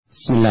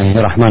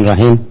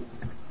Bismillahirrahmanirrahim.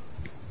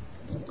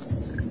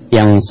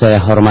 Yang saya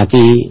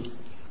hormati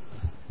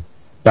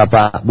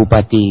Bapak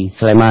Bupati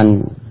Sleman,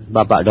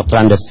 Bapak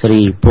Dr. Andes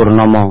Sri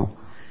Purnomo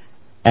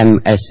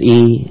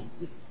MSI.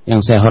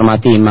 Yang saya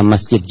hormati Imam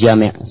Masjid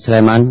Jami'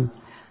 Sleman,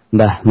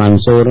 Mbah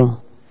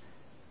Mansur.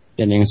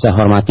 Dan yang saya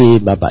hormati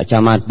Bapak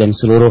Camat dan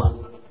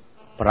seluruh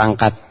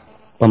perangkat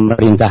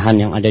pemerintahan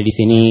yang ada di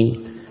sini,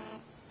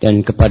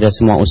 dan kepada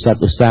semua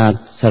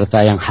ustadz-ustadz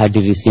serta yang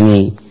hadir di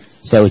sini,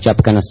 saya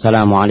ucapkan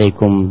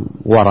assalamualaikum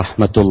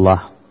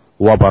warahmatullahi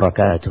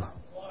wabarakatuh.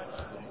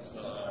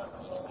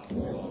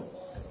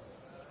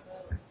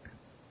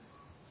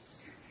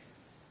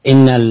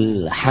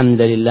 Innal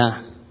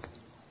hamdalillah,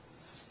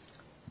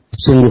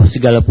 sungguh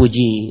segala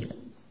puji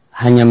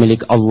hanya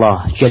milik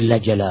Allah Jalla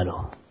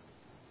Jalaluh.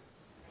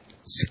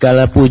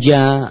 Segala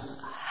puja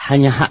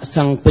hanya hak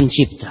Sang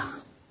Pencipta.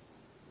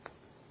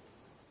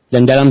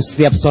 Dan dalam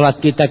setiap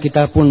salat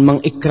kita pun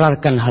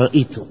mengikrarkan hal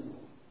itu.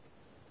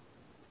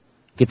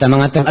 Kita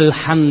mengatakan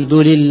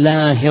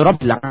alhamdulillahi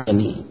rabbil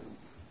alamin.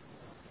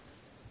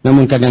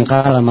 Namun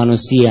kadangkala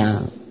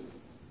manusia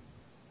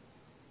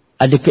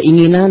ada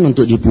keinginan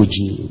untuk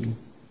dipuji,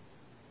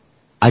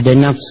 ada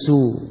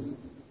nafsu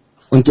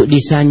untuk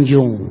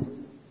disanjung.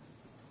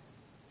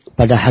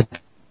 Pada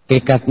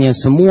hakikatnya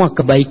semua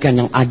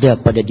kebaikan yang ada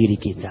pada diri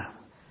kita,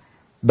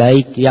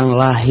 baik yang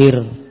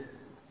lahir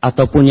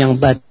ataupun yang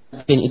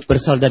batin, itu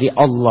berasal dari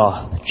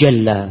Allah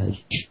Jalla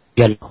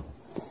Jalla.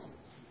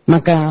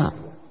 Maka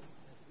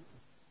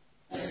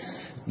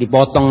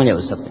dipotong aja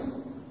Ustaz.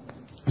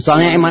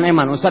 Soalnya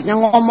eman-eman Ustaznya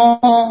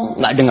ngomong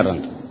nggak dengar.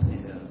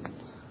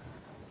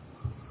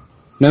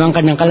 Memang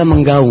kadang-kala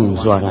menggaung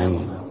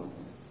suaranya.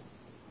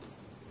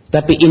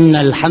 Tapi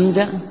innal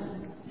hamda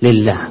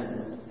lillah,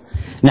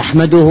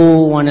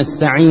 nahmaduhu wa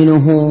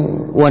nasta'inuhu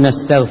wa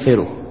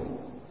nastaghfiruh.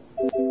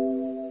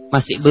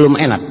 Masih belum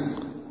enak.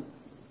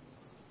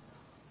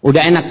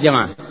 Udah enak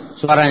jemaah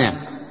suaranya?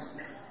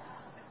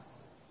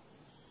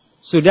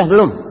 Sudah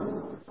belum?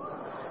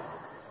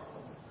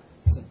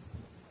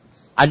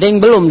 Ada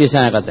yang belum di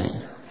sana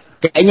katanya.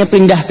 Kayaknya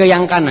pindah ke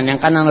yang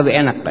kanan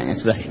lebih enak katanya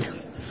sebelah situ.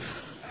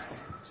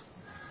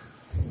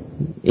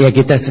 Ya,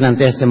 kita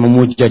senantiasa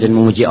memuja dan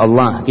memuji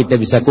Allah. Kita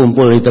bisa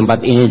kumpul di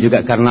tempat ini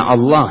juga karena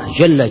Allah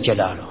Jalla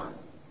Jalaluh.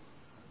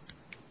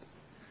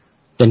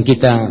 Dan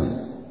kita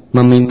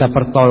meminta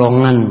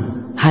pertolongan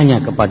hanya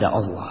kepada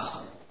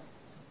Allah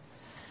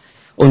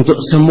untuk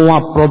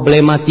semua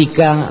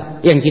problematika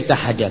yang kita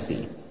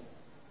hadapi,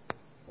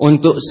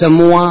 untuk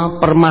semua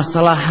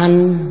permasalahan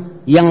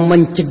yang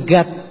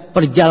mencegat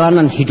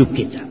perjalanan hidup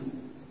kita,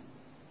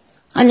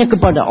 hanya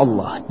kepada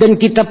Allah. Dan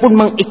kita pun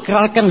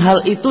mengikrarkan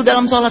hal itu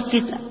dalam salat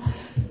kita.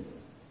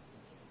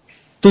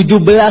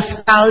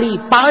 17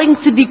 kali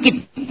paling sedikit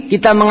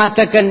kita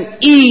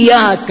mengatakan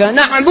iyyaka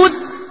na'bud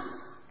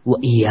wa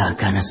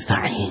iyyaka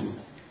nasta'in.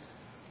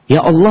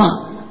 Ya Allah,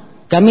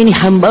 kami ini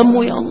hamba-Mu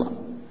ya Allah.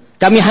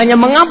 Kami hanya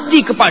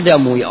mengabdi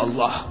kepadamu ya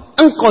Allah.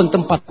 Engkau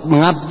tempat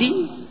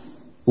mengabdi.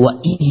 Wa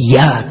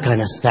iyyaka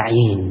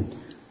nasta'in.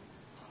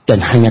 Dan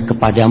hanya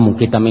kepadamu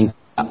kita minta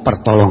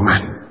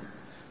pertolongan,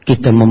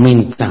 kita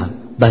meminta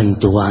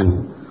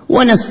bantuan.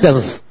 Wa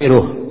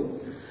nastaghfiruh.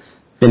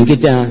 Dan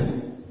kita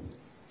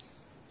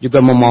juga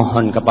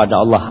memohon kepada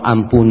Allah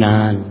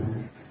ampunan,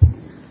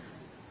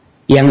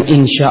 yang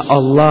insya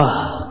Allah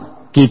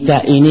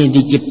kita ini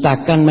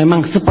diciptakan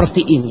memang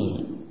seperti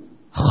ini,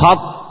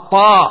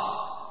 khata,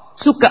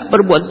 suka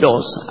berbuat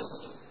dosa.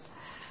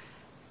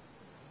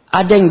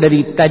 Ada yang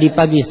dari tadi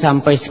pagi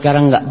sampai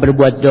sekarang nggak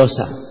berbuat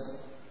dosa?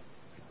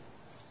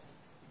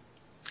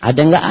 Ada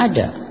nggak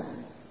ada?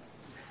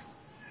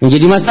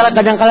 Menjadi masalah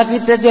kadang-kala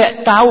kita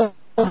tidak tahu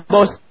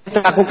bahwa kita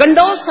lakukan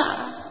dosa.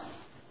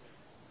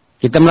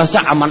 Kita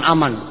merasa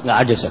aman-aman, nggak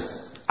ada sih.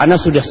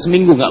 Anak sudah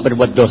seminggu nggak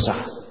berbuat dosa.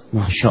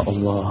 Masya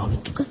Allah,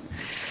 itu kan.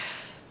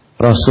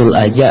 Rasul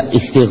aja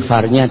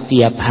istighfarnya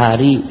tiap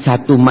hari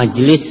satu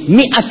majelis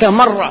mi'ata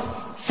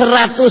marrah,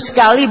 100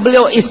 kali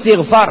beliau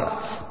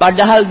istighfar.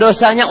 Padahal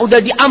dosanya udah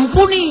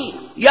diampuni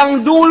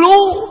yang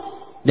dulu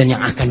dan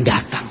yang akan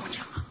datang.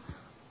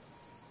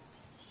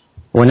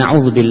 Wa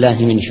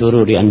na'udzubillahi min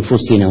syururi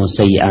anfusina wa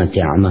sayyiati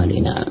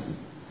a'malina.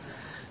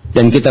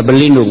 Dan kita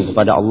berlindung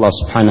kepada Allah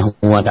Subhanahu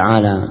wa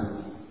taala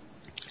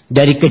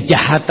dari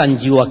kejahatan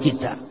jiwa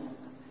kita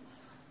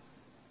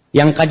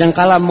yang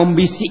kadangkala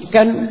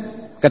membisikkan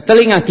ke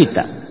telinga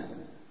kita,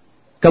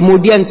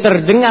 kemudian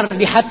terdengar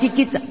di hati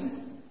kita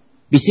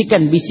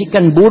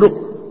bisikan-bisikan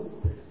buruk,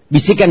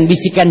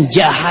 bisikan-bisikan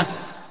jahat,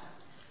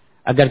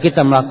 agar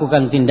kita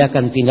melakukan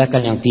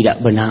tindakan-tindakan yang tidak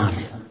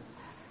benar.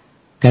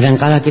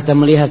 Kadangkala kita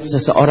melihat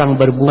seseorang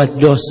berbuat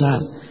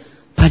dosa,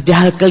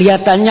 padahal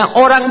kelihatannya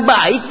orang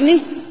baik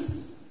nih,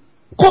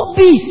 kok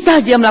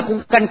bisa dia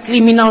melakukan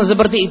kriminal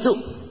seperti itu?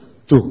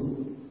 Tuh,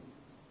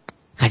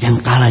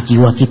 kadangkala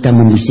jiwa kita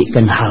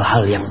membisikkan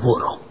hal-hal yang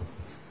buruk.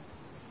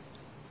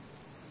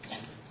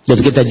 Dan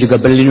kita juga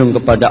berlindung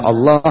kepada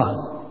Allah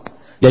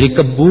dari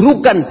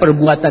keburukan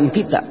perbuatan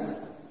kita.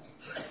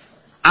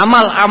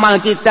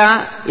 Amal-amal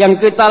kita yang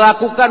kita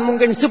lakukan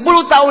mungkin 10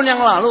 tahun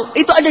yang lalu,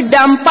 itu ada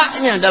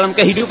dampaknya dalam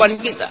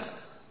kehidupan kita.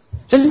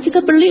 Dan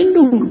kita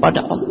berlindung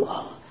kepada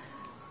Allah.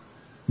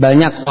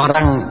 Banyak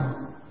orang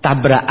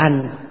tabrakan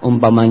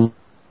umpamanya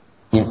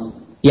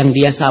yang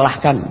dia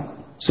salahkan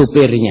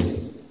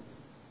supirnya.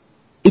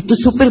 Itu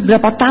supir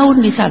berapa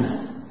tahun di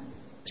sana?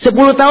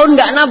 10 tahun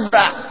nggak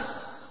nabrak.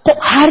 Kok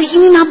hari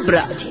ini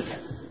nabrak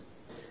dia?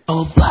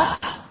 Coba.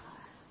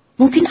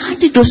 Mungkin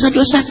ada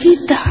dosa-dosa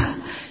kita.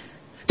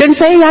 Dan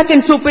saya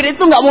yakin supir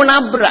itu nggak mau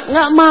nabrak,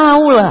 nggak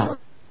mau lah.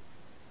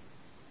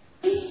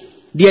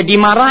 Dia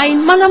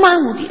dimarahin, mana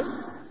mau dia.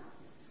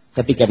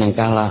 Tapi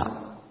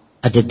kadangkala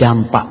ada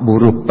dampak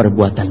buruk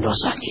perbuatan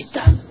dosa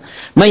kita.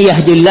 May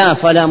yahdillahu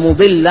fala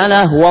mudilla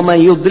lahu wa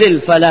may yudlil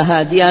fala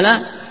hadiya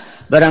lahu.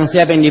 Barang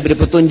siapa yang diberi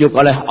petunjuk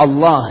oleh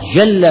Allah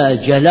Jalla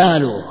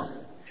Jalaluh,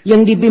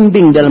 yang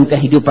dibimbing dalam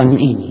kehidupan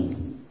ini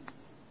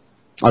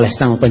oleh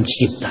Sang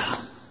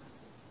Pencipta,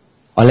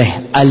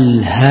 oleh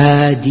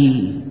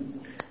Al-Hadi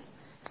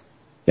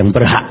yang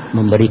berhak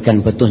memberikan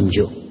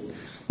petunjuk,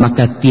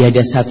 maka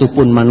tiada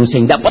satupun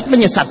manusia yang dapat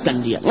menyesatkan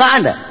dia. Nggak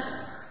ada.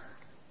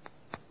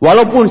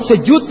 Walaupun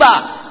sejuta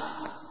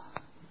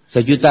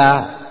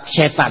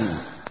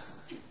setan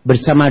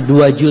bersama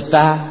 2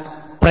 juta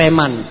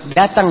preman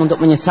datang untuk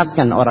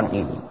menyesatkan orang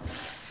ini.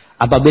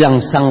 Apabila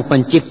Sang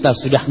Pencipta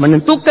sudah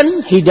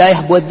menentukan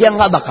hidayah buat dia,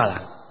 nggak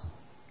bakalan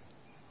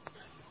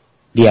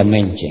dia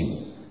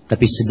menceng.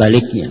 Tapi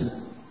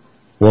sebaliknya,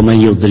 wa may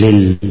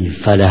yudlil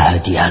fala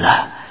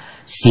hadiyalah.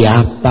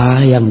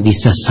 Siapa yang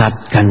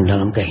disesatkan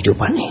dalam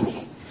kehidupan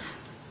ini,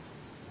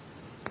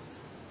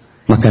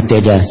 maka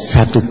tidak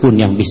satupun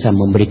yang bisa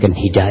memberikan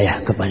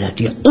hidayah kepada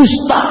dia.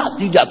 Ustaz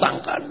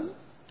didatangkan.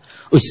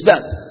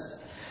 Ustaz,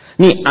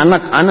 nih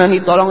anak-anak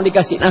nih tolong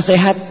dikasih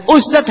nasihat.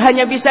 Ustaz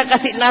hanya bisa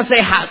kasih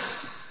nasihat,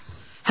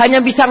 hanya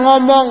bisa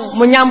ngomong,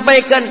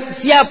 menyampaikan.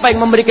 Siapa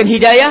yang memberikan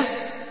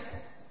hidayah?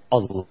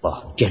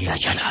 Allah Jalla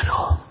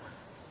Jalaluh.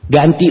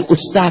 Ganti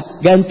ustaz,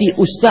 ganti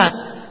ustaz.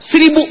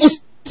 1000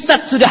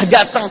 ustaz sudah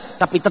datang,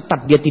 tapi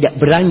tetap dia tidak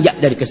beranjak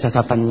dari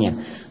kesesatannya.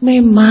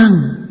 Memang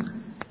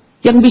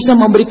yang bisa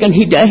memberikan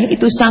hidayah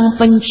itu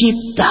Sang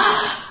Pencipta.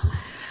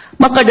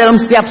 Maka dalam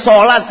setiap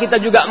sholat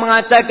kita juga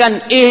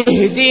mengatakan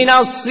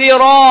ihdinas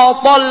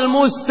siratal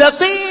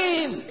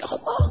mustaqim. Ya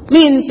Allah,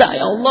 minta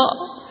ya Allah,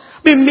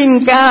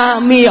 bimbing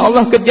kami ya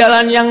Allah ke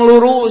jalan yang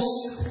lurus.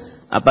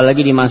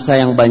 Apalagi di masa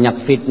yang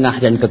banyak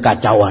fitnah dan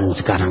kekacauan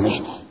sekarang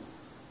ini,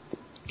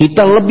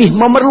 kita lebih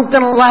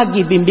memerlukan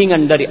lagi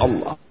bimbingan dari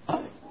Allah.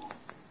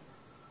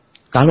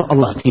 Kalau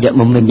Allah tidak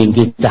membimbing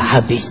kita,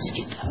 habis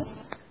kita.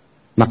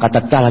 Maka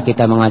tatkala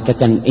kita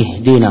mengatakan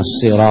ihdinas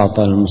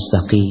siratal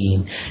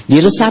mustaqim,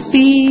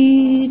 diresapi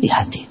di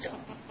hati itu.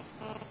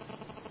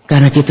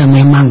 Karena kita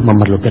memang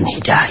memerlukan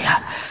hidayah.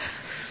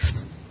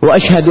 Wa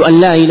asyhadu an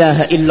la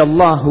ilaha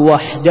illallah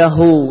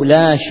wahdahu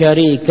la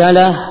syarika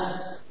lah.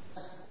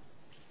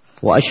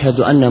 Wa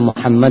asyhadu anna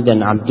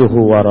Muhammadan abduhu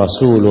wa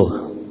rasuluh.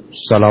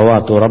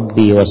 Salawatu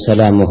rabbi wa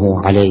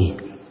salamuhu alaihi.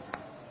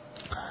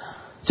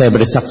 Saya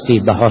bersaksi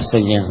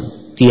bahwasanya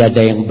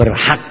tiada yang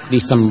berhak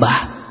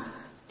disembah,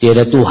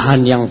 tiada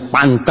Tuhan yang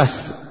pantas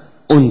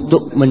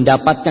untuk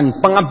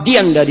mendapatkan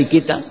pengabdian dari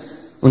kita,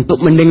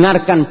 untuk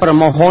mendengarkan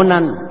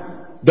permohonan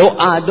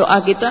doa-doa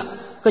kita,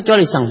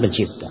 kecuali Sang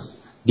Pencipta.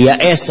 Dia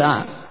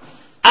Esa,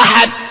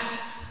 Ahad.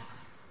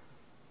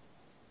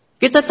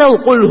 Kita tahu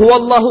qul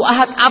huwallahu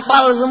ahad,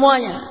 apal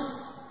semuanya.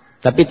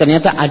 Tapi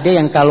ternyata ada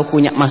yang kalau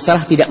punya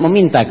masalah tidak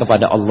meminta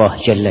kepada Allah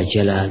Jalla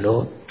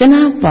Jalaluh.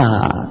 Kenapa?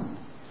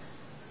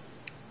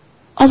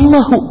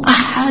 Allahu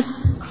ahad.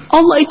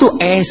 Allah itu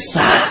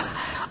Esa.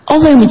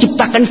 Allah yang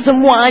menciptakan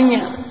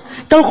semuanya.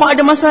 Kalau kau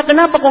ada masalah,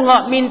 kenapa kau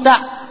nggak minta?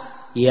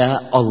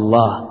 Ya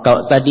Allah.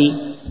 Kalau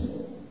tadi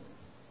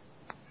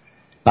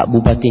Pak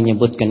Bupati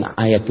nyebutkan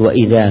ayat wa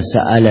idza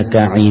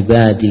sa'alaka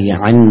ibadi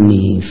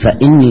anni fa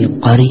inni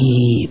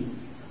qarib.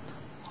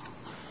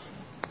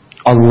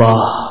 Allah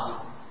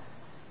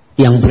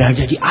yang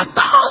berada di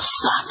atas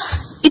sana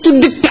itu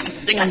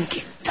dekat dengan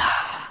kita.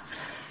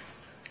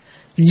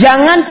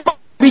 Jangan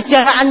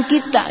pembicaraan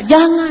kita,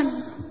 jangan.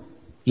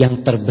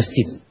 Yang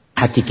terbesit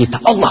hati kita,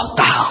 Allah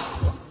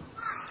tahu.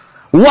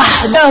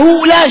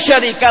 Wahdahu la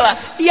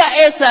syarikalah. Dia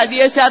Esa,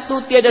 dia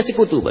satu, tiada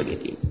sekutu bagi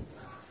dia.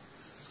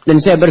 Dan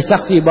saya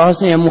bersaksi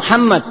bahwasanya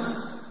Muhammad,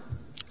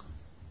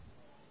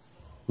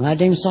 nggak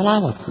ada yang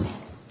salawat nih.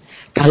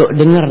 Kalau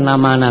dengar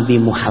nama Nabi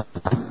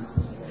Muhammad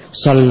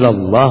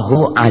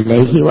Sallallahu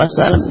Alaihi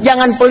Wasallam,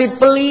 jangan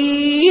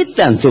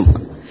pelit-pelitan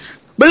cuma.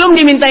 Belum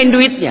dimintain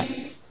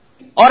duitnya.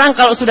 Orang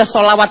kalau sudah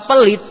salawat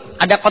pelit,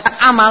 ada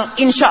kotak amal,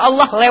 insya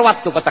Allah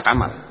lewat tuh kotak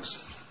amal.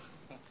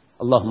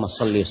 Allahumma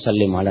salli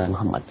sallim ala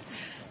Muhammad.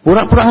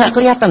 Pura-pura nggak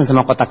kelihatan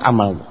sama kotak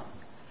amal.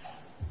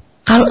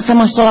 Kalau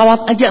sama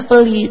salawat aja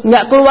pelit,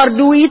 nggak keluar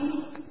duit,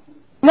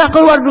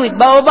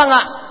 bawa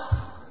nggak.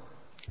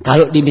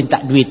 Kalau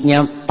diminta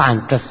duitnya,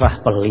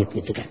 pantaslah pelit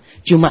gitu kan.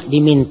 Cuma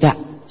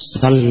diminta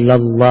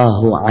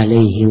Sallallahu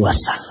Alaihi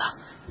Wasallam,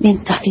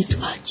 minta itu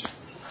aja.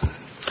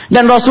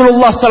 Dan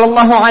Rasulullah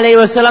Sallallahu Alaihi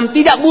Wasallam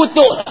tidak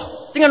butuh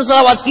dengan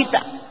salawat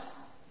kita.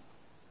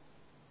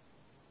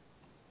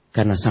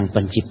 Karena Sang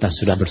Pencipta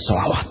sudah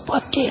bersalawat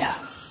buat dia.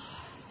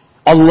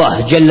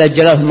 Allah Jalla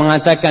Jalaluhu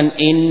mengatakan,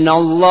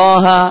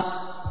 Innallaha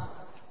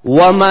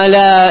wa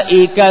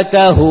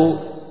malaikatahu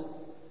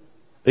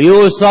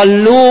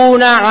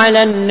yusalluna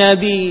 'alan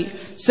nabi.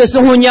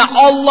 Sesungguhnya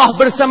Allah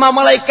bersama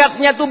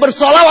malaikatnya itu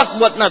bersalawat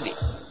buat Nabi.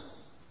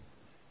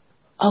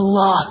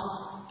 Allah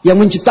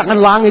yang menciptakan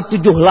langit 7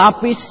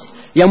 lapis,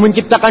 yang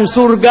menciptakan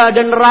surga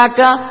dan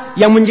neraka,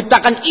 yang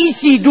menciptakan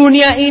isi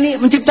dunia ini,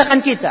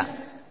 menciptakan kita,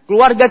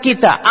 keluarga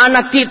kita,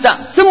 anak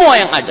kita, semua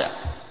yang ada.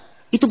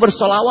 Itu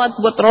bersolawat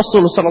buat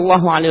Rasul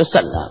sallallahu alaihi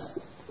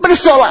wasallam.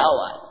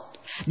 Bersolawat.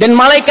 Dan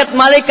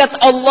malaikat-malaikat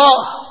Allah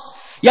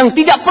yang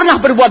tidak pernah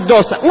berbuat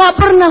dosa, nggak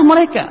pernah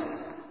mereka.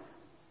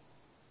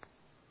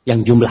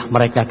 Yang jumlah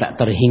mereka tak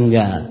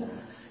terhingga.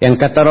 Yang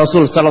kata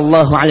Rasul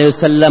sallallahu alaihi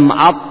wasallam,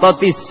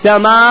 "Attatis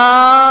sama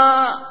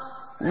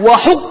wa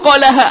hukka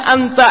laha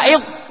an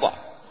ta'idda."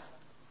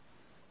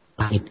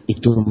 Langit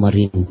itu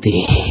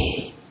merintih.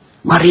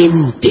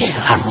 Merintih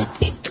langit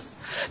itu.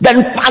 Dan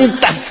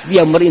pantas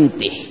dia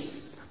merintih.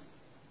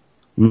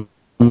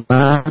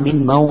 Ma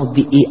min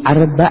maudhi'i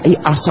arba'i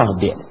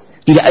asabi'.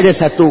 Tidak ada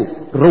satu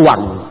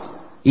ruang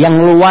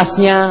yang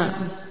luasnya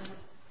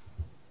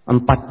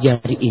 4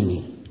 jari ini,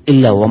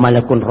 illa wa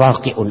malakun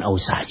raqi'un aw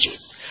sajid.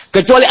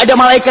 Kecuali ada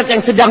malaikat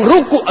yang sedang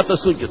ruku atau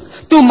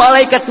sujud. Itu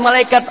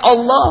malaikat-malaikat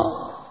Allah.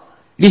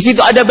 Di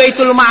situ ada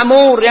Baitul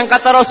Ma'mur yang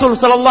kata Rasul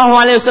sallallahu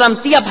alaihi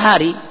wasallam tiap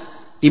hari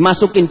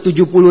dimasukin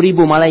 70.000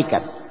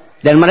 malaikat.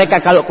 Dan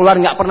mereka kalau keluar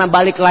enggak pernah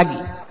balik lagi.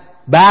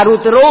 Baru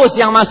terus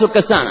yang masuk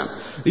ke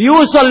sana.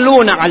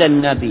 Yusalluna 'alan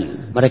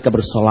nabi. Mereka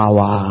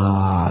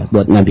bersolawat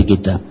buat nabi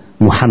kita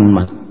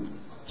Muhammad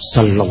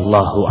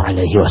sallallahu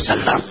alaihi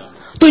wasallam.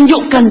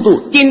 Tunjukkan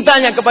tuh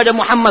cintanya kepada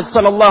Muhammad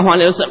sallallahu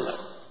alaihi wasallam.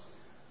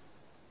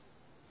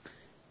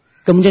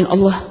 Kemudian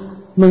Allah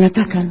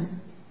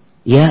mengatakan,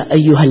 Ya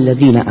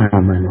ayyuhalladzina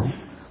amanu.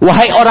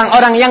 Wahai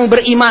orang-orang yang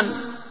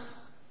beriman.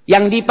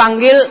 Yang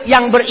dipanggil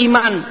yang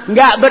beriman.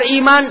 Enggak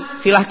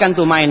beriman, silahkan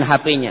tuh main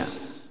HP-nya.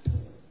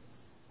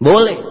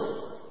 Boleh.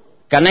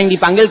 Karena yang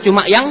dipanggil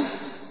cuma yang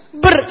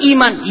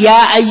beriman.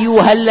 Ya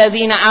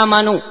ayyuhalladzina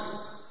amanu.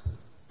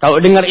 Kalau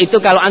dengar itu,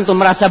 kalau antum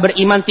merasa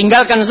beriman,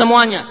 tinggalkan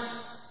semuanya.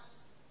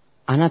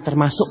 Ana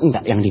termasuk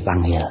enggak yang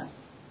dipanggil?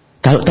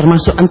 Kalau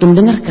termasuk, antum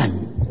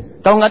dengarkan.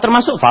 Kalau enggak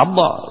termasuk,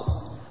 fadhal.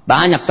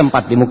 Banyak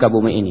tempat di muka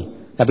bumi ini.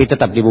 Tapi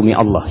tetap di bumi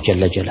Allah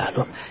Jalla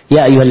Jalaluhu.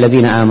 Ya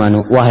ayyuhalladzina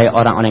amanu. Wahai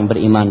orang-orang yang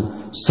beriman.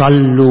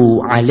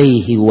 Sallu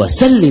alaihi wa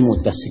sallimu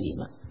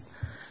taslima.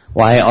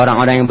 Wahai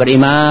orang-orang yang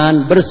beriman.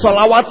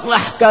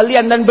 Bersolawatlah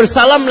kalian dan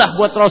bersalamlah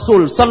buat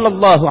Rasul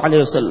sallallahu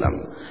alaihi wasallam.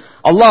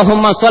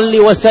 Allahumma salli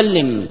wa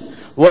sallim.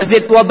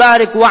 Wazid wa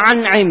barik wa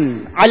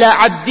an'im. Ala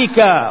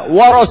abdika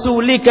wa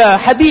rasulika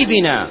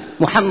habibina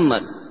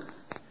Muhammad.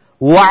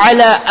 Wa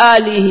ala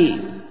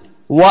alihi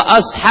wa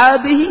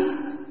ashabihi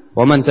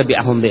wa man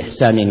tabi'ahum bi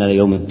ihsanin ila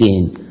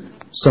yaumiddin.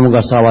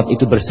 Semoga salawat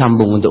itu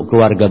bersambung untuk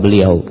keluarga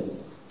beliau,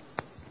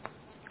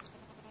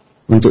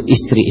 untuk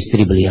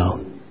istri-istri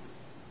beliau,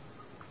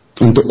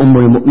 untuk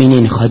Ummul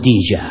Mukminin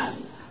Khadijah,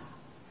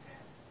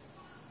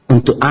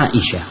 untuk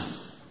Aisyah,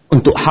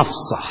 untuk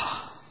Hafsah,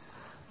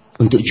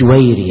 untuk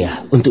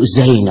Juwairiyah, untuk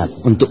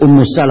Zainab, untuk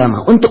Ummu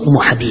Salamah, untuk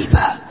Ummu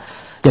Habibah,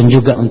 dan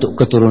juga untuk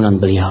keturunan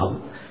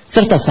beliau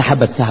serta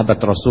sahabat-sahabat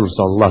Rasul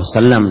sallallahu alaihi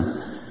wasallam.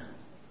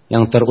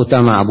 Yang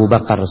terutama Abu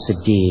Bakar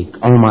Siddiq,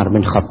 Umar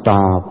bin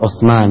Khattab,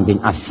 Uthman bin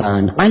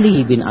Affan,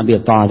 Ali bin Abi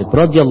Thalib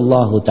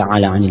radhiyallahu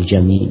taala anil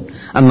jami'.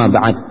 Amma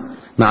ba'd,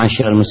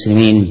 ma'asyiral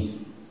muslimin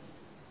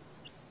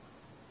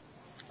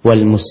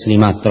wal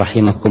muslimat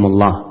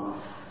rahimakumullah.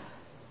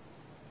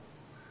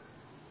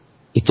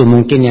 Itu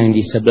mungkin yang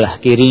di sebelah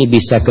kiri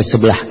bisa ke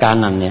sebelah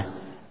kanan ya.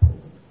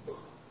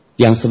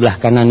 Yang sebelah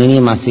kanan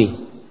ini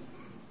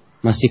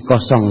masih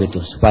kosong gitu,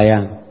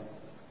 supaya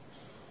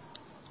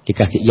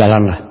dikasih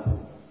jalan lah.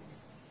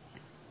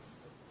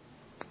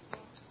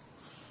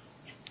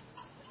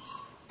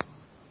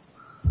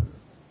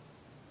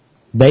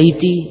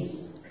 Baiti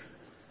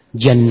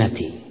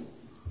jannati.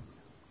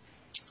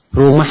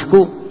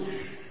 Rumahku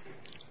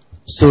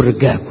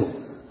surgaku.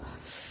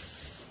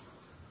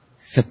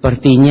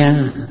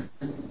 Sepertinya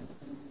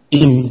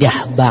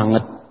indah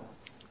banget.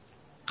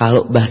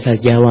 Kalau bahasa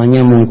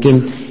Jawanya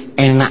mungkin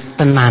enak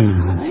tenan.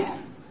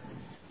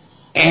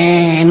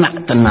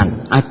 Enak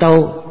tenan.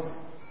 Atau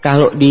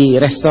kalau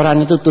di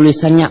restoran itu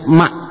tulisannya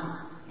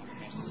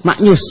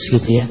maknyus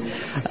gitu ya.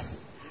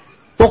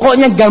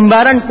 Pokoknya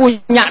gambaran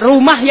punya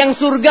rumah yang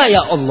surga,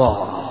 ya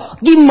Allah.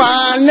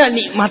 Gimana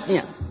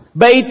nikmatnya.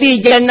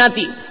 Baiti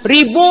jannati.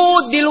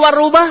 Ribut di luar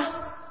rumah.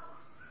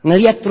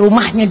 Ngelihat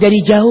rumahnya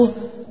dari jauh.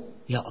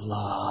 Ya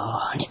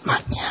Allah,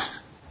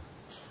 nikmatnya.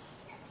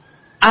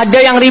 Ada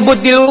yang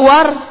ribut di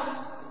luar.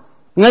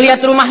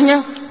 Ngelihat rumahnya.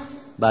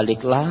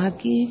 Balik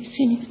lagi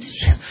sini.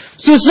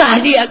 Susah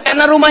dia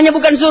karena rumahnya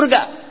bukan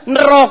surga.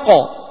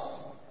 Neraka.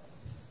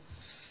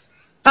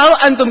 Kalau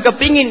antum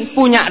kepingin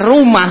punya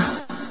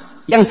rumah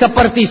yang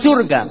seperti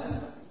surga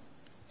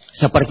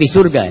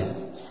ya.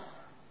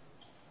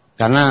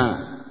 Karena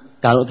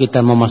kalau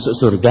kita mau masuk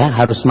surga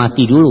harus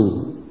mati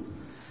dulu.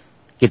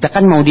 Kita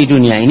kan mau di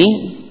dunia ini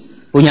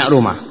punya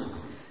rumah.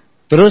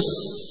 Terus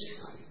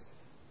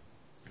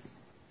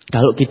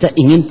kalau kita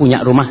ingin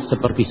punya rumah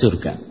seperti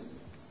surga,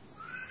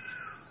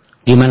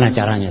 gimana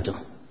caranya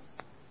tuh?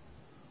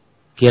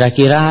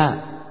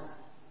 Kira-kira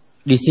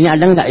di sini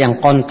ada nggak yang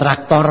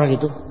kontraktor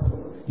gitu,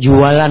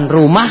 jualan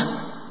rumah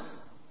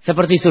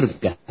seperti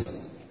surga?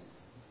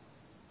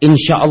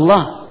 Insya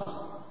Allah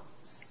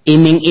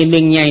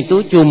iming-imingnya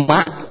itu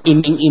cuma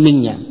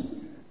iming-imingnya.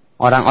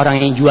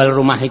 Orang-orang yang jual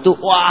rumah itu,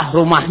 wah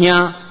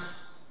rumahnya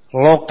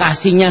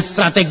lokasinya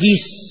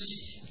strategis,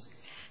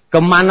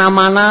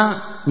 kemana-mana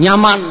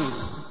nyaman.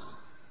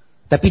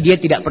 Tapi dia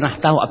tidak pernah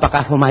tahu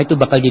apakah rumah itu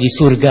bakal jadi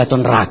surga atau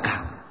neraka.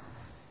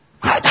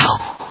 Nggak tahu.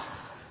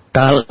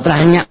 Kalau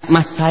tanya,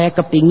 mas saya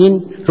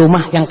kepingin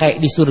rumah yang kayak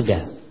di surga,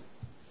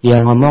 dia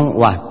ngomong,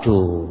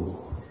 waduh,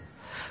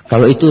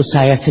 kalau itu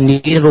saya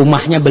sendiri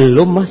rumahnya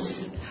belum mas.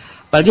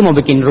 Apalagi mau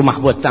bikin rumah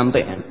buat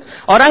sampean.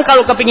 Orang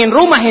kalau kepingin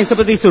rumah yang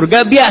seperti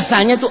surga,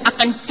 biasanya tuh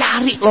akan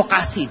cari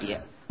lokasi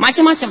dia.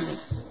 Macam-macam.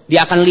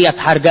 Dia akan lihat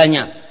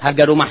harganya,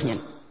 harga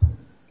rumahnya.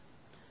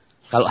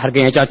 Kalau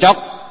harganya cocok,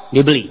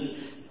 dibeli.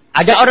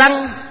 Ada orang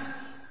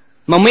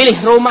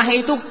memilih rumah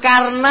itu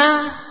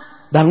karena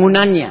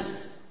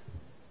bangunannya.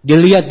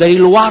 Dilihat dari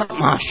luar,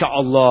 Masya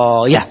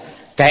Allah. Ya,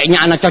 kayaknya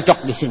anak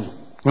cocok di sini.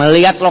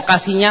 Melihat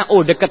lokasinya,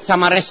 oh dekat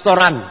sama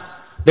restoran.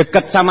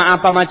 Dekat sama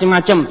apa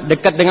macam-macam,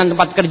 dekat dengan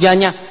tempat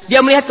kerjanya, dia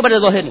melihat kepada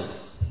zahirnya.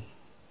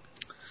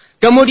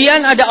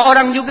 Kemudian ada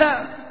orang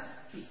juga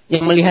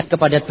yang melihat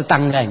kepada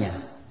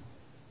tetangganya.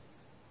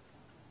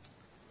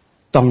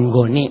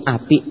 Tonggone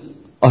api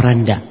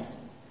oranda.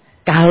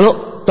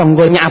 Kalau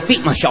tonggonya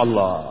api, Masya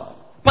Allah,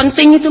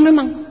 penting itu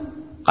memang.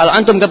 Kalau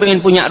antum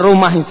kepingin punya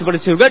rumah yang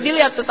seperti surga,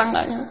 dilihat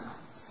tetangganya.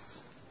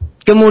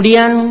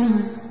 Kemudian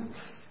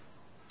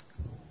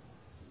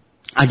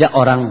ada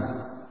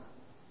orang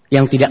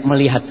yang tidak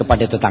melihat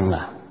kepada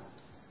tetangga,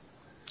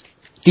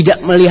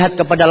 tidak melihat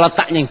kepada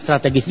letaknya yang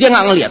strategis. Dia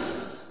nggak ngelihat.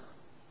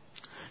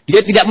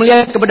 Dia tidak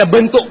melihat kepada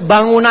bentuk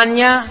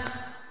bangunannya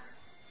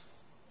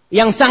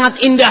yang sangat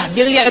indah.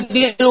 Dia lihat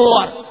di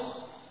luar.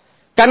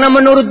 Karena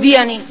menurut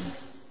dia nih,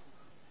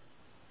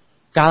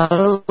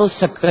 kalau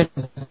sekedar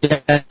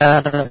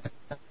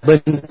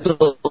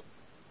bentuk,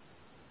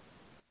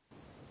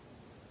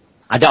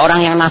 ada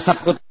orang yang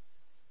nasab,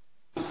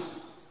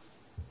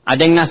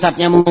 ada yang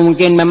nasabnya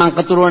mungkin memang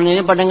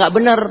keturunannya pada nggak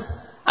benar.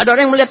 Ada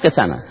orang yang melihat ke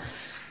sana.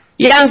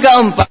 Yang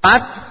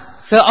keempat,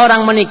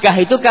 seorang menikah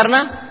itu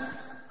karena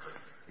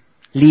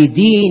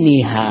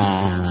lidiniha,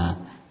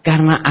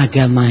 karena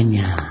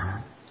agamanya.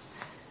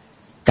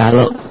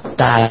 Kalau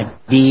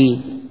tadi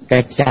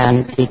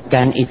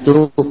kecantikan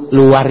itu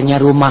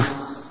luarnya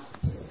rumah,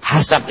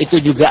 hasab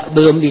itu juga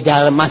belum di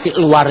dalam, masih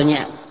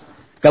luarnya.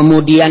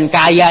 Kemudian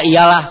kaya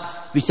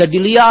ialah bisa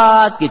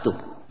dilihat gitu,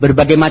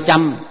 berbagai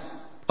macam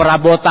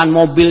perabotan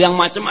mobil yang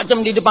macam-macam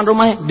di depan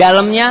rumahnya.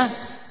 Dalamnya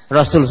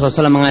Rasulullah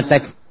SAW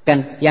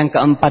mengatakan yang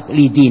keempat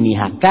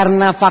lidiniha,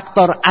 karena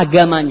faktor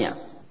agamanya.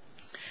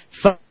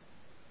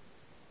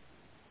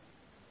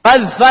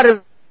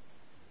 Fadfar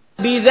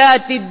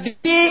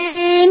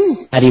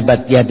bidzatiddin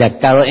haribat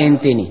yadak. Kalau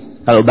ente nih,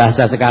 kalau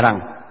bahasa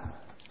sekarang,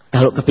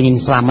 kalau kepingin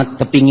selamat,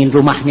 kepingin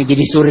rumahnya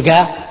jadi surga,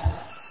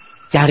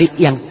 cari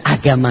yang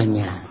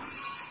agamanya,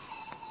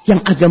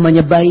 yang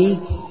agamanya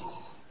baik.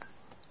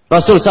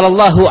 Rasul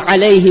sallallahu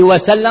alaihi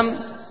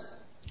wasallam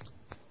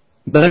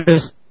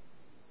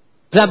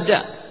bersabda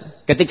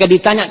ketika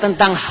ditanya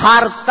tentang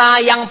harta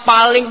yang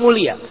paling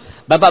mulia.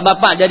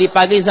 Bapak-bapak dari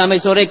pagi sampai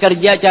sore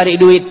kerja cari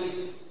duit,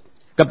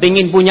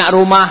 kepingin punya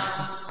rumah,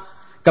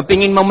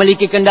 kepingin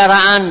memiliki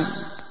kendaraan.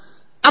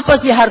 Apa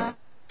sih harta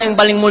yang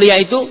paling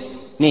mulia itu?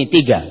 Nih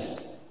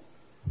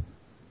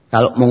 3.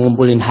 Kalau mau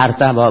ngumpulin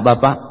harta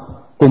bapak-bapak,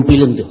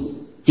 kumpulin tuh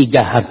 3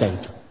 harta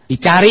itu.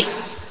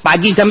 Dicari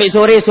pagi sampai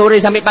sore,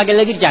 sore sampai pagi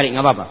lagi dicari,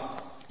 nggak apa-apa.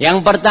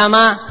 Yang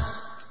pertama,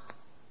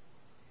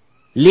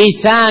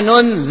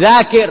 lisanun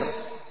zakir,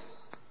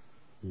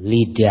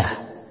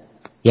 lidah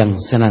yang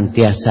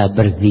senantiasa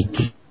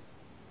berzikir.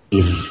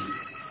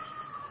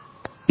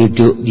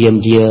 Duduk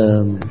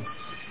diam-diam,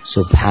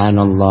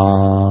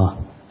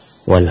 subhanallah,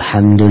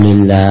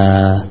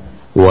 walhamdulillah,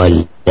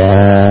 wal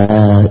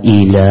la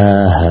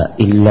ilaha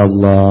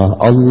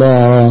illallah,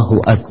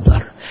 Allahu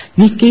akbar.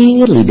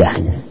 Mikir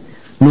lidahnya.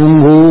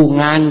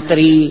 Nunggu,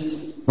 ngantri,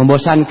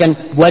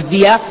 membosankan. Buat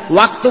dia,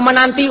 waktu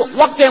menanti,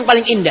 waktu yang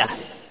paling indah.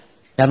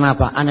 Karena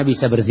apa? Ana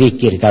bisa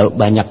berzikir kalau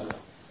banyak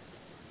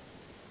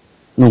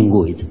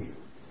nunggu itu.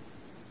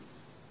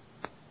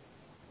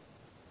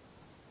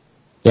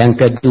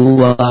 Yang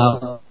kedua,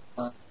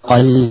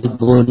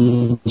 qalbun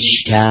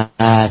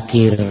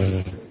syakir,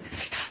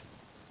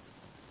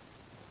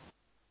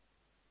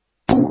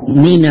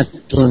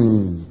 minatun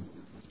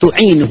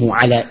tu'inuhu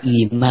ala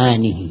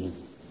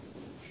imanihi.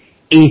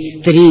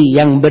 Istri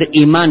yang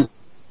beriman,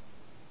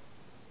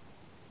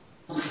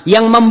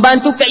 yang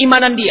membantu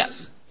keimanan dia,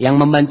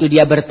 yang membantu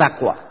dia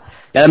bertakwa.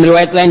 Dalam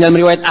riwayat lain, dalam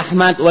riwayat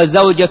Ahmad, wa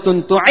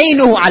zaujatun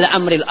tu'inuhu ala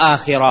amril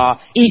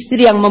akhirah.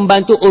 Istri yang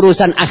membantu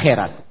urusan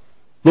akhirat,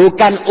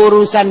 bukan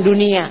urusan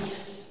dunia.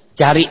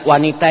 Cari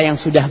wanita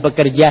yang sudah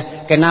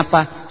bekerja.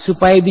 Kenapa?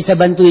 Supaya bisa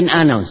bantuin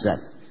ana,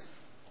 Ustaz.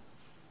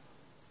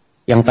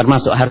 Yang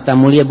termasuk harta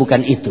mulia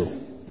bukan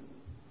itu.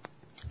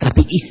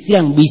 Tapi istri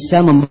yang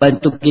bisa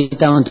membantu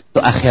kita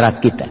untuk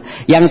akhirat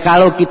kita. Yang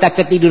kalau kita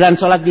ketiduran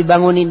sholat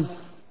dibangunin.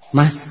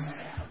 Mas,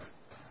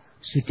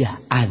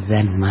 sudah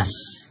azan mas.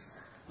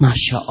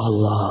 Masya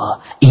Allah.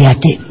 Iya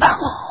dek,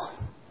 bangun.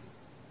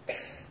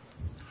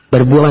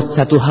 Berbuat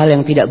satu hal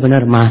yang tidak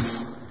benar mas.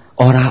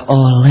 Ora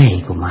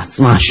oleh ku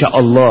mas. Masya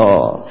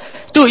Allah.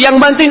 Tuh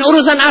yang bantuin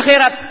urusan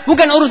akhirat.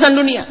 Bukan urusan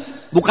dunia.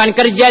 Bukan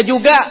kerja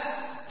juga.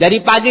 Dari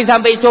pagi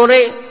sampai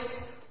sore.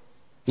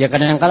 Ya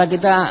kadang-kala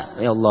kita,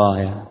 ya Allah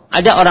ya.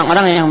 Ada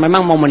orang-orang yang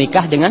memang mau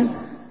menikah dengan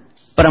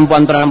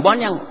perempuan-perempuan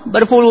yang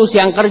berfulus,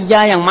 yang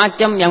kerja, yang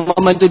macam, yang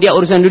membantu dia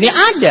urusan dunia.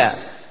 Ada.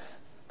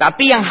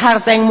 Tapi yang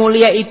harta yang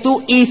mulia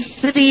itu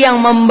istri yang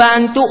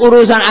membantu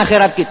urusan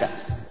akhirat kita.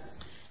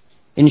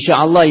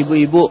 Insya Allah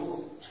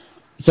ibu-ibu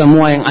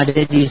semua yang ada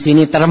di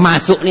sini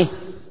termasuk nih.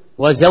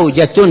 Wa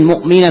zaujatun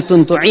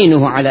mu'minatun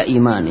tu'inuhu ala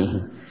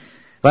imanihi.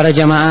 Para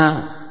jamaah,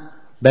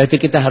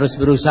 berarti kita harus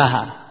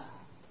berusaha.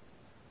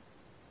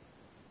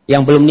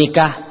 Yang belum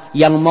nikah,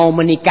 yang mau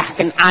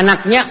menikahkan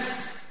anaknya,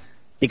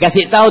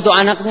 dikasih tahu tuh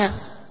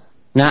anaknya.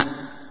 Nah,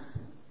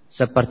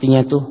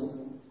 sepertinya tuh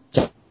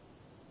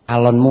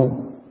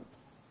calonmu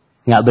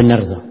nggak bener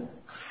tuh.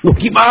 Loh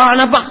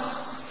gimana pak?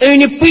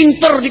 Ini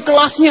pinter di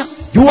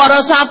kelasnya, juara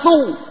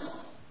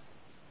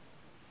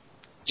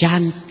 1.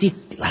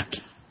 Cantik lagi.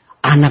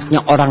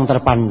 Anaknya orang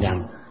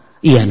terpandang.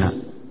 Iya nak.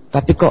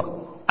 Tapi kok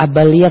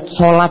abah lihat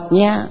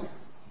sholatnya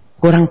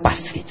kurang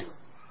pas gitu.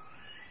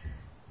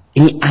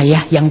 Ini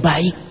ayah yang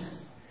baik.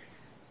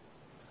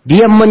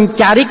 Dia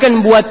mencarikan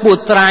buat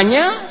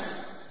putranya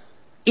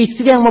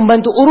istri yang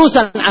membantu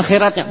urusan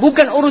akhiratnya,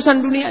 bukan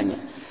urusan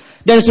dunianya.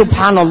 Dan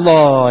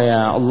subhanallah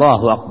ya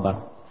Allahu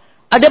Akbar.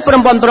 Ada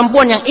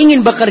perempuan-perempuan yang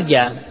ingin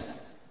bekerja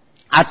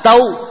atau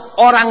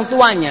orang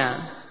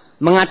tuanya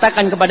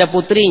mengatakan kepada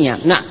putrinya,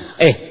 "Nak,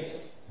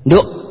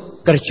 nduk,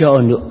 kerja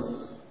nduk.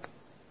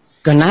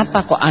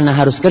 Kenapa kok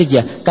anak harus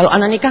kerja? Kalau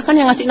anak nikah kan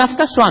yang ngasih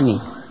nafkah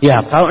suami.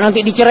 Ya, kalau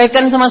nanti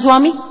diceraikan sama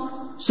suami,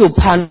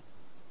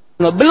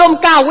 subhanallah, belum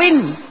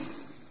kawin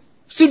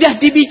sudah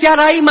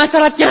dibicarain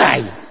masalah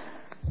cerai.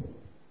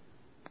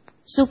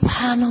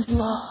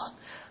 Subhanallah.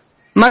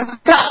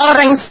 Maka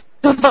orang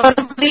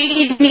seperti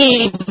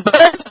ini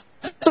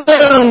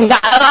betul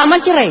nggak lama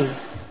cerai.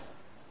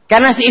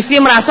 Karena si istri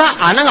merasa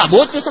anak nggak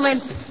butuh sama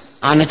ente.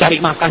 Anak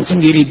cari makan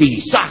sendiri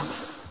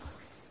bisa.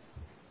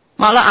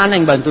 Malah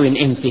anak yang bantuin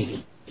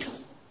ente.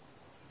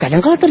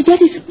 Kadang-kadang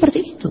terjadi seperti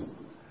itu.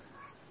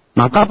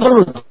 Maka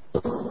perlu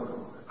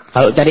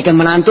kalau carikan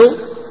menantu,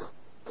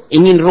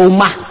 ingin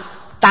rumah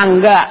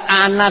tangga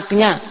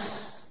anaknya,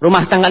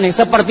 rumah tangganya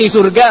seperti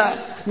surga,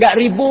 nggak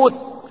ribut.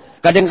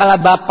 Kadang-kala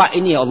bapak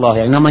ini ya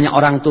Allah, yang namanya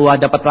orang tua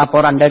dapat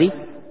laporan dari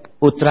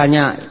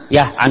putranya,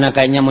 ya anak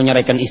kayaknya mau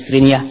nyeraikan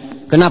istrinya.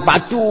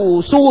 Kenapa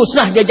tuh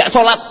susah diajak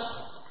sholat?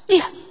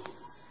 Iya,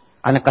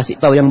 anak kasih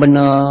tahu yang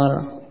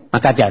benar,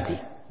 maka hati-hati.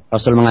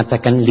 Rasul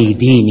mengatakan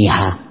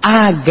lidiniha,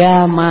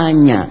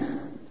 agamanya.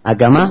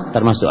 Agama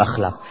termasuk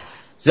akhlak.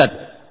 Zat,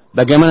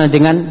 bagaimana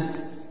dengan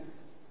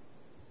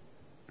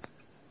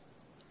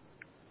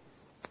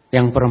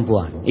yang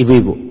perempuan,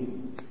 ibu-ibu?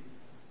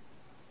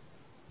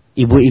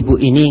 Ibu-ibu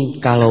ini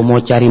kalau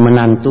mau cari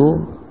menantu,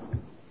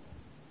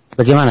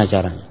 bagaimana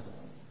caranya?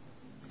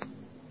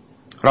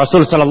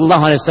 Rasul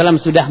Shallallahu Alaihi Wasallam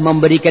sudah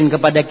memberikan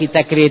kepada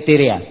kita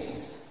kriteria.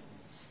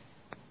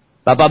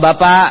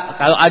 Bapak-bapak,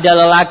 kalau ada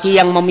lelaki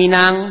yang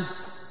meminang,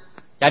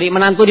 cari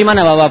menantu di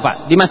mana,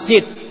 bapak-bapak? Di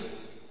masjid.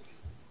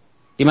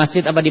 Di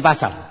masjid apa di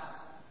pasar?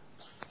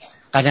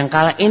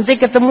 Kadang-kala ente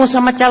ketemu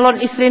sama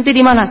calon istri ente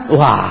di mana?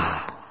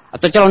 Wah,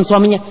 atau calon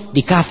suaminya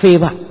di kafe,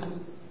 Pak.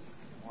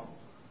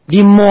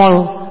 Di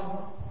mall.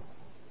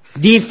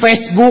 Di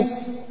Facebook.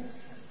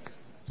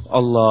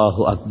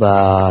 Allahu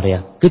Akbar ya.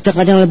 Kita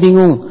kadang lebih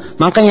bingung.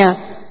 Makanya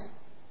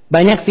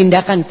banyak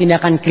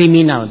tindakan-tindakan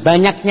kriminal,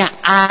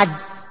 banyaknya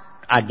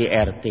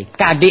ADRT,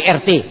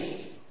 KDRT.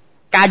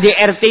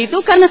 KDRT itu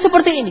karena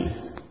seperti ini.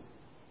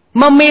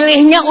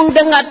 Memilihnya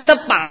udah nggak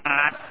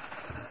tepat.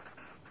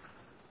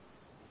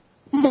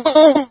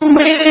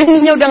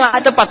 Memilihnya udah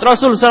nggak tepat.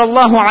 Rasul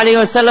Shallallahu Alaihi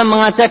Wasallam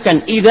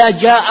mengatakan, "Idza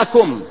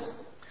ja'akum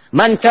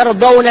man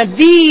tardawna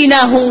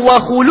dinahu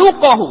wa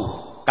khuluquhu."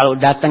 Kalau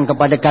datang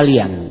kepada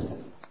kalian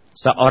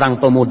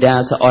seorang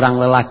pemuda, seorang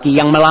lelaki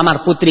yang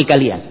melamar putri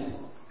kalian.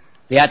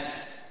 Lihat,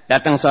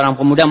 datang seorang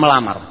pemuda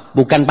melamar,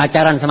 bukan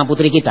pacaran sama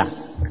putri kita.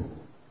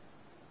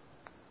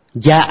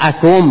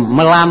 Ja'akum,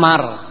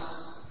 melamar.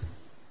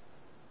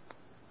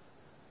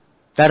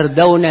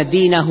 Tardawna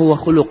dinahu wa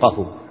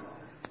khuluquhu.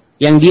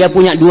 Yang dia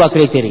punya 2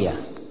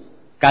 kriteria.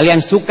 Kalian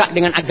suka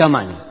dengan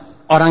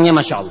agamanya, orangnya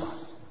Masya Allah.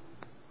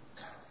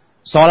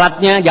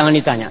 Sholatnya jangan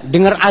ditanya.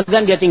 Dengar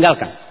azan dia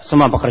tinggalkan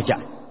semua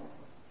pekerjaan.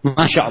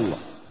 Masya Allah.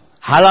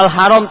 Halal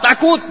haram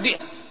takut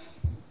dia.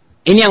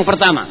 Ini yang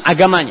pertama,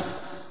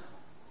 agamanya.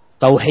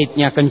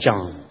 Tauhidnya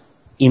kencang,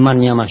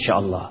 imannya Masya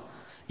Allah.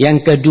 Yang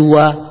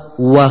kedua,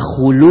 wa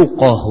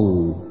khuluquhu,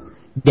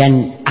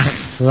 dan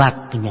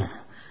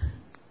akhlaknya.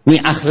 Ini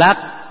akhlak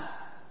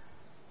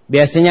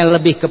biasanya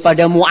lebih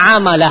kepada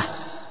muamalah,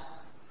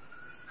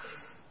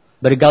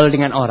 bergaul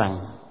dengan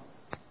orang.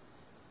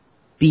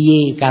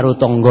 Piye karo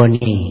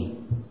tonggone,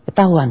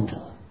 ketahuan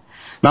tuh.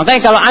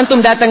 Makanya kalau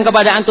antum datang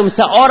kepada antum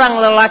seorang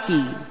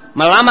lelaki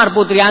melamar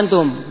putri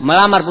antum,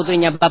 melamar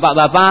putrinya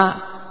bapak-bapak,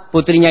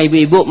 putrinya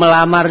ibu-ibu,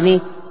 melamar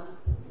nih.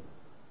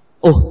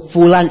 Oh,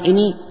 fulan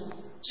ini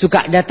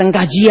suka datang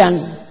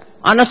kajian.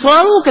 Ana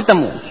selalu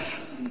ketemu.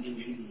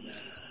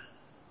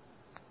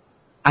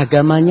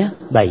 Agamanya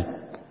baik.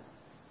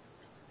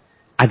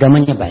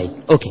 Agamanya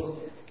baik. Oke.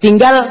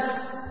 Tinggal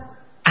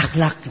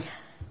akhlaknya.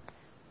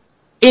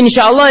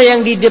 Insya Allah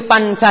yang di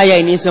depan saya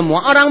ini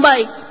semua orang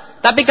baik.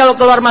 Tapi kalau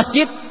keluar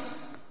masjid,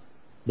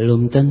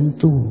 belum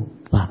tentu,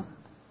 Pak.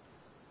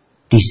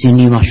 Di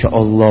sini Masya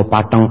Allah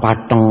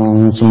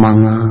patang-patang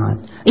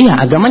semangat. Iya,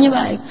 agamanya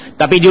baik.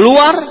 Tapi di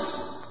luar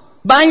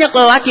banyak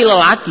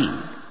lelaki-lelaki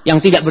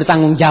yang tidak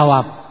bertanggung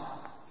jawab,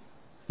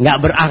 nggak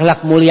berakhlak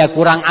mulia,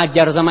 kurang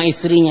ajar sama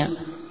istrinya,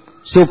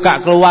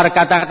 suka keluar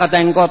kata-kata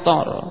yang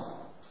kotor,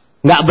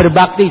 nggak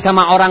berbakti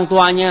sama orang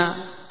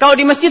tuanya. Kalau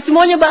di masjid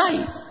semuanya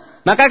baik.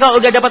 Maka kalau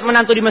udah dapat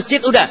menantu di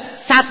masjid,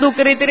 udah satu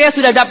kriteria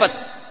sudah dapat.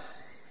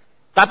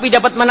 Tapi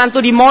dapat menantu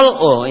di mall,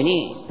 oh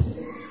ini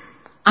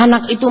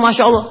anak itu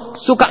Masya Allah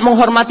suka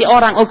menghormati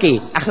orang,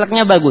 oke,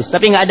 akhlaknya bagus,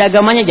 tapi nggak ada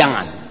agamanya,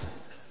 jangan.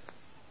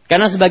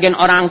 Karena sebagian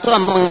orang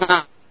tua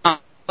mengatakan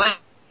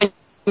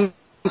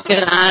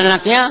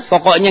anaknya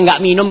pokoknya nggak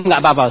minum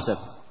nggak apa-apa, Ustaz.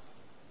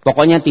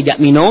 Pokoknya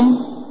tidak minum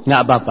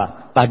nggak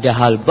apa-apa.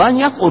 Padahal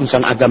banyak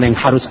urusan agama yang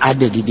harus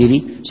ada di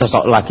diri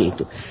sosok laki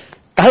itu.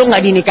 Kalau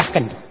nggak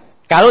dinikahkan,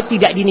 kalau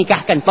tidak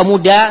dinikahkan,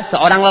 pemuda,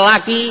 seorang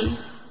lelaki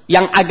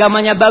yang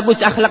agamanya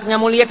bagus,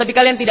 akhlaknya mulia, tapi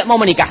kalian tidak mau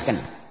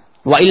menikahkan.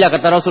 Wa illa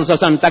kata Rasul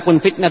SAW,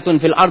 takun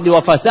fitnatun fil ardi wa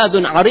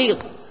fasadun arid.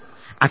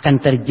 Akan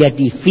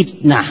terjadi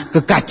fitnah,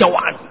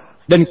 kekacauan,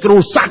 dan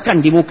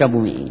kerusakan di muka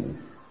bumi ini.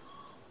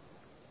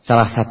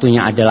 Salah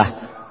satunya adalah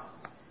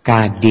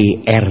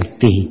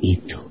KDRT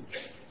itu.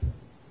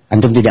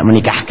 Antum tidak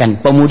menikahkan,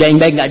 pemuda yang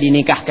baik nggak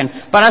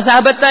dinikahkan. Para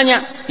sahabat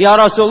tanya, ya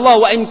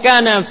Rasulullah, wa in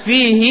kana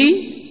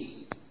fihi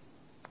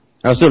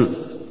Rasul,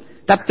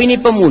 tapi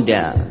ini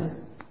pemuda,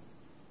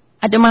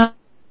 ada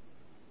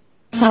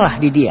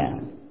masalah di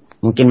dia.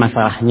 Mungkin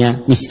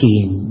masalahnya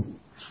miskin.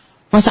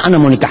 Masa anak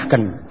mau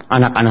nikahkan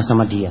anak-anak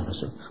sama dia,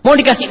 Rasul? Mau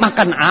dikasih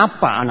makan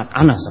apa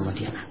anak-anak sama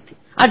dia nanti?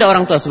 Ada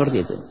orang tua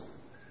seperti itu.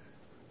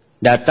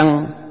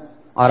 Datang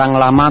orang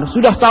lamar,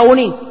 sudah tahu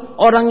nih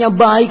orangnya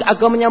baik,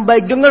 agamanya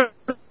baik, dengar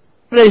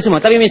dari semua,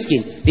 tapi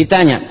miskin.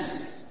 Ditanya,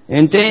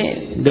 ente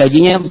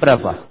gajinya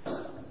berapa?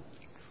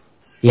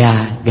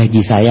 Ya,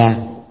 gaji saya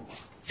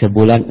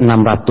sebulan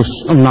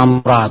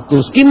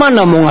 600.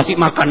 Gimana mau ngasih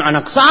makan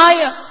anak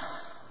saya?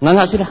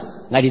 Enggak sudah.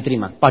 Nggak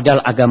diterima. Padahal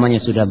agamanya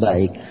sudah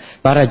baik.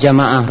 Para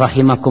jamaah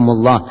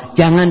rahimakumullah,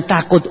 jangan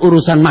takut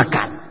urusan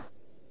makan.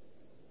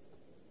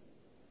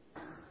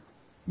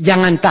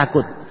 Jangan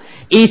takut.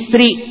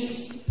 Istri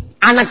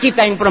anak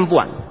kita yang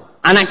perempuan,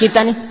 anak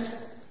kita nih,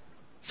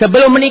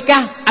 sebelum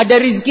menikah ada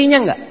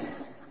rizkinya nggak?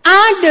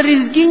 Ada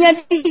rizkinya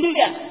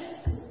dia.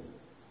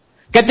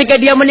 Ketika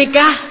dia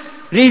menikah,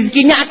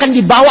 rizkinya akan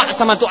dibawa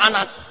sama tuh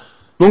anak.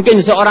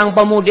 Mungkin seorang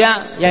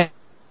pemuda yang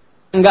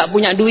nggak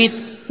punya duit,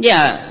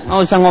 ya,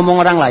 nggak usah ngomong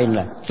orang lain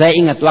lah. Saya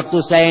ingat waktu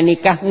saya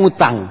nikah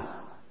ngutang.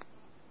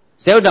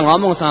 Saya udah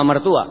ngomong sama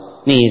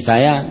mertua. Nih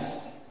saya,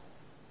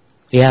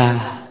 ya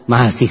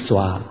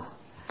mahasiswa.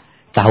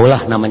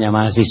 Tahulah namanya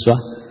mahasiswa.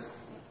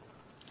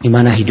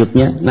 Gimana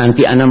hidupnya?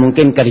 Nanti anak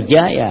mungkin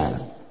kerja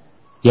ya.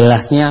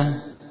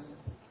 Jelasnya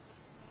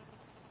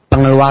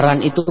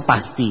pengeluaran itu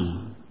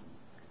pasti.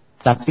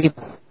 Tapi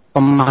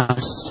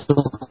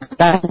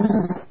pemasukan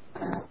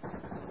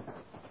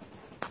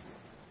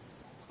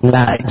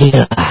nggak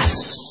jelas.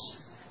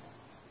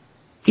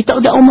 Kita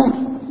udah omong.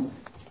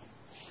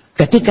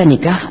 Ketika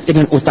nikah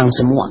dengan utang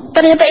semua,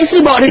 ternyata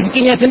istri bawa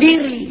rezekinya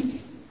sendiri.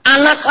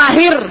 Anak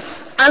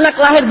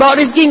lahir bawa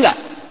rezeki nggak?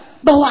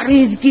 Bawa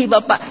rezeki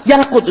bapak.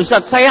 Jangan takut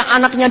Ustaz, saya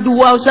anaknya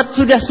 2 Ustaz,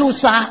 sudah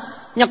susah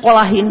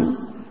nyekolahin.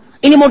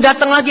 Ini mau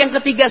datang lagi yang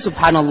ketiga,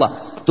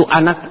 subhanallah. Tuh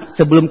anak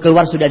sebelum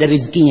keluar sudah ada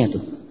rezekinya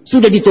tuh.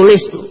 Sudah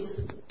ditulis tuh.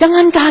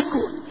 Jangan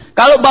takut.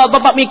 Kalau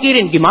bapak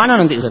mikirin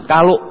gimana nanti Ustaz?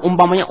 Kalau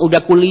umpamanya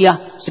udah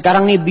kuliah,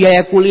 sekarang nih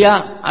biaya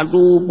kuliah,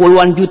 aduh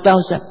puluhan juta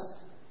Ustaz.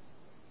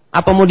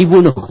 Apa mau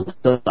dibunuh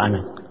tuh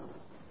anak?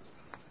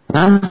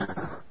 Nah,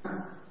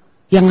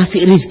 yang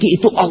ngasih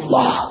rezeki itu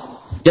Allah.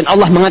 Dan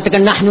Allah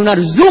mengatakan nahnu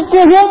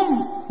narzuquhum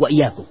wa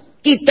iyyakum.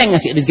 Kita yang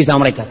ngasih rezeki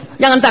sama mereka.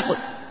 Jangan takut.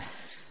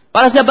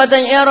 Para sahabat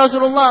tanya, ya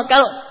Rasulullah,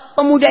 kalau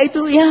pemuda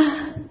itu ya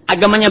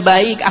agamanya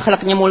baik,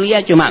 akhlaknya mulia,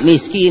 cuma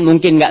miskin,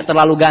 mungkin nggak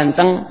terlalu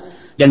ganteng,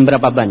 dan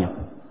berapa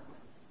banyak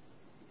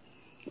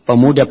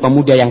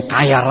pemuda-pemuda yang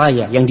kaya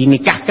raya yang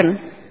dinikahkan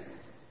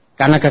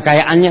karena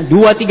kekayaannya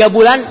 2-3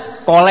 bulan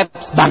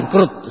kolaps,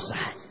 bangkrut,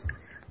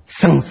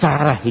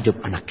 sengsara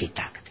hidup anak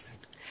kita.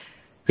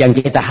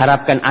 Yang kita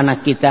harapkan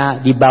anak kita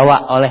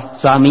dibawa oleh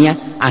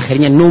suaminya,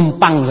 akhirnya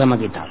numpang sama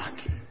kita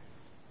lagi.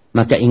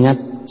 Maka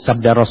ingat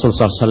sabda Rasul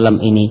SAW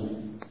ini,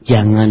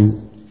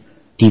 jangan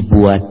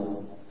dibuat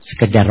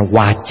sekedar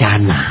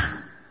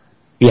wacana.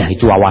 Ya,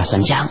 itu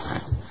wawasan,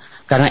 jangan.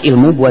 Karena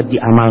ilmu buat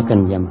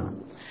diamalkan, jemaah.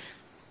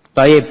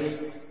 Baik.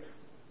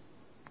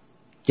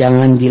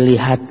 Jangan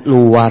dilihat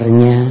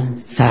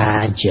luarnya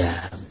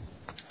saja.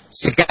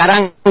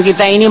 Sekarang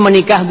kita ini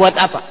menikah buat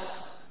apa?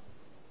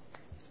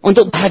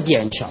 Untuk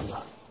bahagia,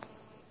 insyaallah.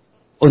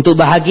 Untuk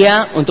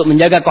bahagia, untuk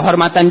menjaga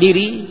kehormatan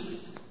diri.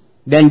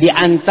 Dan di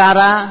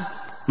antara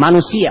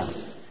manusia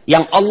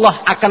yang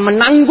Allah akan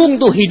menanggung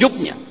tuh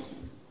hidupnya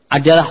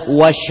adalah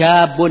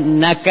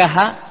wasyabun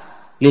nakaha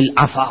lil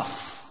afaf.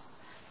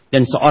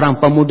 Dan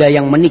seorang pemuda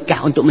yang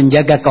menikah untuk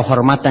menjaga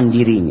kehormatan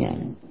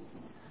dirinya.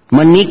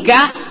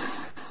 Menikah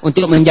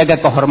untuk menjaga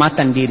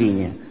kehormatan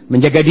dirinya.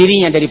 Menjaga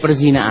dirinya dari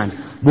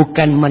perzinaan.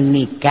 Bukan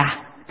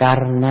menikah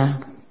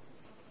karena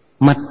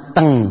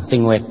meteng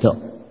sing wedok.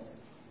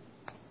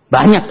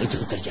 Banyak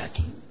itu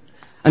terjadi.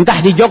 Entah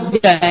di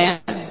Jogja ya.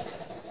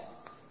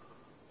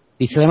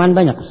 Di Sleman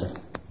banyak, Ustaz.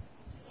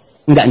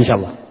 Enggak,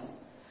 insyaallah.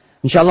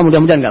 Insyaallah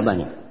mudah-mudahan enggak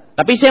banyak.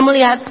 Tapi saya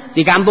melihat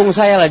di kampung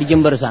saya lah, di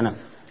Jember sana.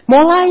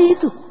 Mulai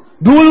itu.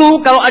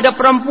 Dulu kalau ada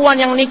perempuan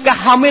yang nikah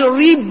hamil,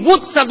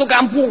 ribut satu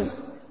kampung.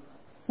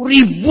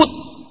 Ribut.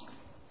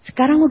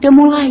 Sekarang udah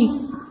mulai.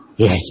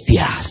 Yes,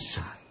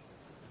 biasa.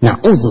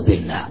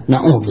 Na'udzubillah.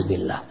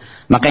 Na'udzubillah.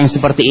 Maka yang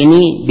seperti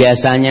ini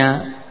biasanya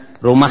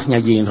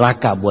rumahnya jadi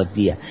neraka buat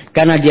dia.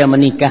 Karena dia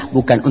menikah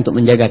bukan untuk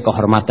menjaga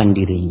kehormatan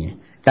dirinya.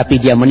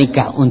 Tapi dia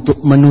menikah untuk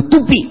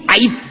menutupi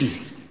aib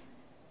diri.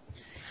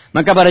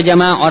 Maka para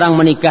jamaah, orang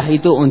menikah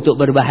itu untuk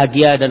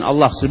berbahagia. Dan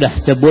Allah sudah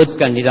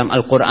sebutkan di dalam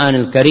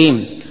Al-Quran Al-Karim.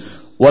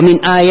 Wa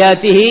min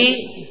ayatihi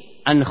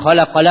an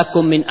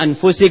khalaqalakum min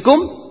anfusikum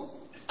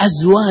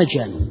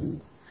azwajan.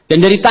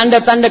 Dan dari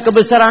tanda-tanda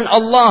kebesaran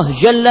Allah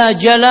Jalla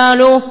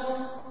Jalaluh,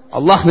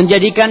 Allah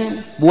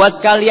menjadikan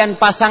buat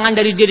kalian pasangan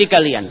dari diri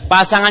kalian.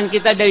 Pasangan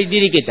kita dari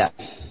diri kita.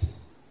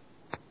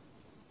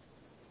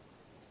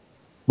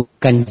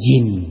 Bukan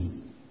jin.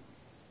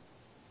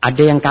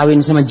 Ada yang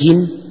kawin sama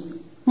jin?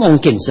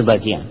 Mungkin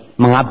sebagian.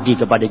 Mengabdi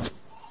kepada jin.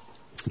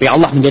 Tapi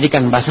Allah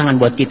menjadikan pasangan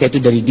buat kita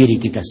itu dari diri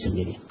kita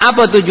sendiri.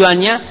 Apa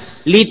tujuannya?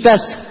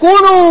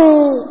 Litaskunu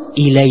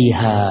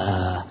ilaiha.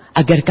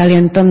 Agar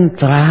kalian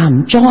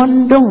tentram,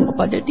 condong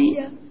kepada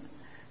dia.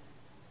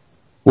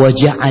 Wa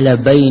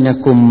ja'ala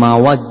bainakum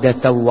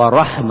mawaddatan wa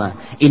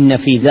rahmah. Inna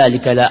fi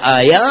dzalika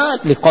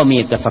laayat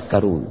liqaumin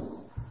yatafakkarun.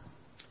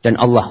 Dan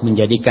Allah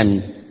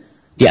menjadikan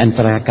di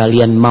antara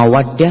kalian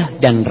mawaddah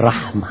dan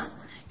rahmah,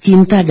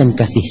 cinta dan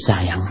kasih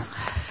sayang.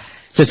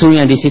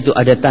 Sesungguhnya di situ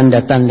ada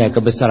tanda-tanda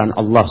kebesaran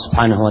Allah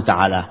Subhanahu wa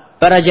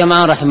taala. Para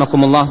jamaah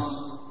rahimakumullah,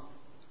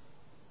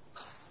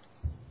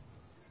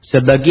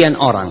 sebagian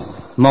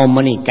orang mau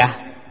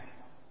menikah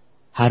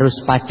harus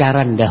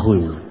pacaran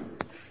dahulu.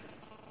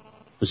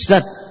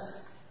 Ustaz,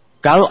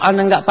 kalau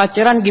anak nggak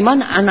pacaran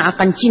gimana anak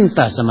akan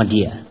cinta sama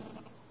dia?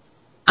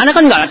 Anak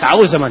kan nggak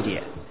tahu sama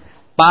dia.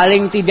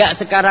 Paling tidak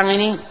sekarang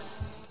ini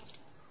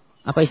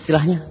apa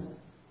istilahnya?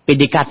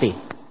 PDKT.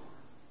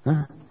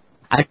 Hah?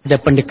 Ada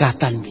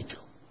pendekatan gitu.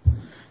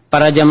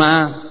 Para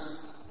jamaah,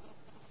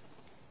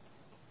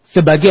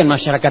 sebagian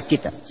masyarakat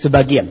kita,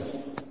 sebagian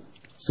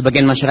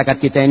masyarakat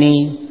kita ini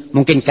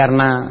mungkin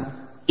karena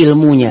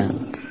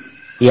ilmunya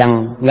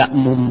yang nggak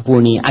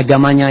mumpuni,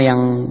 agamanya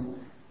yang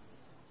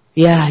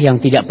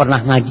tidak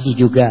pernah ngaji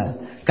juga.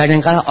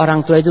 Kadang-kadang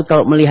orang tua itu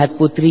kalau melihat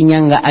putrinya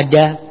nggak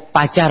ada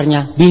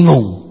pacarnya,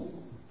 bingung.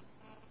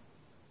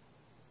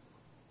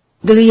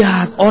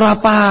 Dilihat orang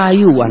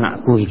payu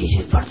anakku ini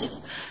seperti itu.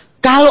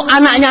 Kalau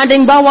anaknya ada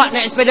yang bawa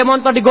naik sepeda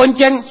motor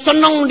digonceng,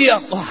 senang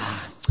dia.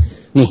 Wah,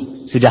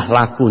 nih sudah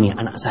laku nih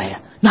anak saya.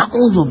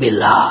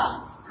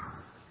 Na'udzubillah.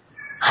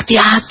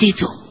 Hati-hati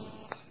tuh.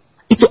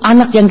 Itu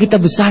anak yang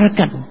kita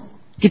besarkan.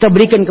 Kita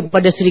berikan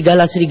kepada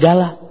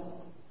serigala-serigala.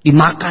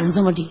 Dimakan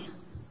sama dia.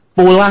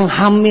 Pulang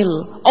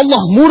hamil.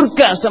 Allah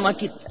murka sama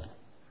kita.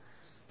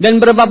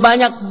 Dan berapa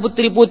banyak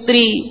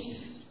putri-putri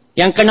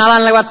yang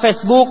kenalan lewat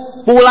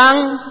Facebook,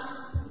 pulang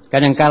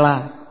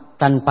kadangkala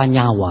tanpa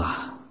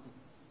nyawa.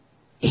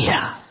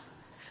 Iya.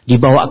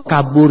 Dibawa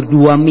kabur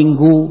 2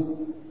 minggu,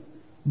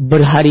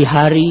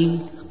 berhari-hari,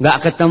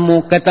 gak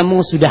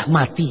ketemu sudah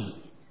mati.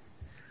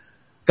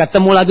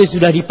 Ketemu lagi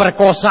sudah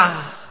diperkosa.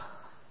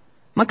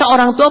 Maka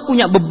orang tua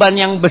punya beban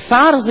yang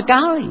besar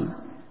sekali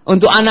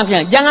untuk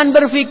anaknya. Jangan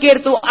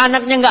berpikir tuh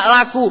anaknya gak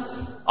laku.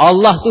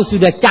 Allah tuh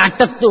sudah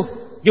catat tuh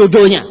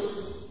jodohnya.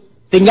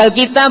 Tinggal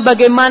kita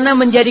bagaimana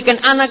menjadikan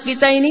anak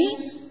kita ini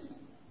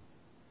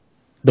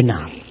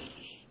benar.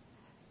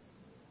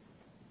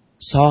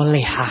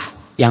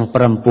 Solehah yang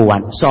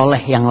perempuan, soleh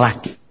yang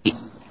laki.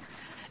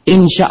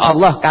 Insya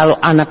Allah kalau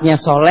anaknya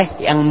soleh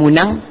yang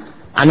munang,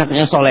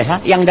 anaknya solehah,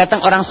 yang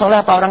datang orang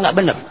soleh apa orang gak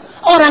benar?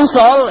 Orang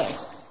soleh.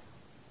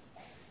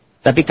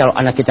 Tapi kalau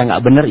anak kita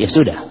gak benar, ya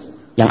sudah.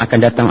 Yang akan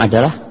datang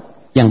adalah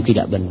yang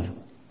tidak benar.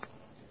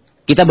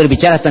 Kita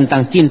berbicara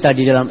tentang cinta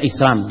di dalam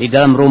Islam, di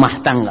dalam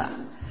rumah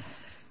tangga.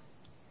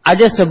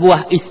 Ada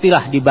sebuah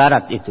istilah di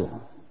barat itu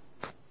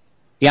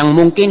yang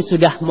mungkin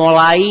sudah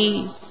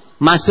mulai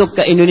masuk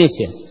ke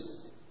Indonesia.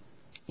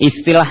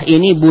 Istilah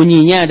ini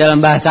bunyinya dalam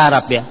bahasa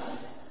Arab ya.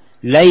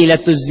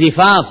 Lailatul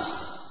zifaf,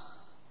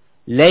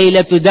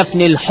 Lailatul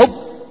dafnil hub.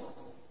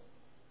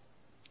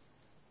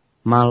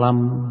 Malam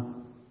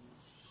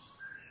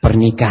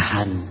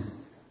pernikahan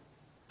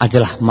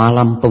adalah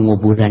malam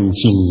penguburan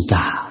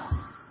cinta.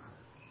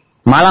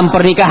 Malam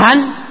pernikahan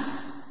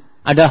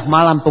adalah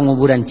malam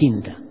penguburan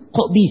cinta.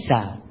 Kok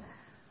bisa?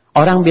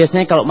 Orang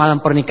biasanya kalau malam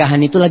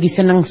pernikahan itu lagi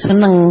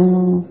seneng-seneng,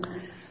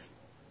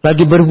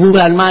 lagi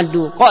berbulan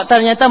madu. Kok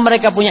ternyata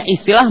mereka punya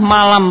istilah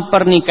malam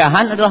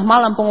pernikahan adalah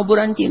malam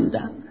penguburan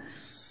cinta.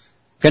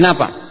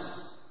 Kenapa?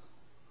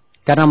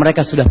 Karena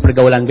mereka sudah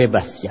pergaulan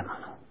bebas ya.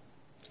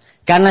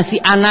 Karena si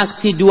anak,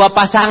 si dua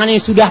pasangan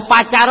ini sudah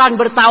pacaran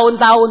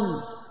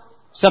bertahun-tahun.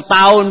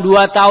 Setahun,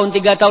 2 tahun,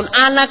 3 tahun.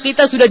 Anak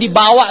kita sudah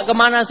dibawa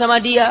kemana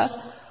sama dia.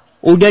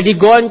 Udah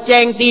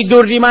digonceng,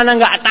 tidur di mana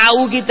nggak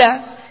tahu kita.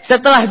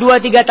 Setelah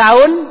 2-3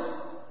 tahun,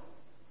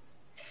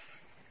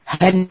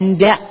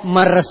 hendak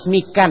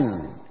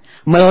meresmikan,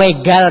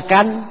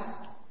 melegalkan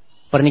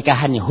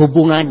pernikahannya,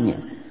 hubungannya.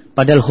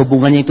 Padahal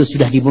hubungannya itu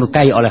sudah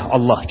dimurkai oleh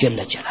Allah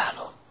Jalla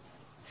Jalaluhu.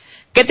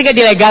 Ketika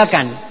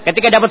dilegalkan,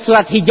 ketika dapat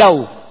surat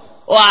hijau,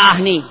 wah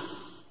nih,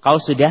 kau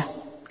sudah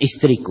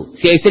istriku.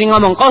 Si istri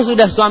ngomong, kau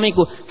sudah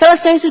suamiku.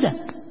 Selesai sudah,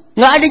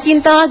 nggak ada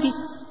cinta lagi.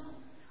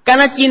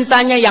 Karena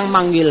cintanya yang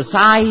manggil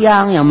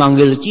sayang, yang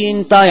manggil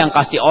cinta, yang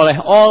kasih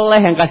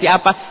oleh-oleh, yang kasih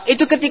apa.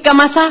 Itu ketika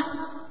masa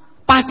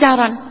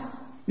pacaran.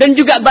 Dan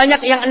juga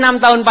banyak yang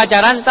 6 tahun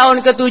pacaran,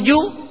 tahun ke-7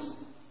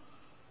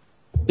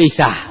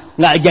 pisah,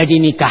 nggak jadi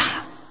nikah.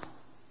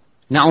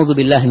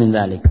 Na'udzubillah min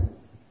dzalik.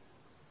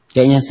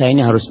 Kayaknya saya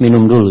ini harus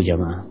minum dulu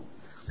jamaah.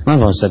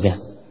 Maaf Ustaz ya.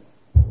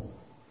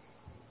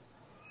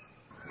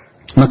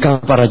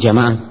 Maka para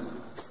jamaah,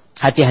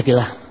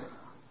 hati-hatilah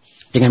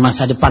dengan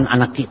masa depan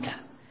anak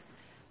kita.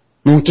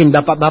 Mungkin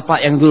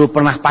bapak-bapak yang dulu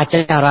pernah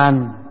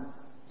pacaran,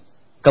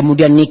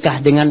 kemudian nikah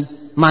dengan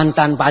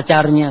mantan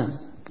pacarnya.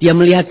 Dia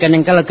melihat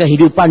kadang-kala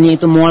kehidupannya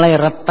itu mulai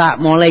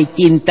retak, mulai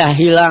cinta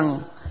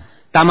hilang.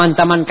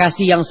 Taman-taman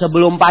kasih yang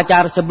sebelum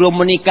pacar, sebelum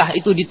menikah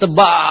itu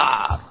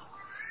ditebar.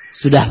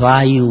 Sudah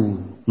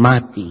layu,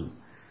 mati.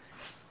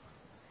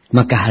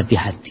 Maka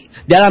hati-hati.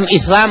 Dalam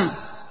Islam,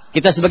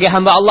 kita sebagai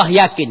hamba Allah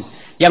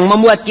yakin. Yang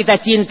membuat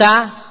kita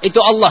cinta itu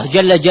Allah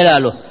Jalla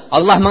Jalaluhu.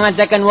 Allah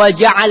mengatakan wa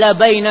ja'ala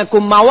bainakum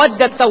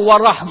mawaddatan wa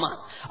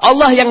rahmah.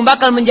 Allah yang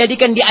bakal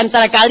menjadikan di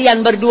antara kalian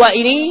berdua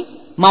ini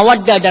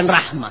mawaddah dan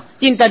rahmah,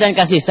 cinta dan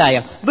kasih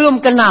sayang. Belum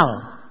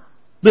kenal.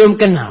 Belum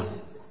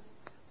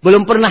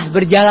pernah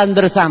berjalan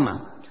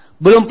bersama.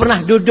 Belum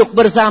pernah duduk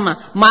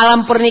bersama.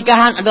 Malam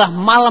pernikahan adalah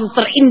malam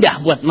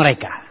terindah buat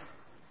mereka.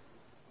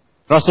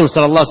 Rasul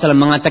sallallahu alaihi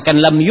wasallam mengatakan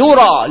lam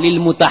yura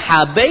lil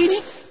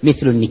mutahabaini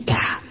mithlun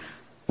nikah.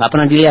 Nggak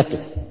pernah dilihat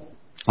tuh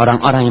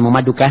orang-orang yang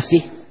memadu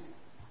kasih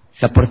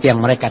seperti yang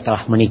mereka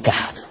telah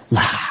menikah.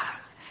 Nah,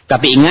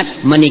 tapi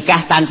ingat,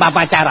 menikah tanpa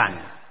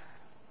pacaran.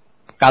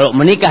 Kalau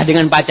menikah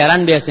dengan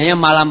pacaran biasanya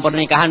malam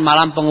pernikahan,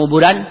 malam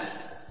penguburan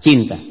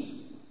cinta.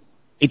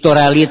 Itu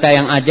realita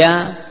yang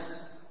ada.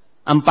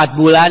 4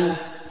 bulan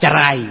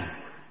cerai.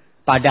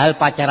 Padahal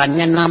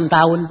pacarannya 6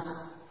 tahun.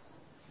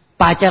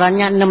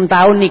 Pacarannya 6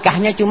 tahun,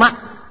 nikahnya cuma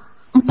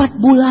 4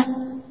 bulan.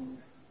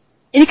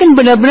 Ini kan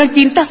benar-benar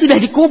cinta sudah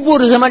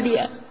dikubur sama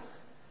dia.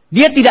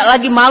 Dia tidak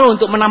lagi malu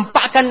untuk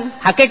menampakkan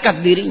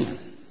hakikat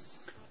dirinya.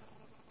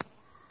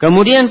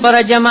 Kemudian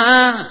para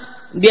jamaah,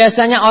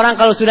 biasanya orang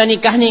kalau sudah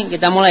nikah nih,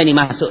 kita mulai nih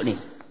masuk nih.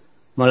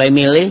 Mulai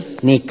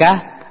milih,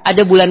 nikah,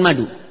 ada bulan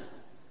madu.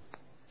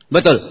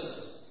 Betul.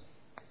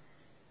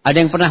 Ada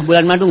yang pernah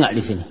bulan madu nggak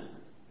di sini?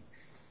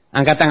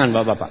 Angkat tangan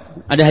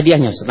bapak-bapak. Ada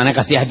hadiahnya, Ustaz. Ana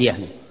kasih hadiah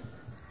nih.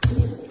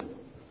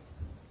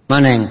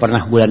 Mana yang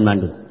pernah bulan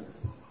madu?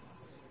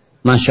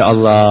 Masya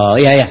Allah.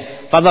 Iya.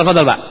 Fadal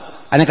Pak.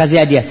 Ana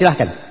kasih hadiah,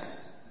 silahkan.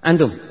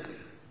 Antum.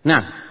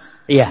 Nah,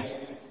 iya.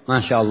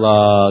 Masya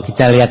Allah.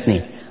 Kita lihat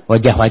nih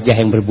wajah-wajah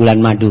yang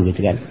berbulan madu gitu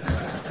kan.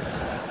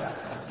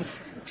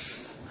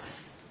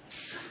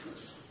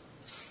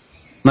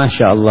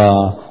 Masya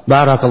Allah.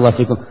 Barakallahu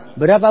fikum.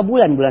 Berapa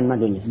bulan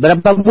madunya? 1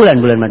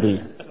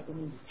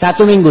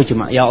 minggu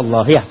cuma. Ya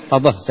Allah. Ya,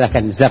 fadal,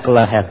 silahkan.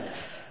 Jazakallahu khair.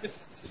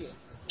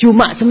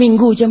 Cuma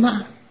seminggu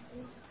jemaah.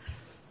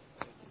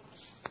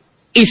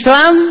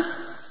 Islam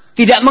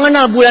tidak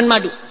mengenal bulan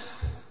madu.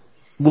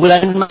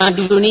 Bulan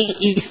madu ini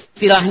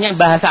istilahnya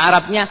bahasa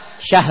Arabnya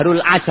syahrul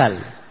asal.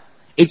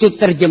 Itu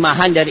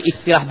terjemahan dari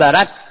istilah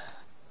barat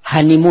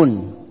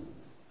honeymoon.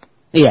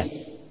 Iya,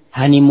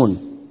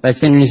 honeymoon.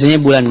 Bahasa Indonesianya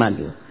bulan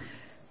madu.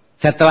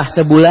 Setelah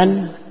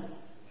sebulan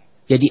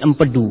jadi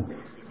empedu.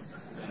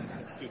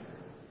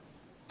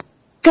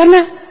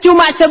 Karena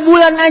cuma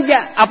sebulan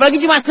aja, apalagi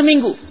cuma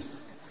seminggu.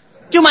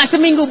 Cuma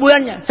seminggu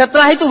bulannya.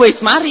 Setelah itu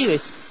wis mari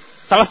wis.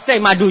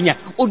 Selesai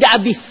madunya, udah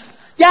habis.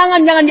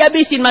 Jangan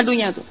dihabisin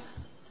madunya tuh.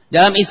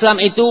 Dalam Islam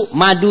itu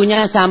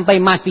madunya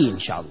sampai mati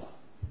insyaallah.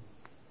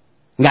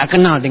 Nggak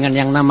kenal dengan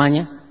yang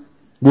namanya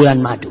bulan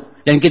madu.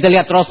 Dan kita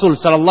lihat Rasul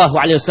sallallahu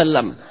alaihi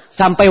wasallam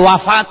sampai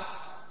wafat,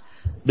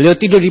 beliau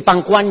tidur di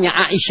pangkuannya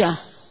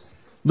Aisyah.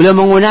 Beliau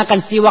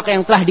menggunakan siwak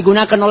yang telah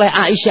digunakan oleh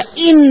Aisyah.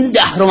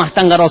 Indah rumah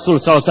tangga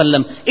Rasul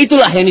SAW.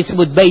 Itulah yang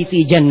disebut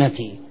baiti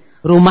jannati.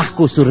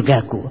 Rumahku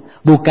surgaku.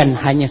 Bukan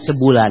hanya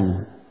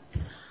sebulan.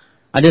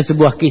 Ada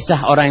sebuah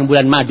kisah orang yang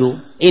bulan madu.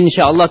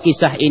 Insya Allah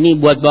kisah ini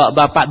buat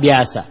bapak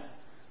biasa.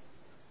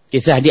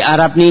 Kisah di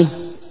Arab nih.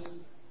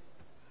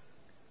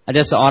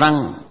 Ada seorang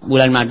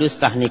bulan madu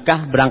setelah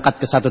nikah.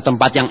 Berangkat ke satu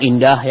tempat yang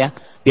indah ya.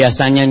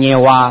 Biasanya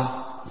nyewa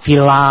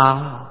villa.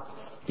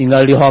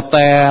 Tinggal di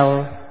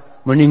hotel.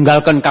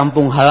 Meninggalkan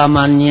kampung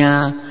halamannya,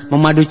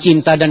 memadu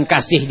cinta dan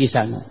kasih di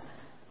sana.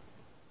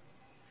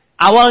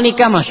 Awal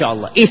nikah, Masya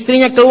Allah,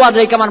 istrinya keluar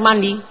dari kamar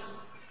mandi,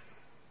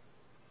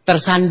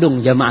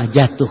 tersandung jamaah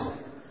jatuh,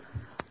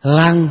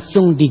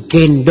 langsung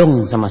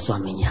digendong sama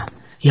suaminya.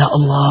 Ya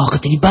Allah,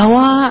 kata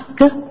dibawa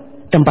ke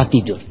tempat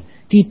tidur,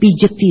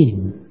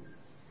 dipijetin.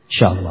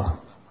 Insya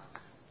Allah.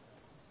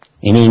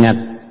 Ini ingat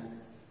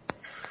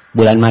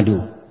bulan madu.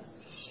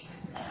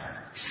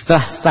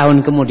 Setelah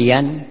setahun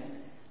kemudian,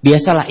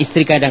 biasalah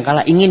istri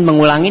kadang-kala ingin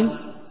mengulangin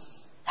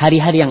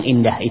hari-hari yang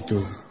indah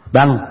itu.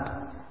 Bang,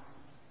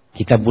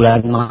 kita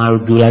bulan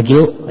madu lagi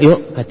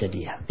yuk, kata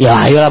dia. Ya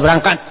ayolah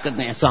berangkat,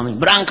 katanya suami.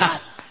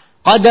 Berangkat.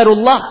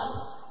 Qadarullah,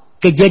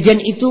 kejadian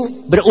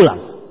itu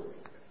berulang.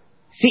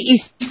 Si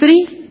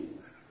istri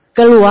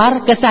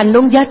keluar,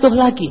 kesandung, jatuh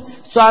lagi.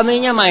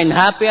 Suaminya main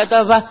HP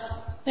atau apa.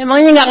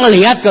 Emangnya gak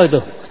ngelihat kau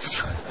tuh?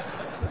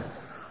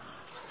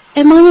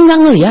 Emangnya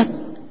gak ngelihat?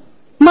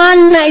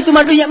 Mana itu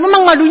madunya?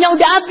 Memang madunya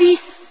udah habis.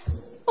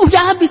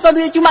 Udah habis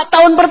madunya, cuma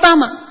tahun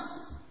pertama.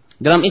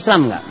 Dalam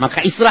Islam enggak? Maka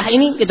israh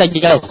ini kita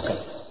jauhkan.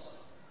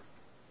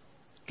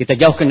 Kita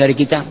jauhkan dari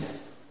kita.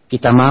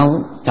 Kita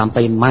mau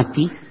sampai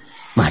mati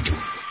madu.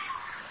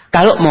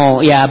 Kalau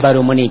mau ya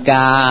baru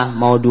menikah,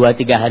 mau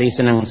 2-3 hari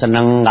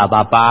senang-senang enggak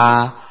apa-apa.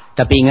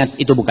 Tapi ingat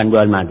itu bukan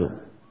bulan madu.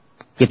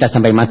 Kita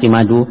sampai mati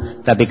madu.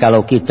 Tapi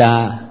kalau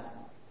kita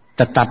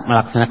tetap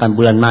melaksanakan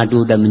bulan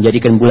madu dan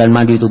menjadikan bulan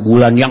madu itu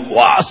bulan yang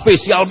wah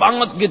spesial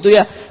banget gitu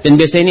ya. Dan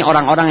biasanya ini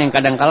orang-orang yang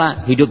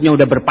kadang-kala hidupnya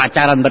udah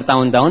berpacaran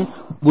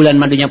bertahun-tahun, bulan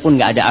madunya pun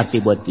nggak ada arti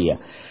buat dia.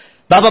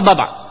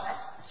 Bapak-bapak,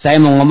 saya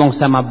mau ngomong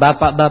sama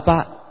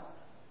bapak-bapak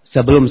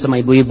sebelum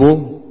sama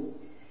ibu-ibu.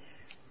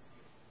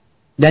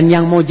 Dan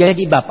yang mau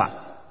jadi bapak,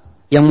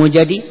 yang mau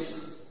jadi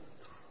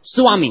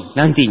suami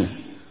nantinya.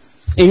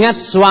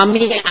 Ingat,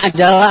 suami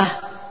adalah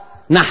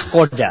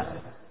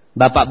nahkoda.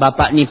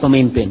 Bapak-bapak ini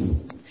pemimpin.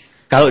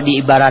 Kalau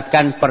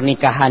diibaratkan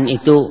pernikahan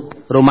itu,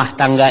 rumah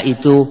tangga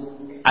itu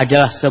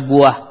adalah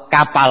sebuah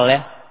kapal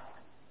ya.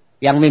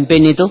 Yang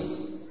mimpin itu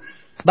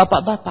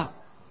bapak-bapak.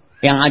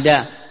 Yang ada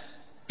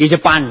di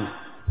depan.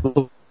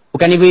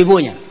 Bukan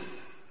ibu-ibunya.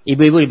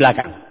 Ibu-ibu di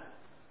belakang.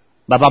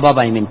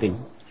 Bapak-bapak yang mimpin.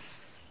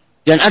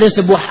 Dan ada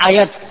sebuah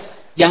ayat.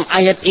 Yang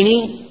ayat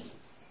ini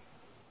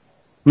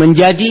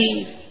menjadi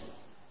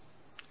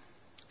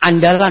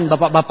andalan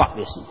bapak-bapak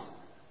biasanya.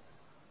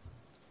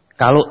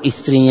 Kalau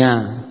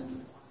istrinya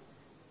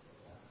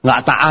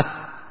nggak taat,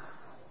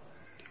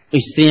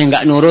 istrinya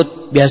nggak nurut,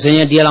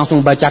 biasanya dia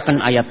langsung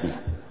bacakan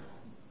ayatnya.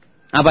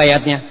 Apa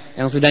ayatnya?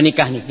 Yang sudah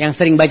nikah nih, yang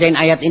sering bacain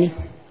ayat ini.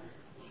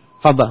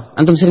 Fadhal,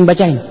 antum sering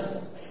bacain?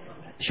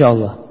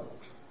 Insyaallah.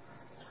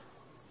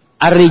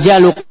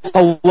 Ar-rijalu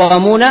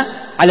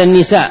qawwamuna 'alan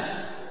nisa.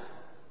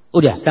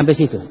 Udah sampai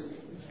situ.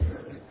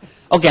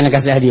 Oke, anak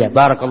kasih hadiah.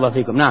 Barakallahu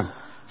fikum. Nah,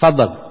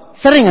 fadhal.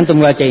 Sering antum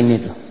bacain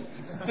itu?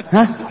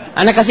 Hah?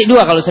 Anak kasih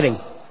 2 kalau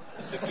sering.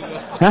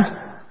 Hah?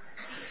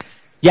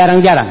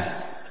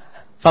 Jarang-jarang.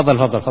 Fadal.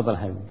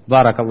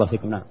 Barakallahu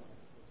fikum.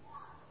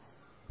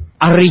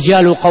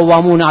 Ar-rijalu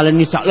qawwamuna 'alan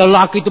nisa.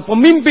 Lelaki itu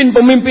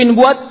pemimpin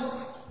buat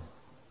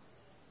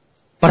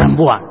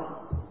perempuan.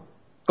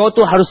 Kau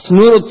tuh harus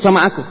nurut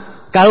sama aku.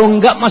 Kalau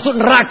enggak masuk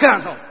neraka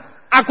kau.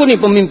 Aku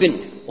nih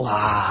pemimpin.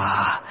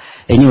 Wah,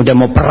 ini udah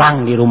mau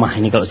perang di rumah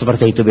ini kalau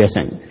seperti itu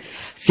biasanya.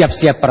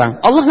 Siap-siap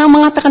perang. Allah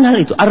mengatakan hal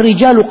itu.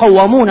 Ar-rijalu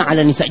qawwamuna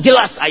 'alan nisa.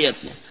 Jelas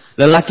ayatnya.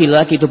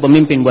 Lelaki-lelaki itu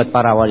pemimpin buat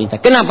para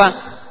wanita.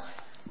 Kenapa?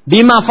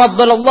 Bima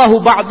faddalallahu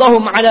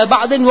ba'dahum 'ala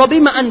ba'din wa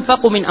bima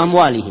anfaqu min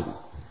amwalihim.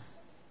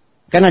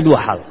 Karena 2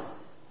 hal.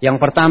 Yang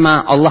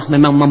pertama, Allah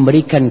memang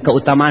memberikan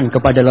keutamaan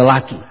kepada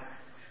lelaki.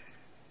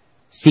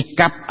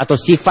 Sikap atau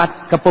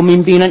sifat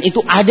kepemimpinan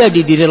itu ada di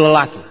diri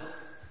lelaki.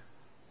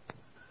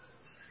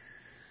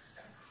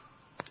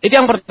 Itu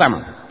yang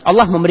pertama.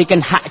 Allah memberikan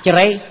hak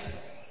cerai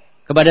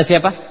kepada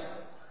siapa?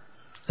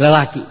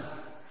 Lelaki.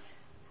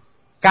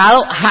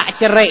 Kalau hak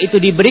cerai itu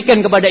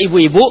diberikan kepada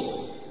ibu-ibu,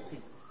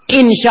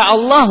 insya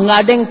Allah nggak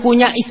ada yang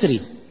punya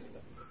istri.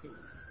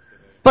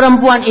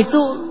 Perempuan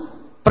itu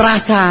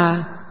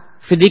perasa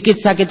sedikit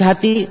sakit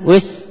hati,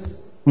 wis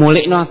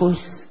mulikno aku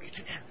wis.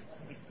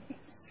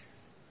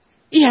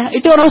 Iya,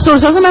 itu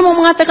Rasulullah SAW memang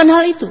mengatakan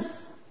hal itu.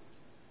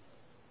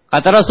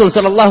 Kata Rasul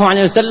Sallallahu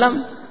Alaihi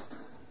Wasallam,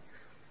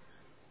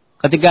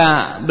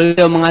 ketika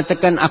beliau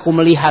mengatakan, aku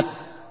melihat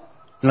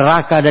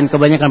neraka dan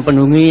kebanyakan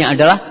penghuninya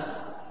adalah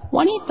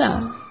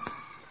wanita.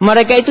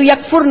 Mereka itu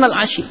yakfurnal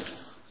ashir.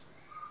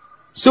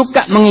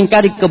 Suka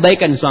mengingkari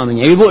kebaikan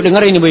suaminya. Ibu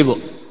dengerin ibu-ibu.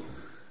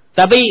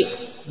 Tapi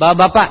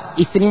bapak-bapak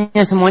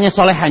istrinya semuanya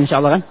soleha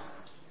insyaallah kan?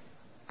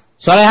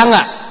 Soleha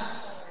enggak?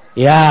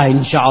 Ya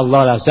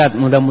insyaallah lah Ustaz.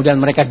 Mudah-mudahan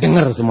mereka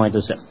dengar semua itu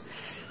Ustaz.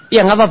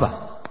 Ya enggak apa-apa.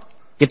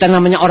 Kita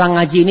namanya orang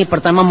ngaji ini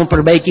pertama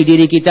memperbaiki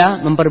diri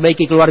kita,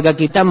 memperbaiki keluarga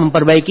kita,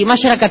 memperbaiki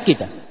masyarakat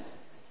kita.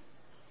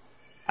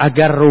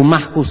 Agar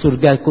rumahku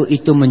surgaku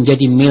itu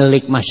menjadi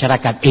milik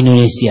masyarakat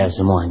Indonesia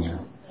semuanya.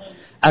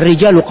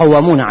 Ar-rijalu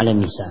qawwamuna 'alan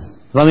nisa.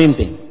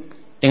 Pemimpin.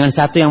 Dengan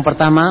satu yang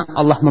pertama,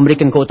 Allah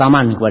memberikan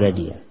keutamaan kepada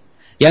dia.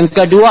 Yang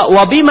kedua,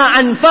 wabima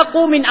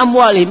anfaqu min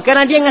amwalihim,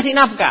 karena dia ngasih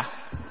nafkah.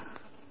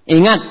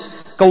 Ingat,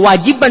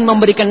 kewajiban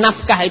memberikan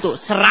nafkah itu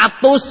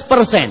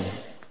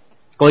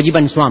 100%.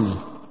 Kewajiban suami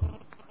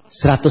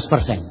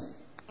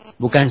 100%.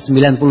 Bukan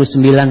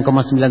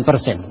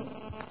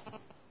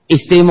 99,9%.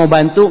 Istri mau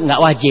bantu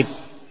nggak wajib.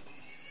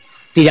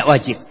 Tidak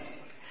wajib.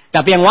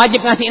 Tapi yang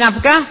wajib ngasih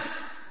nafkah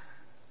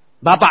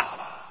bapak.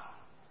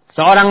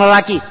 Seorang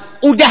lelaki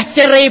udah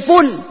cerai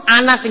pun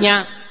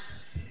anaknya,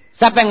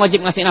 siapa yang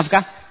wajib ngasih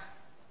nafkah?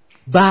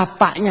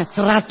 Bapaknya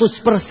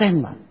 100%,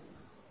 Pak.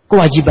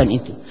 Kewajiban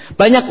itu.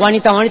 Banyak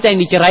wanita-wanita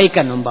yang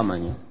diceraikan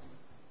umpamanya.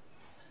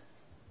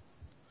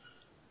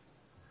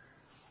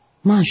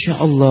 Masya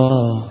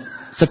Allah.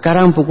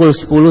 Sekarang pukul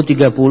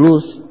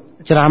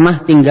 10.30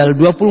 ceramah tinggal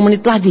 20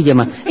 menit lagi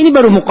jemaah. Ini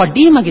baru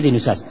muqaddimah gitu ini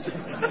Ustaz.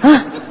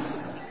 Hah?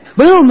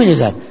 Belum ini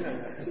Ustaz.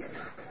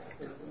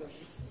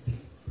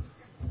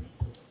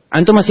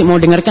 Antum masih mau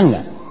dengarkan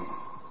nggak?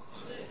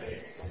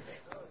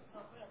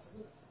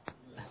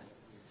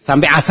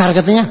 Sampai asar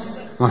katanya?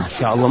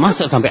 Masya Allah,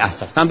 masa sampai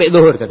asar? Sampai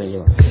zuhur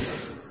katanya.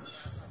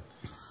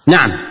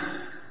 Nah,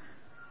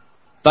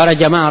 para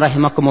jamaah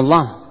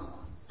rahimakumullah,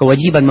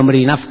 kewajiban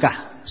memberi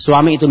nafkah.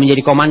 Suami itu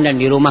menjadi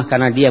komandan di rumah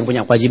karena dia yang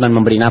punya kewajiban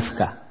memberi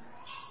nafkah.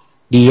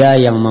 Dia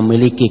yang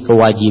memiliki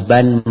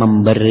kewajiban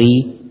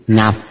memberi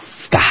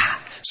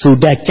nafkah.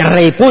 Sudah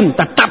cerai pun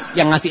tetap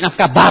yang ngasih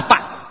nafkah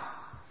bapak.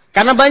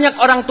 Karena banyak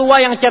orang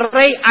tua yang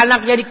cerai,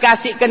 anaknya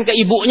dikasihkan ke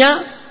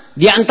ibunya,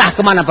 dia entah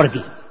kemana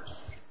pergi.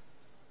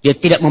 Dia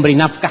tidak memberi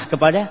nafkah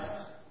kepada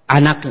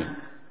anaknya.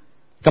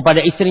 Kepada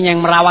istrinya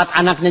yang merawat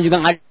anaknya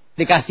juga nggak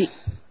dikasih.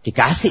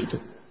 Dikasih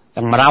itu.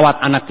 Yang merawat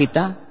anak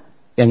kita,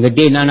 yang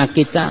gedein anak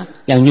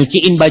kita, yang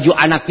nyuciin baju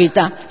anak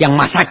kita, yang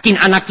masakin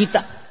anak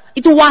kita.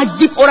 Itu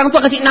wajib orang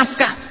tua kasih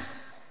nafkah.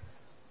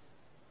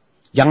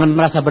 Jangan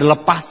merasa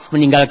berlepas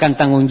meninggalkan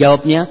tanggung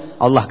jawabnya,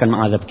 Allah akan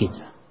mengadab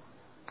kita.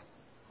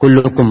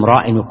 Kullukum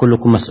ra'in wa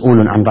kullukum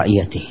mas'ulun an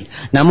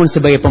ra'iyatihi. Namun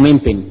sebagai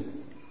pemimpin,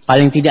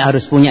 paling tidak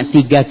harus punya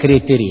 3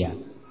 kriteria.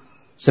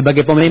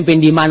 Sebagai pemimpin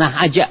di mana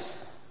aja.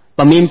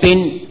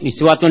 Pemimpin di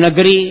suatu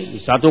negeri, di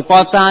suatu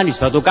kota, di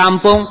suatu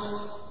kampung,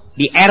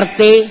 di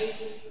RT,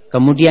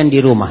 kemudian di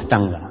rumah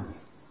tangga.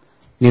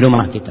 Di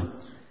rumah kita.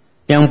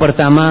 Yang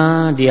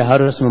pertama, dia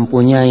harus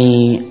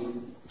mempunyai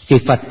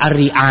sifat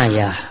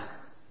ar-ri'ayah.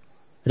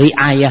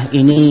 Ri'ayah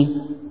ini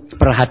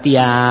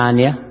perhatian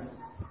ya.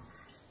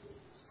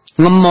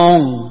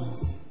 Ngemong.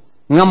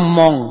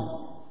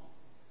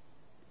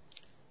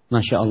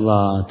 Masya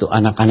Allah, tuh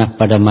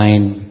anak-anak pada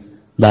main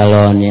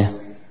balon ya.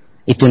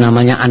 Itu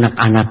namanya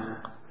anak-anak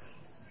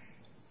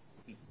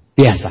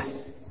biasa.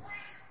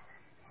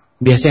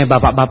 Biasanya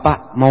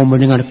bapak-bapak mau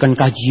mendengarkan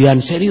kajian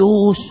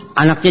serius,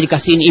 anaknya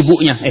dikasihin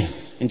ibunya,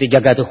 ente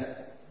jaga tuh.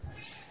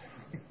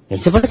 Ya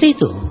seperti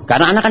itu.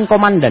 Karena anak kan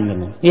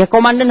komandan. Ya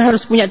komandan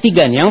harus punya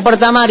 3 nih. Yang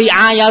pertama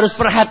riayah, harus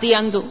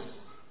perhatian tuh.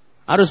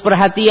 Harus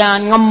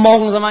perhatian,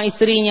 ngemong sama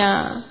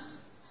istrinya.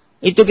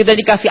 Itu kita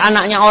dikasih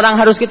anaknya orang,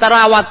 harus kita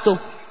rawat tuh.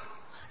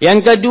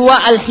 Yang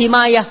kedua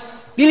al-himayah,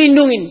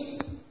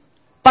 dilindungin.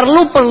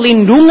 Perlu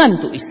perlindungan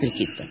tuh istri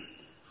kita.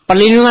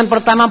 Perlindungan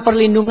pertama,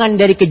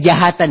 perlindungan dari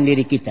kejahatan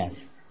diri kita.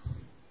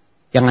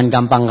 Jangan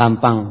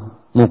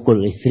gampang-gampang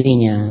mukul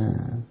istrinya.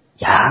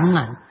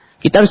 Jangan.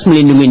 Kita harus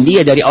melindungi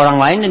dia dari orang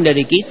lain dan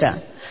dari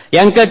kita.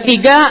 Yang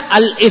ketiga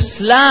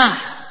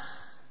al-islah,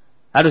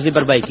 harus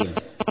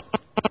diperbaiki.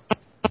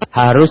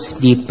 Harus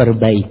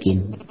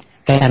diperbaikin.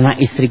 Karena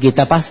istri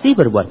kita pasti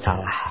berbuat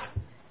salah.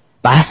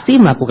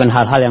 Pasti melakukan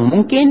hal-hal yang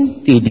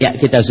mungkin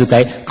tidak kita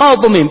sukai. Kau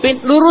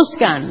pemimpin,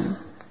 luruskan.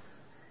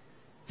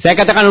 Saya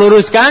katakan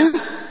luruskan,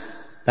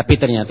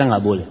 tapi ternyata nggak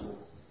boleh.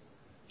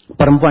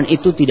 Perempuan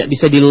itu tidak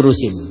bisa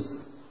dilurusin.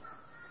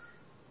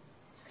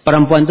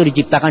 Perempuan itu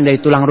diciptakan dari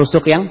tulang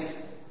rusuk yang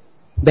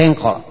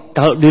bengkok.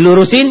 Kalau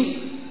dilurusin,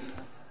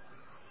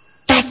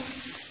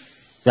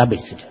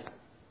 habis sudah.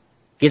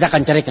 Kita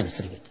akan carikan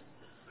istri kita.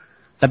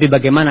 Tapi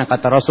bagaimana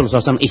kata Rasul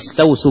SAW,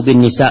 istausu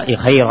bin nisa'i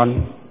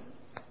khairan.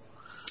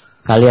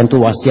 Kalian tuh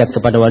wasiat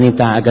kepada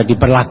wanita agar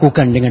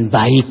diperlakukan dengan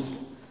baik.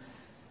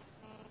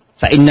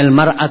 Fa innal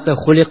mar'ata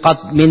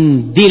khuliqat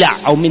min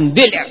dila' atau min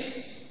dil'.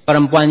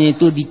 Perempuan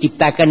itu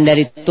diciptakan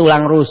dari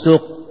tulang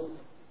rusuk.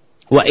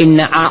 Wa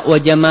inna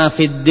a'waja ma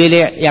fid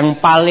dil',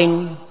 yang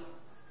paling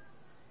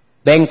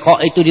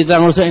bengkok itu di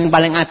tulang rusuk yang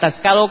paling atas.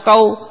 Kalau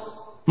kau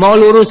mau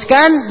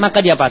luruskan,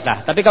 maka dia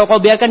patah. Tapi kalau kau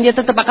biarkan, dia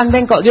tetap akan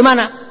bengkok.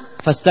 Gimana?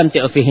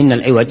 Fastamti'u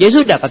fihinnal iwaj. Ya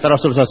sudah, kata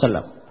Rasulullah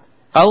SAW.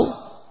 Kau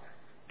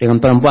dengan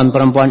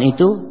perempuan-perempuan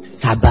itu,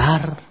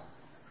 sabar.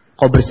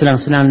 Kau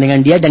bersenang-senang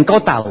dengan dia dan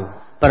kau tahu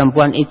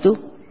perempuan itu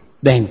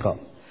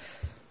bengkok.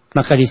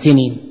 Maka di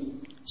sini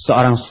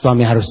seorang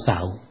suami harus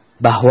tahu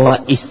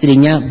bahwa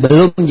istrinya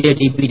belum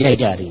menjadi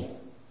bidadari.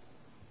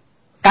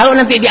 Kalau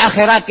nanti di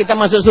akhirat kita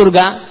masuk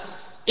surga,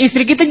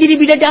 istri kita jadi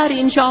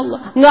bidadari insya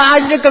Allah. Nggak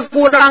ada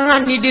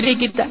kekurangan di diri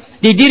kita,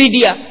 di diri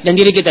dia dan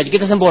diri kita.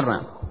 Kita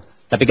sempurna.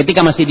 Tapi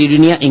ketika masih di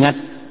dunia, ingat,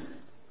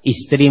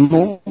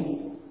 istrimu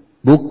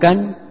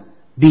bukan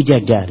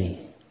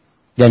bidadari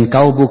dan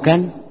kau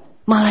bukan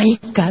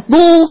malaikat.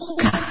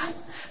 Bukan.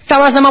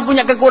 Sama-sama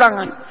punya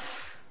kekurangan.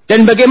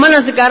 Dan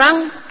bagaimana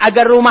sekarang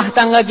agar rumah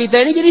tangga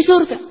kita ini jadi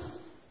surga?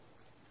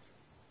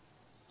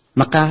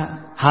 Maka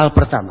hal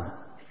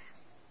pertama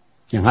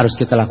yang harus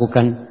kita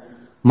lakukan,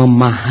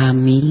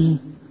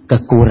 memahami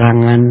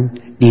kekurangan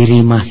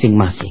diri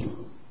masing-masing.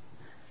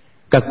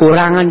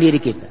 Kekurangan diri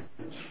kita.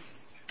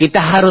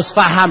 Kita harus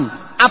paham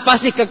apa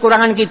sih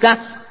kekurangan kita.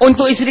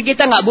 Untuk istri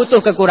kita nggak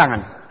butuh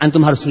kekurangan.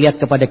 Antum harus lihat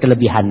kepada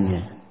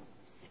kelebihannya.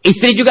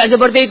 Istri juga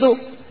seperti itu.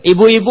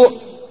 Ibu-ibu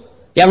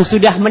yang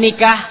sudah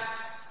menikah,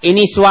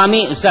 ini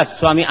suami,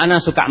 Ustaz, suami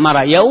anak suka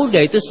marah. Ya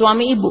udah, itu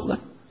suami ibu kan.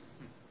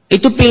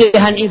 Itu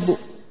pilihan ibu.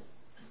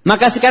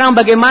 Maka sekarang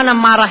bagaimana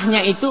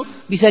marahnya itu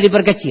bisa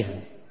diperkecil,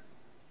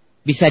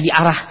 bisa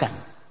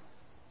diarahkan.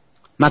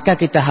 Maka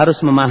kita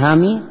harus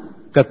memahami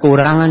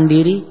kekurangan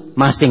diri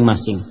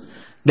masing-masing.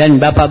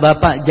 Dan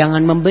bapak-bapak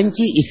jangan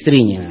membenci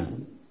istrinya.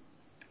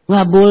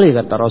 Nggak boleh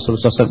kata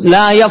Rasulullah SAW.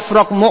 La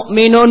yafraq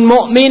mu'minun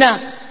mu'mina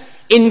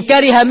in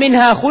kariha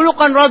minha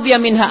khuluqan radhiya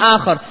minha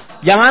akhar.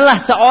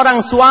 Janganlah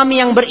seorang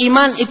suami yang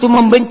beriman itu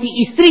membenci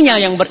istrinya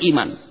yang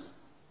beriman.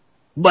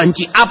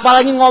 Benci,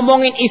 apalagi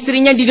ngomongin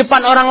istrinya di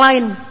depan orang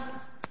lain.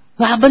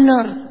 Nggak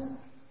benar.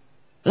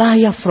 La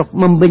yafraq,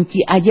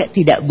 membenci aja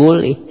tidak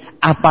boleh.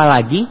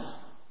 Apalagi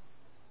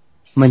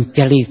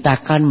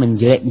menceritakan,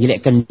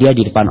 menjelek-jelekkan dia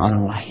di depan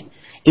orang lain.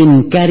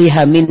 In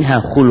kariha minha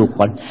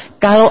khuluqan.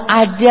 Kalau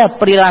ada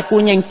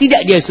perilakunya yang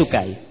tidak dia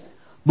sukai,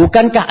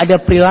 bukankah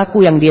ada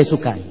perilaku yang dia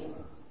sukai?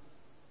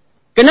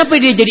 Kenapa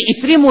dia jadi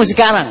istrimu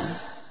sekarang?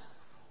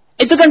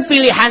 Itu kan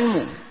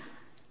pilihanmu.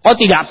 Kau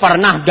tidak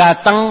pernah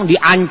datang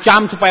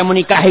diancam supaya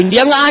menikahin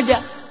dia, nggak ada.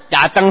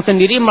 Datang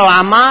sendiri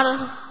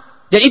melamar,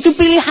 dan itu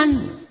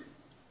pilihanmu.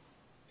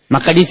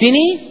 Maka di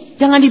sini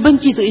jangan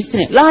dibenci tuh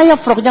istri. La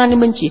yafraq, jangan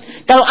dibenci.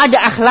 Kalau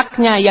ada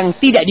akhlaknya yang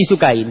tidak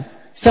disukain,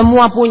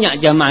 semua punya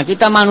jamaah.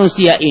 Kita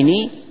manusia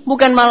ini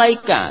bukan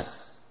malaikat.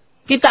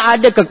 Kita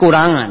ada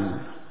kekurangan.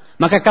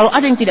 Maka kalau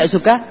ada yang tidak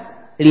suka,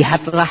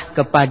 lihatlah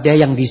kepada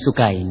yang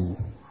disukain.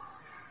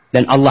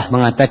 Dan Allah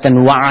mengatakan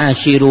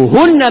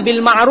wa'ashiruhunna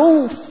bil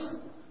ma'ruf.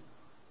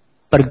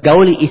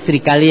 Pergauli istri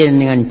kalian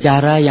dengan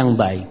cara yang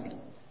baik.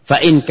 Fa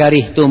in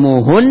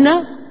karihtumuhunna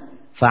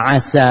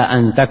fa'asa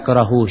an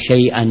takrahu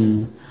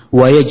syai'an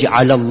wa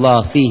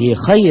yaj'alallahu fihi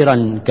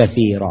khairan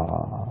katsira.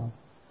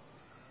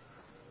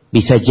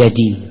 Bisa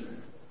jadi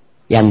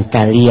yang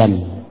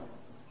kalian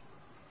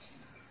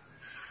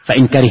fa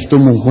in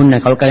karihtumuhunna,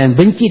 kalau kalian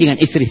benci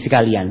dengan istri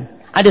sekalian,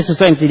 ada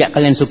sesuatu yang tidak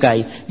kalian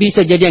sukai,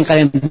 bisa jadi yang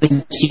kalian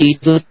benci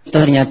itu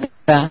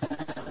ternyata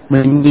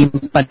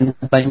menyimpan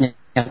banyak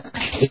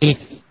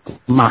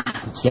hikmah.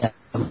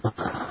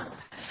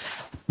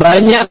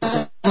 Banyak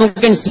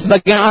mungkin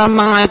sebagian orang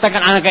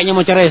mengatakan anak kayaknya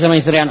mau cerai sama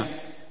istri anak.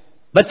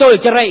 Betul,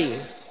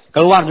 cerai.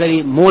 Keluar dari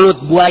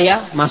mulut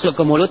buaya masuk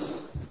ke mulut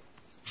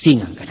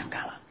singa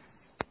kadang-kadang.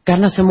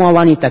 Karena semua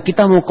wanita,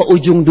 kita mau ke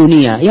ujung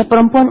dunia, ya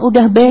perempuan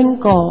udah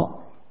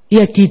bengkok,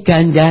 ya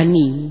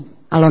didandani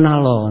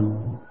alon-alon.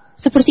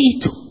 Seperti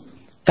itu.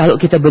 Kalau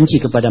kita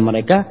benci kepada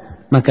mereka,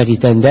 maka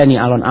ditandani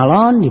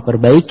alon-alon,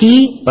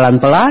 diperbaiki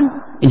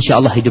pelan-pelan, insya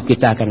Allah hidup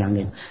kita akan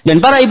langgeng. Dan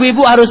para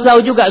ibu-ibu harus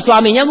tahu juga,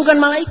 suaminya bukan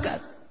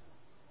malaikat.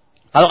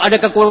 Kalau ada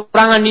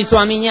kekurangan di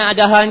suaminya,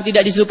 ada hal yang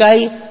tidak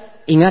disukai,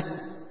 ingat,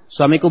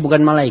 suamiku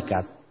bukan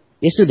malaikat.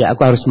 Ya sudah,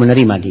 aku harus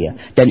menerima dia.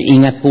 Dan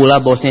ingat pula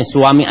bahwasanya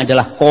suami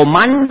adalah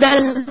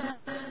komandan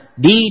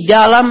di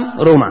dalam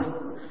rumah.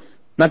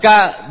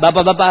 Maka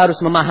bapak-bapak harus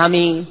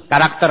memahami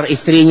karakter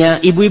istrinya.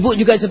 Ibu-ibu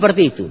juga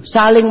seperti itu.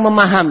 Saling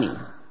memahami.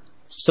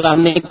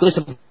 Suamiku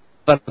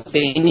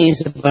seperti ini,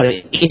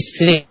 seperti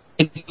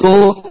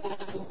istriku.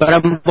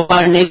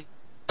 Perempuan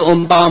itu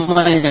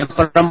umpamanya.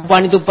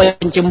 Perempuan itu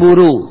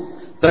pencemburu.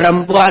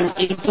 Perempuan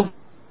itu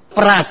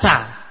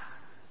perasa.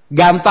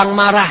 Gampang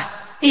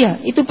marah.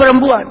 Iya, itu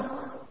perempuan.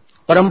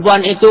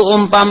 Perempuan itu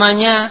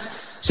umpamanya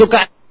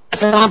suka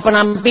sama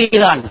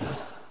penampilan.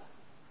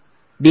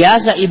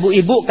 Biasa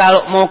ibu-ibu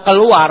kalau mau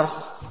keluar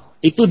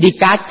itu di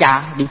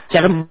kaca, di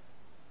cermin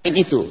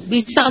itu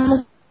bisa.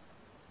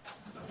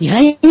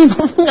 Ya ini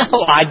nggak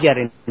wajar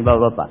ini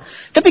bapak-bapak.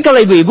 Tapi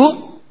kalau ibu-ibu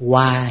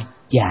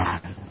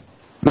wajar.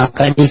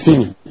 Maka di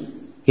sini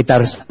kita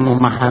harus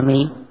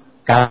memahami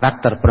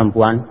karakter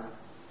perempuan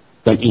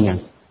dan ingat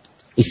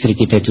istri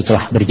kita itu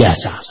telah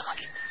berjasa sama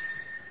kita.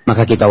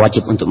 Maka kita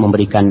wajib untuk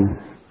memberikan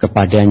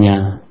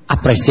kepadanya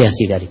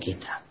apresiasi dari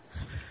kita.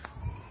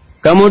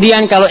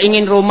 Kemudian kalau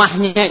ingin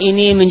rumahnya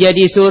ini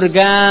menjadi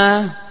surga,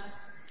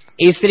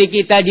 istri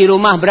kita di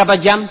rumah berapa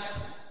jam?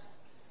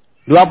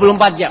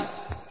 24 jam.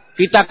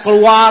 Kita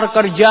keluar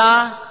kerja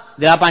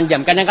 8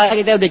 jam. Kadang-kadang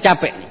kita udah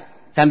capek nih,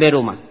 sampai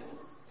rumah.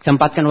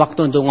 Sempatkan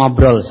waktu untuk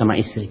ngobrol sama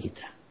istri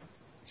kita.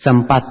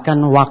 Sempatkan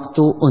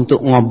waktu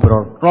untuk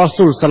ngobrol.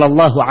 Rasul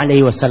sallallahu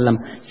alaihi wasallam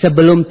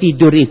sebelum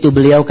tidur itu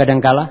beliau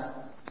kadang-kala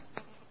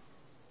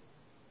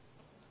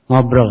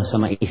ngobrol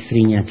sama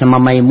istrinya,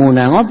 sama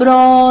Maimunah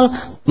ngobrol.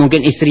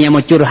 Mungkin istrinya mau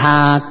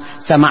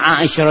curhat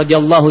sama Aisyah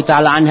radhiyallahu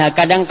taala anha.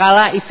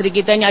 Kadang-kala istri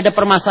kita ini ada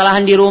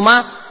permasalahan di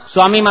rumah,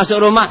 suami masuk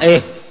rumah,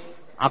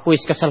 aku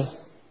kesel,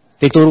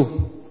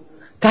 dituru.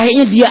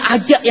 Kayaknya dia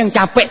aja yang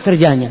capek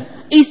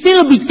kerjanya. Istri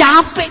lebih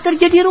capek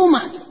kerja di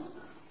rumah.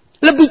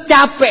 Lebih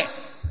capek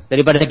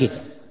daripada kita.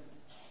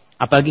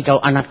 Apalagi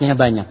kalau anaknya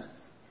banyak.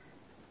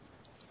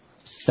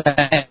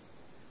 Saya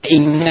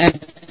ingat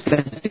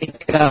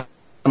ketika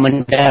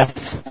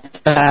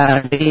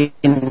mendaftarin,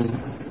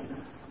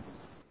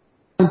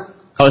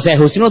 kalau saya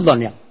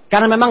husnudzon ya,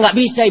 karena memang nggak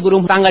bisa ibu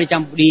rumah tangga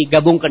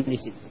digabungkan di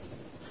situ.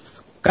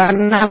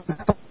 Karena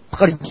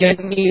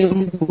pekerjaan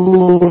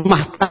ibu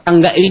rumah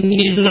tangga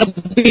ini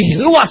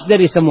lebih luas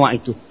dari semua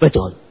itu.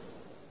 Betul.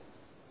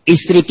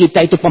 Istri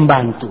kita itu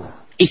pembantu.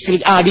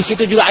 Istri di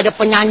situ juga ada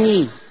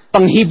penyanyi,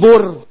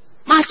 penghibur,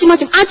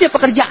 macam-macam ada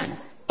pekerjaan.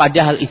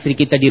 Padahal istri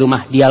kita di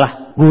rumah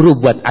dialah guru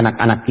buat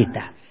anak-anak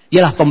kita.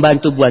 Dialah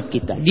pembantu buat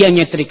kita. Dia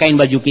nyetrikain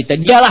baju kita.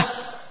 Dialah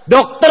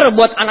dokter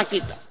buat anak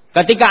kita.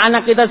 Ketika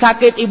anak kita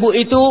sakit, ibu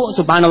itu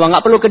subhanallah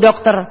nggak perlu ke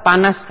dokter,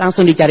 panas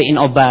langsung dicariin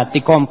obat,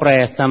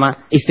 dikompres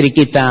sama istri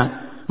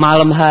kita.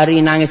 Malam hari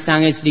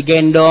nangis-nangis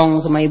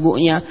digendong sama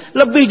ibunya.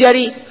 Lebih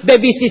dari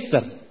baby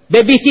sister.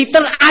 Baby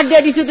sitter ada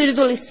di situ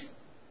ditulis.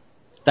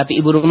 Tapi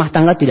ibu rumah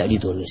tangga tidak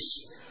ditulis.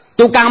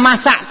 Tukang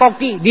masak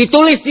koki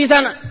ditulis di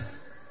sana.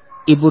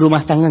 Ibu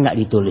rumah tangga nggak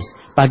ditulis.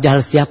 Padahal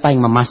siapa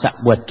yang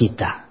memasak buat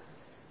kita?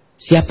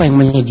 Siapa yang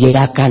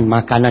menyediakan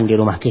makanan di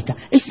rumah kita?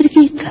 Istri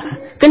kita.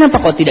 Kenapa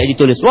kok tidak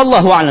ditulis?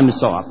 Wallahu a'lam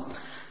bishawab.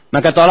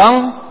 Maka tolong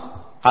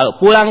kalau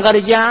pulang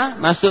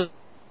kerja masuk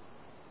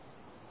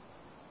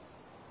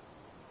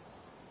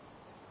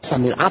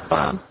sambil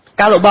apa?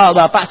 Kalau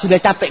bapak sudah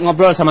capek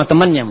ngobrol sama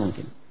temannya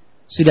mungkin.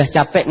 Sudah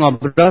capek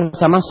ngobrol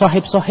sama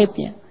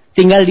sohib-sohibnya.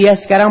 Tinggal dia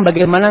sekarang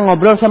bagaimana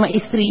ngobrol sama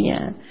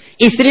istrinya.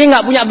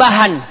 Istrinya nggak punya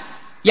bahan.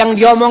 Yang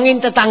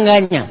diomongin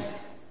tetangganya.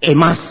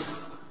 Mas,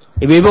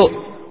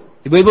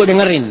 ibu-ibu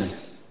dengerin.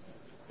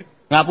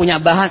 Nggak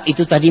punya bahan.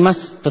 Itu tadi mas,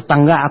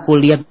 tetangga aku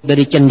lihat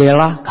dari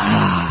jendela.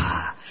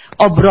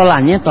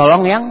 Obrolannya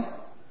tolong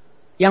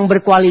yang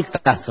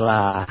berkualitas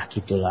lah.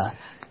 Gitulah.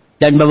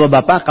 Dan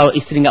bapak-bapak kalau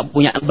istri nggak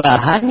punya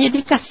bahan, ya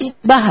dikasih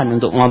bahan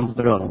untuk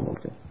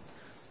ngobrol. Gitu.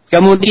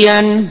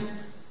 Kemudian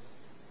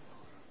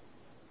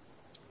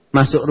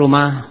masuk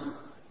rumah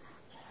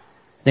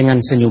dengan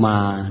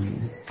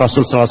senyuman.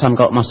 Rasul SAW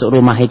kalau masuk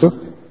rumah itu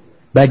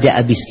bada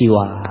habis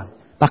siwak,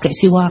 pakai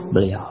siwak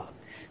beliau.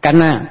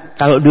 Karena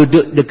kalau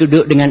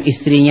duduk dengan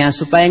istrinya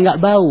supaya nggak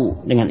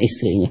bau dengan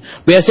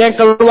istrinya. Biasanya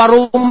keluar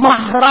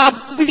rumah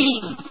rapi,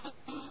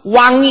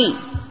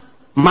 wangi,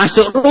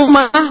 masuk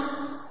rumah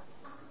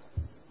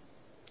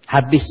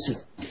habis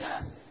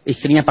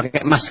istrinya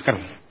pakai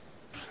masker.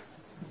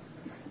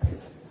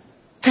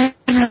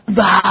 Karena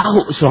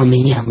bau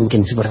suaminya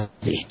mungkin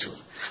seperti itu.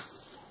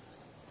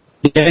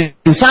 Dan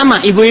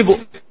sama ibu-ibu.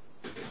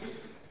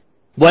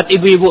 Buat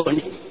ibu-ibu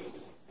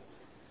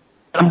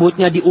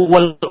rambutnya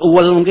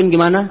diuwel mungkin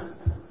gimana?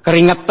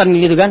 Keringetan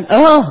gitu kan?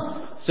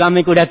 Oh,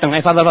 suamiku datang.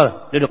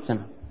 Fadal, duduk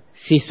sana.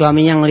 Si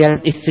suaminya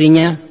ngelihat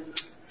istrinya,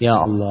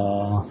 ya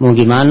Allah, mau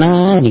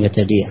gimana nih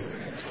kata dia.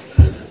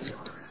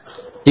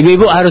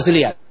 Ibu-ibu harus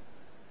lihat.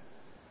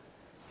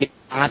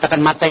 Mengatakan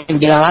mata yang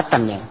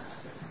jelalatan ya.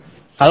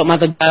 Kalau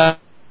mata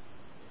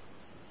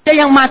ada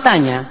yang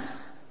matanya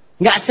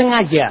nggak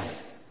sengaja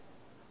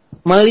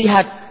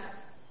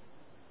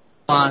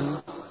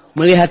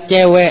melihat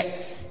cewek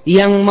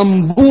yang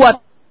membuat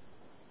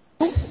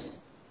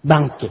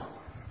bangkit,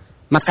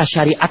 maka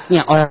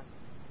syariatnya orang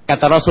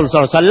kata Rasul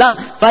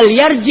SAW,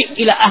 "Falyarji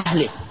ila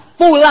ahli,"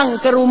 pulang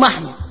ke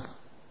rumahnya.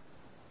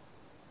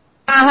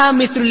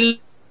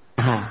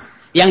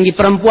 Yang di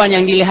perempuan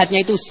yang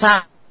dilihatnya itu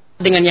sama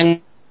dengan yang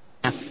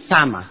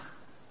sama.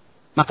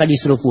 Maka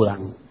disuruh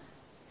pulang.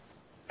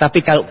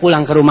 Tapi kalau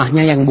pulang ke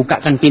rumahnya yang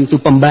bukakan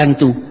pintu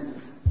pembantu.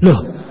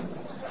 Loh,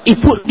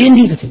 ibu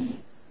ini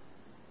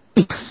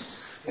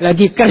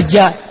lagi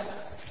kerja.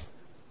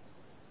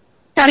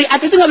 Syariat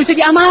itu nggak bisa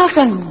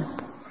diamalkan.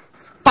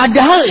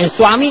 Padahal ya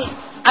suami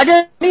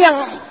ada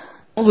yang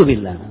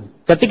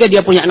ketika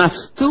dia punya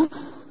nafsu,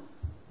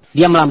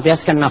 dia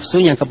melampiaskan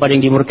nafsunya kepada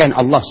yang dimurkain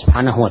Allah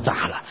Subhanahu wa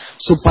taala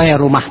supaya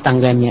rumah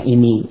tangganya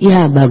ini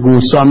ya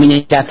bagus.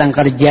 Suaminya datang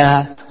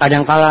kerja,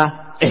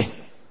 kadang-kala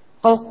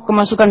kok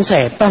kemasukan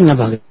setan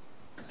apa?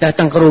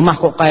 Datang ke rumah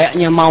kok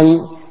kayaknya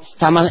mau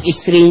sama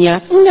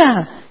istrinya.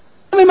 Enggak.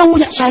 Memang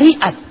punya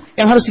syariat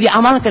yang harus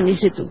diamalkan di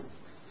situ.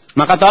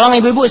 Maka tolong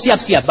ibu-ibu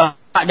siap-siap.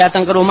 Bapak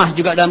datang ke rumah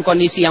juga dalam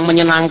kondisi yang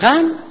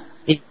menyenangkan,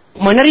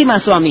 menerima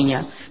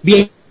suaminya.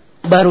 Biar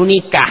baru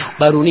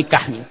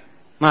nikahnya.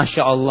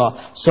 Masya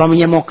Allah.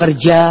 Suaminya mau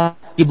kerja,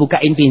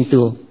 dibukain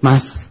pintu.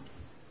 Mas,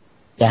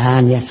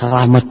 dan ya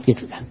selamat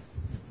gitu kan.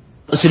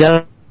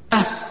 Sudah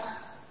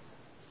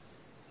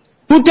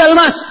budal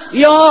mas,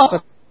 yo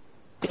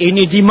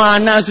ini di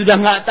mana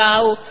sudah nggak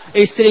tahu.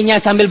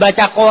 Istrinya sambil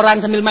baca koran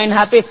sambil main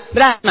HP,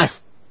 berat mas.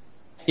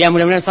 Ya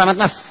mudah-mudahan selamat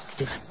mas.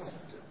 Gitu kan.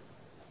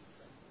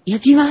 Ya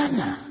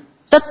gimana?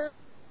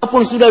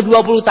 Walaupun sudah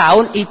 20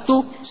 tahun itu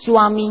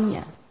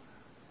suaminya.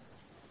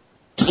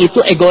 Itu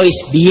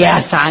egois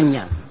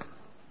biasanya.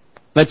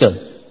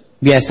 Betul.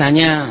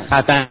 Biasanya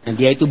katanya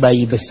dia itu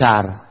bayi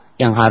besar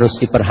yang harus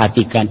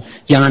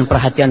diperhatikan. Jangan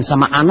perhatian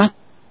sama anak.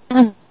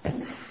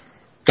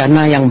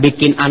 Karena yang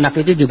bikin anak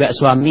itu juga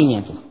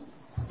suaminya tuh.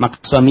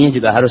 Maka suaminya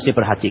juga harus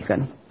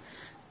diperhatikan.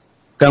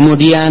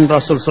 Kemudian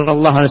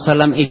Rasulullah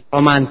SAW itu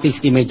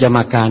romantis di meja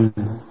makan.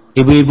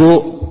 Ibu-ibu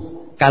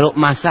kalau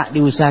masak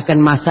diusahakan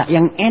masak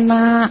yang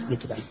enak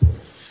gitu kan.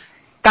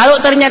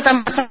 Kalau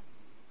ternyata masak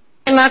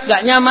enak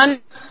gak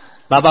nyaman,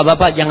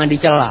 bapak-bapak jangan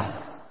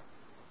dicela.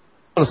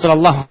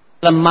 Rasulullah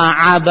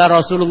ma'aba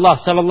Rasulullah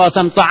sallallahu alaihi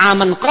wasallam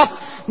ta'aman qat,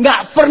 enggak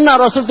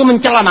pernah Rasul itu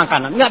mencela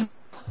makanan, enggak.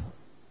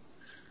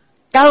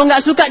 Kalau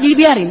enggak suka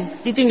dibiarin,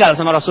 ditinggal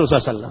sama Rasul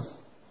sallallahu alaihi wasallam.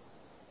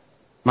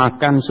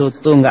 Makan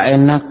soto enggak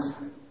enak.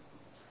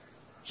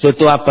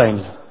 Soto apa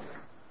ini?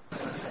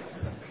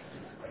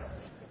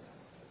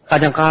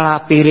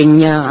 Kadang-kala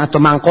piringnya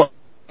atau mangkok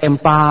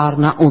empar,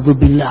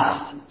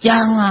 naudzubillah.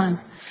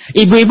 Jangan.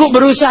 Ibu-ibu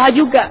berusaha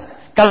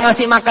juga. Kalau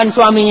ngasih makan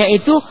suaminya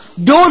itu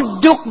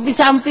duduk di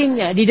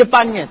sampingnya, di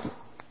depannya tuh.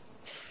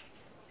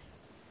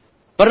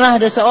 Pernah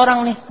ada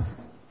seorang nih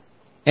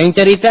yang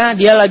cerita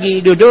dia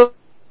lagi duduk,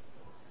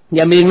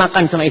 diambilin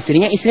makan sama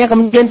istrinya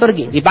kemudian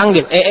pergi,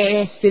 dipanggil,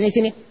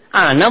 sini.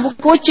 Ana bukan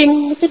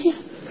kucing, itu dia.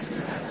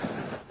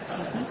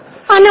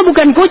 Ana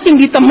bukan kucing,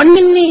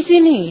 ditemenin nih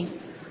sini.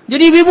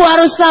 Jadi ibu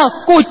harus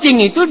tahu, kucing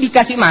itu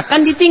dikasih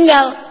makan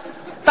ditinggal,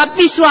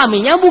 tapi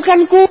suaminya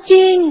bukan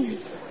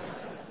kucing.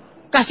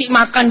 Kasih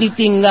makan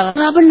ditinggal.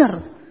 Nggak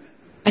bener.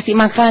 Kasih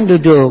makan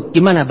duduk.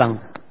 Gimana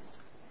bang?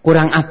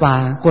 Kurang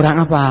apa?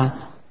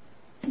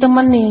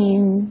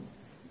 Temenin.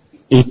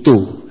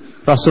 Itu.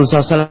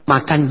 Rasulullah SAW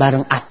makan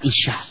bareng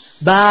Aisyah.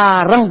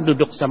 Bareng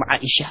duduk sama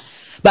Aisyah.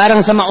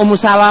 Bareng sama Ummu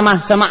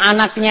Salamah. Sama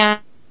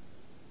anaknya.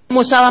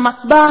 Ummu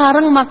Salamah.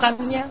 Bareng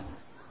makannya.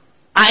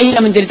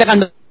 Aisyah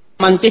menceritakan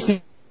romantis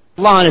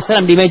Allah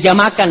SAW di meja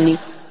makan nih.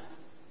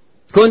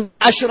 Kun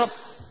ashrab.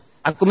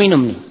 Aku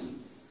minum nih.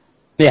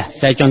 Ya,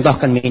 saya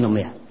contohkan minum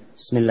ya.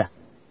 Bismillah.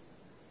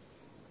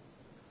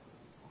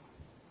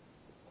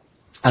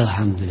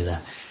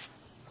 Alhamdulillah.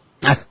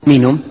 Aku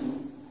minum.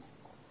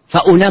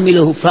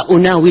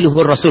 Fa'unawiluhu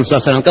Rasul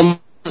SAW.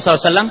 Kemudian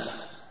SAW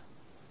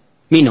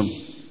minum.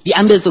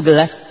 Diambil tuh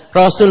gelas.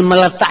 Rasul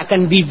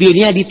meletakkan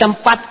bibirnya di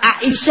tempat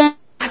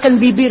Aisyah akan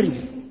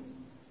bibirnya.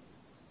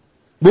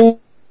 Bu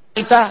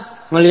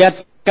kita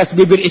melihat kas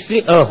bibir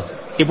istri,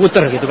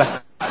 diputer gitu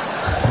kan.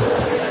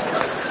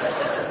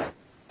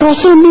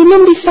 Rasul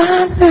minum di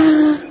sana.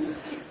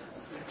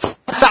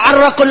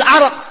 Ta'arraqul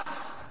araq.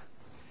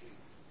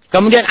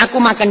 Kemudian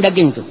aku makan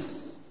daging tuh.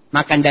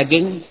 Makan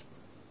daging,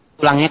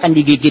 tulangnya kan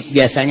digigit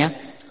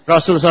biasanya.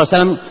 Rasul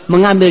SAW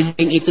mengambil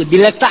daging itu,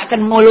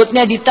 diletakkan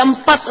mulutnya di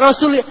tempat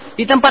Rasul,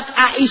 di tempat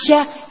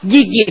Aisyah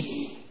gigit.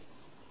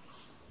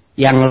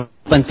 Yang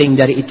penting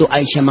dari itu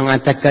Aisyah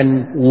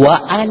mengatakan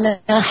wa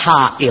ana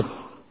haid.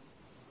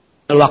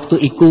 Waktu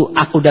itu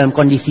aku dalam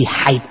kondisi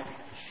haid.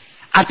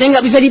 Artinya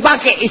nggak bisa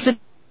dipakai istri.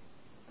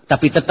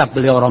 Tapi tetap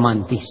beliau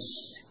romantis.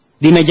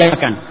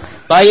 Dimejakan.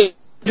 Baik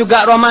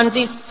juga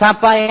romantis.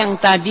 Siapa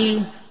yang tadi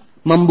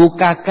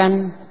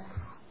membukakan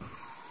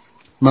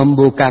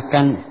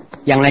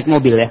yang naik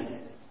mobil ya.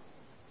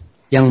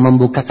 Yang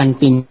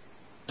membukakan pintu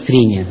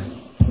istrinya.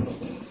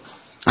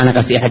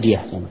 Anak kasih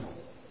hadiah.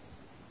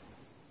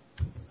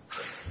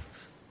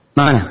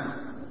 Mana?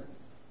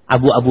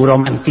 Abu-abu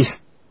romantis.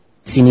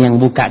 Sini yang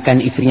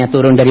bukakan istrinya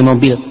turun dari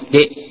mobil.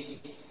 Dek.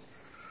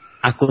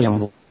 Aku yang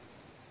buka.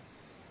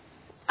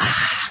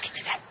 Gitu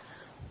kan.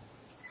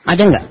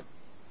 Ada nggak?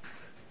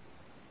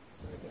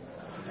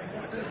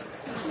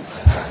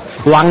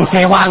 Uang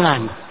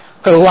sewangan.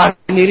 Keluar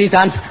sendiri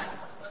sana.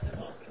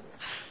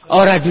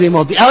 Orang duwe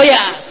mobil. Oh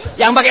ya,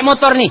 yang pakai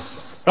motor nih.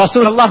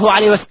 Rasulullah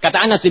SAW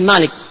kata Anas bin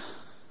Malik.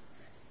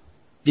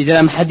 Di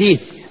dalam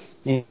hadis.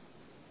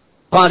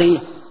 Bukhari.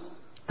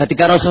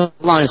 Ketika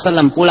Rasulullah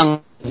SAW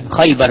pulang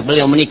Khaybar.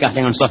 Beliau menikah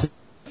dengan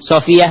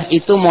Sofiyah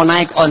itu mau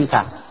naik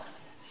onta.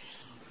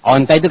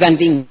 Onta itu kan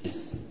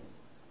tinggi.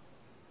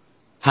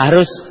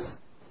 Harus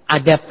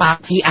ada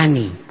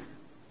panciani.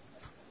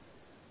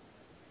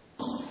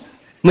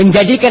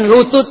 Menjadikan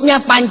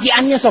lututnya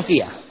panciannya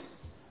Sofia.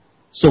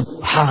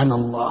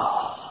 Subhanallah.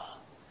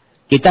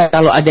 Kita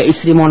kalau ada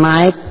istri mau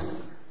naik,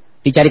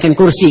 dicarikan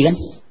kursi kan?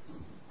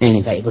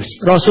 Ini kayak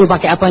kursi. Rasul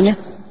pakai apanya?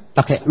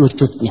 Pakai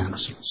lututnya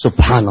Rasul.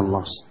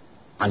 Subhanallah.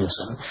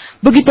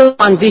 Begitu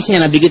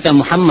romantisnya Nabi kita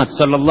Muhammad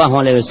sallallahu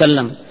alaihi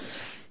wasallam.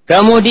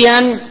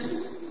 Kemudian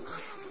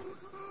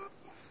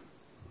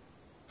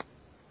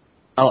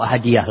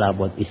hadiah lah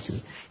buat istri.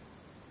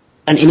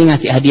 Dan ini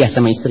ngasih hadiah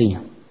sama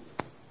istrinya.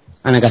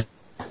 Anak kata,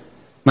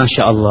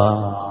 Masya Allah.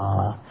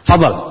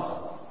 Fadal.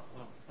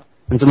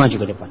 Antum maju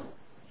ke depan.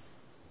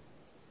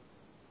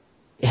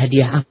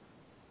 Hadiah apa?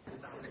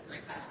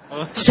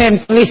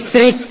 Sen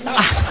listrik.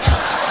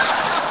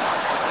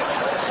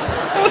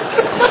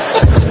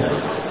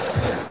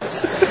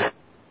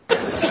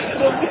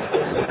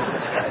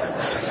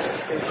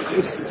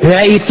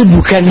 Ya itu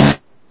bukan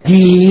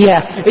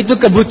hadiah, itu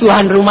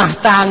kebutuhan rumah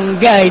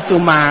tangga itu,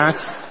 Mas.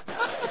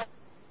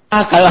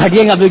 Kalau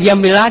hadiah nggak boleh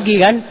diambil lagi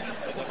kan?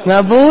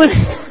 Nggak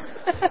boleh.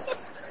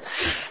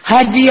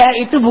 Hadiah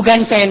itu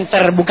bukan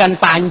senter, bukan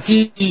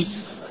panci,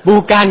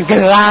 bukan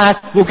gelas,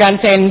 bukan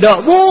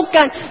sendok,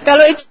 bukan.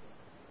 Kalau itu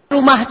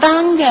rumah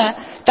tangga,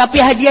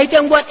 tapi hadiah itu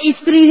yang buat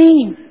istri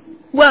nih,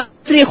 buat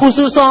istri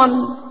khususon.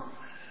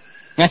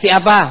 Ngasih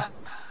apa?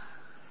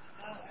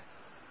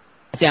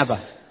 Ngasih apa?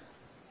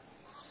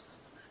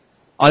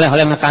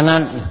 Oleh-oleh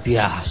makanan,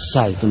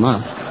 biasa itu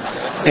mah.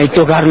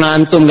 Itu karena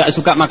antum nggak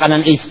suka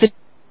makanan istri.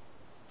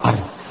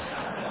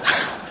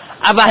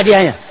 Apa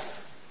hadiahnya?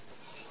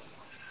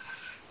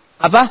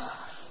 Apa?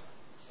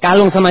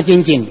 Kalung sama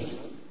cincin.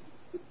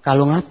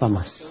 Kalung apa,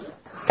 Mas?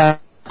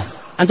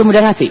 Antum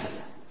udah ngasih?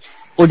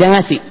 Udah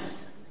ngasih?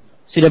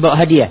 Sudah bawa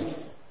hadiah?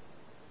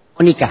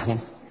 Mau nikah kan?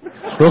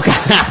 Bukan.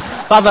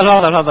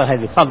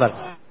 Fadal.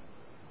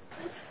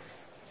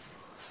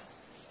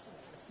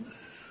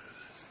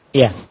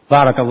 Iya,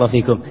 barakallahu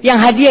fikum. Yang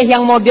hadiah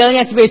yang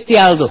modelnya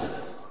spesial tuh.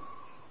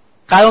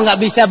 Kalau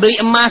nggak bisa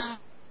beli emas,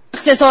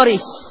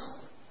 aksesoris.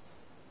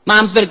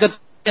 Mampir ke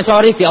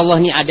aksesoris, ya Allah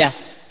nih ada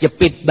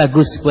jepit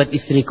bagus buat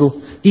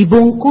istriku.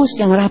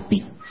 Dibungkus yang rapi.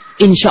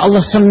 Insya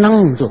Allah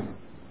senang tuh.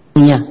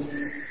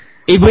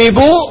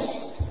 Ibu-ibu,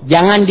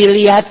 jangan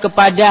dilihat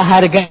kepada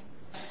harga.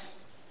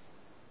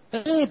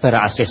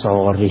 Para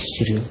aksesoris.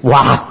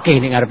 Wah,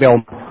 ini ngarepe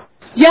om.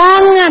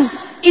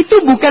 Jangan.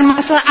 Itu bukan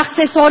masalah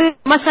aksesoris,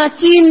 masalah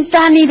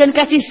cinta nih dan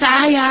kasih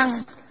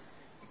sayang.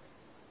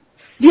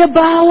 Dia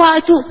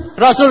bawa itu.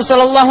 Rasul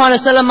sallallahu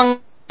alaihi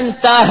wasallam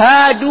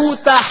tahadu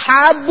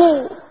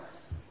tahabu.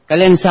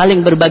 Kalian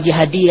saling berbagi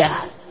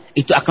hadiah,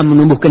 itu akan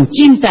menumbuhkan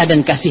cinta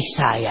dan kasih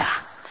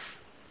sayang.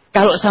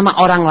 Kalau sama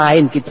orang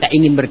lain kita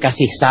ingin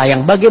berkasih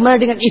sayang,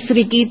 bagaimana dengan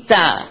istri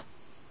kita?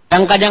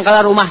 Kadang-kadang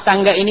kala rumah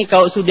tangga ini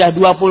kalau sudah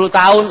 20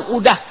 tahun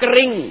udah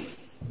kering.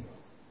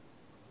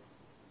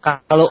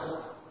 Kalau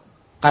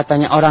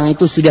katanya orang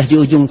itu sudah di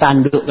ujung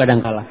tanduk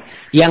kadangkala.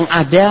 Yang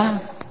ada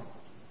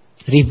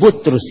ribut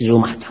terus di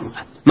rumah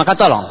tangga. Maka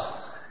tolong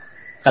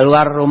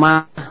keluar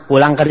rumah,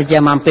 pulang kerja,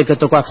 mampir ke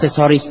toko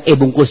aksesoris,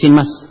 bungkusin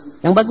Mas.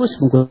 Yang bagus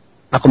bungkus.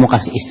 Aku mau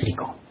kasih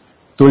istriku.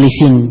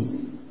 Tulisin,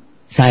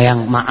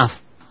 sayang maaf,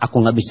 aku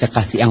nggak bisa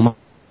kasih yang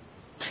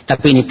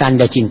tapi ini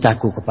tanda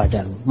cintaku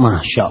kepadamu.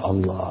 Masya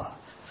Allah.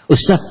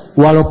 Ustaz,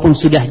 walaupun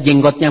sudah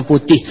jenggotnya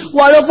putih,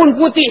 walaupun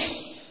putih,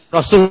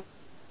 Rasul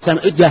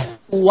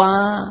sudah tua.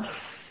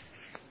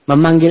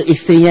 Memanggil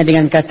istrinya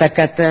dengan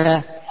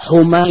kata-kata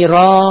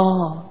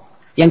Humairah,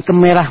 yang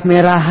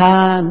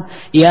kemerah-merahan,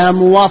 ya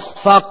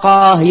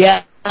muwaffaqah,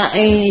 ya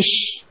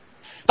aish.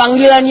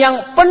 Panggilan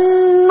yang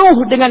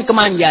penuh dengan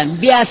kemanjaan.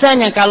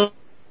 Biasanya kalau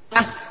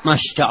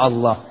Masya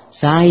Allah,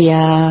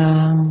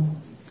 sayang,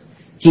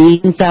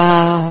 cinta,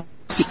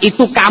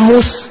 itu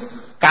kamus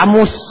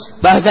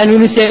bahasa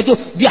Indonesia itu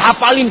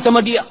dihafalin sama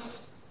dia.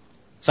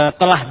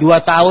 Setelah 2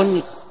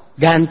 tahun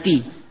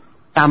ganti,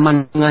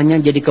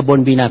 tamannya jadi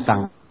kebun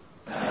binatang.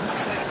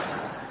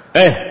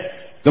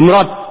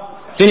 Gemrot,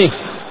 sini.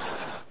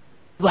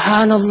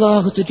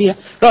 Subhanallah, itu dia.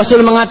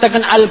 Rasul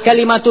mengatakan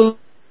al-kalimatu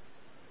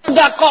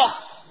sedekah.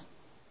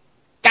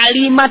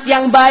 Kalimat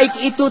yang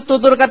baik itu,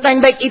 tutur kata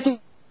yang baik itu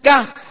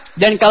sedekah.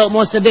 Dan kalau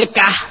mau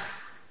sedekah,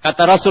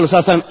 kata Rasul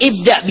SAW,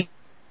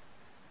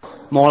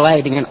 mulai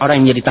dengan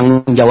orang yang jadi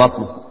tanggung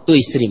jawabmu. Itu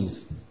istrimu,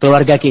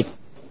 keluarga kita.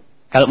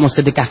 Kalau mau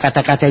sedekah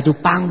kata-kata itu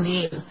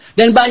panggil.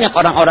 Dan banyak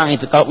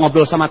orang-orang itu kalau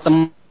ngobrol sama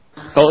teman,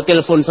 kalau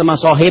telepon sama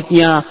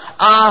sohibnya,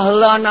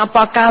 ahlan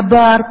apa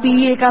kabar,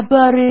 piye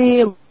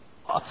kabare.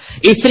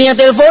 Istrinya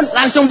telepon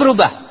langsung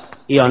berubah.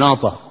 Iya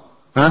napa?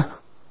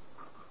 Hah?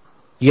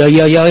 Ya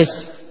wis.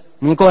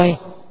 Engko ae.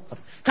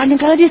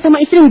 Kadang-kadang dia sama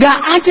istri enggak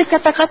ada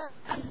kata-kata.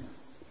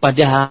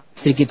 Padahal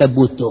istri kita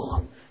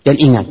butuh. Dan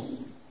ingat,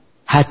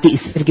 hati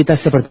istri kita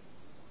seperti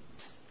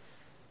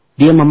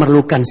dia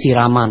memerlukan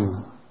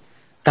siraman.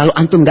 Kalau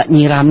antum nggak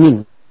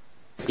nyiramin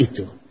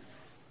itu,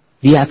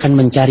 dia akan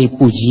mencari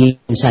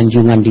pujian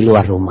sanjungan di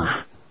luar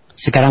rumah.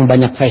 Sekarang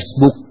banyak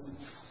Facebook,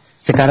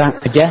 sekarang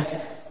ada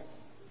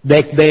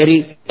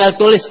BlackBerry, kita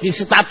tulis di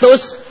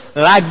status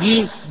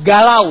lagi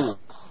galau.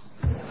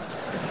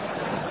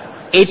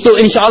 Itu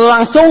insya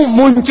Allah langsung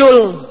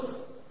muncul.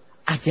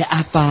 Ada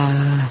apa?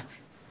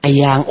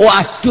 Sayang,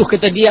 aduh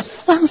kata dia,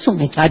 langsung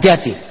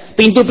hati-hati.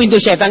 Pintu-pintu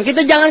setan,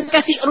 kita jangan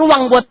kasih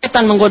ruang buat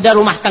setan menggoda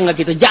rumah tangga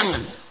kita,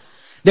 jangan.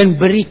 Dan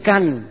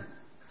berikan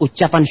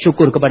ucapan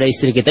syukur kepada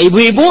istri kita.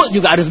 Ibu-ibu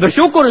juga harus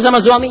bersyukur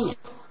sama suaminya.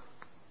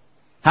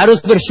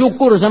 Harus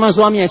bersyukur sama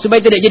suaminya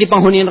supaya tidak jadi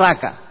penghuni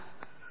neraka.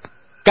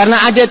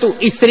 Karena ada tuh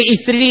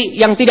istri-istri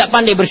yang tidak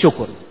pandai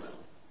bersyukur.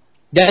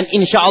 Dan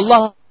insya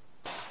Allah,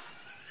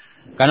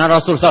 karena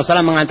Rasul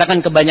SAW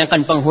mengatakan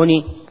kebanyakan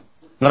penghuni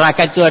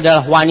neraka itu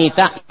adalah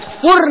wanita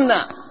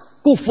furna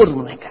Kufur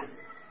mereka.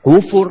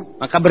 Kufur.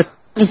 Maka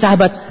bertanya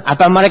sahabat,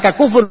 apa mereka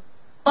kufur?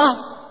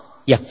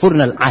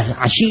 Yakfurnal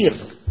ashir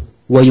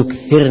wa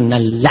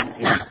yukthirnal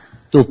la'nah.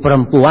 Tuh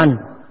perempuan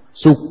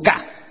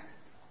suka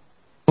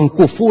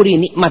mengkufuri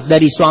nikmat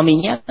dari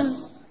suaminya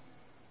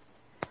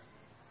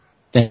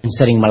dan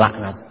sering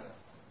melaknat.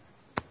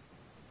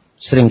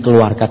 Sering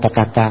keluar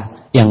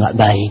kata-kata yang gak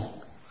baik.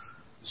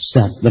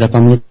 Ustaz,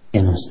 berapa menit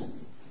ya Ustaz?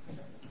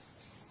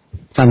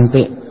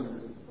 Sampai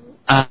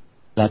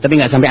tapi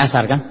gak sampai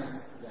asar kan?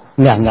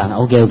 Enggak.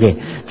 Oke.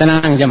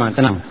 Tenang jemaah,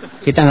 tenang.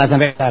 Kita gak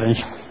sampai asar.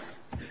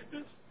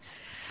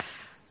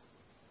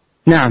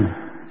 Nah,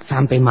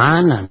 sampai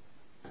mana?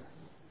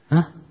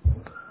 Hah?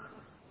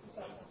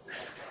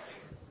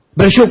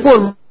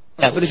 Bersyukur.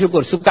 Ya,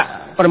 bersyukur.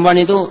 Suka perempuan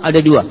itu ada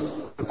dua.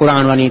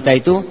 Kekurangan wanita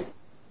itu,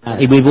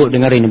 ibu-ibu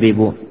dengerin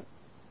ibu-ibu.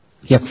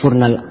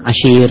 Yakfurnal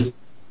ashir.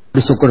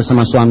 Bersyukur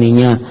sama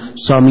suaminya.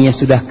 Suaminya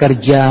sudah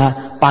kerja,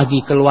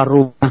 pagi keluar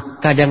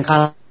rumah.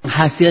 Kadang-kala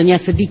hasilnya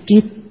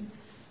sedikit.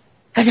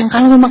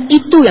 Kadang-kala memang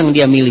itu yang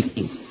dia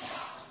miliki.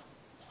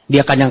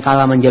 Dia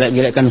kadang-kala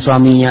menjelek-jelekkan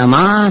suaminya.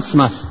 Mas,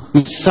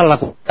 nyesel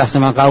aku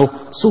sama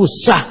kau.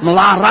 Susah,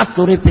 melarat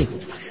uripe.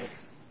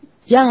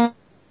 Jangan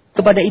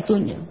kepada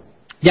itunya.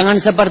 Jangan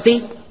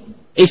seperti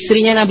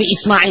istrinya Nabi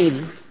Ismail.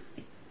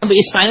 Nabi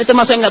Ismail itu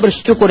termasuk yang gak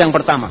bersyukur yang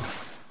pertama.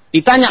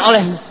 Ditanya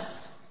oleh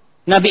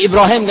Nabi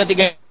Ibrahim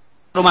ketika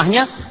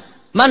rumahnya,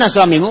 mana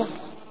suamimu?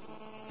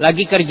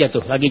 Lagi kerja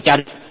tuh, lagi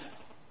cari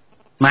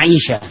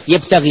maisha,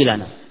 yabtaghi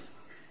lana.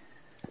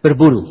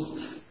 Berburu.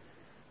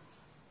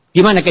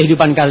 Gimana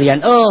kehidupan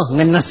kalian? Oh,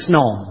 ngenes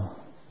no.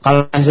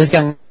 Kalau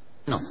sekarang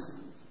no.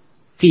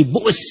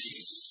 Fibus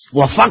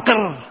wa faqr.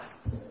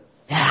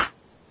 Ya,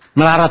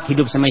 melarat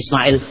hidup sama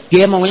Ismail.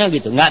 Dia maunya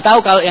gitu. Nggak tahu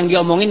kalau yang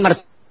dia omongin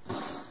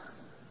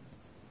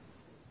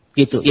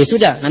gitu. Ya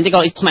sudah, nanti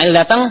kalau Ismail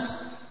datang,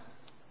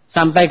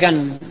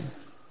 sampaikan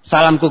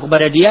salamku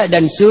kepada dia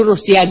dan suruh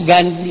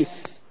siagan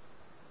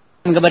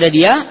kepada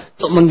dia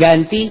untuk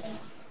mengganti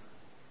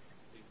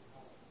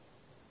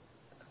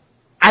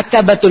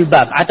Atabatul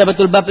bab.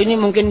 Atabatul bab ini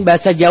mungkin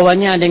bahasa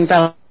Jawanya ada yang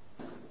tahu.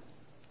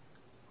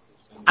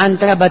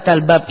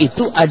 Atabatul bab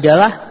itu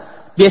adalah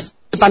biasa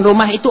depan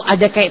rumah itu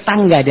ada kayak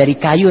tangga dari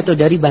kayu atau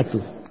dari batu.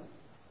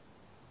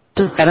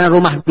 Karena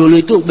rumah dulu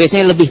itu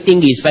biasanya lebih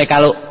tinggi supaya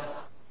kalau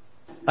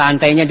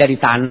lantainya dari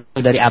tanah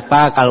atau dari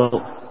apa,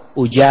 kalau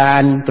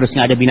hujan terus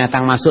nggak ada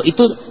binatang masuk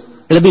itu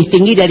lebih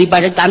tinggi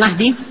daripada tanah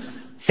di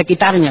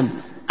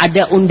sekitarnya.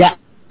 Ada undak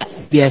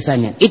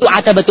biasanya. Itu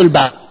atabatul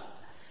bab.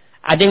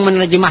 Ada yang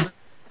menerjemah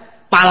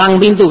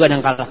palang pintu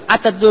kadang-kala.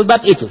 Atatul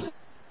bab itu.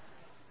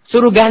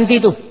 Suruh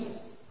ganti tuh.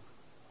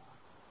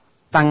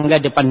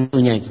 Tangga depan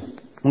pintunya itu.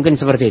 Mungkin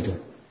seperti itu.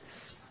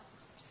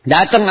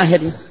 Datang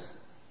akhirnya.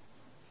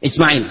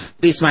 Ismail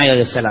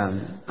AS.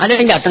 Ada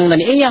yang datang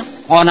tadi.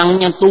 Iya.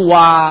 Orangnya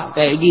tua.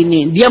 Kayak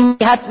gini. Dia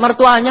melihat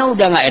mertuanya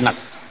udah gak enak.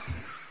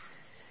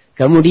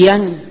 Kemudian.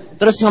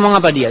 Terus ngomong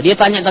apa dia? Dia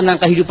tanya tentang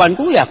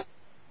kehidupanku ya.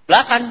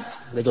 Belakang.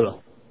 Gitu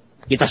loh.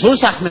 Kita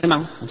susah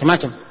memang.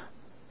 Macam-macam.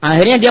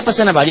 Akhirnya dia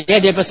pesan apa?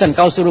 Dia pesan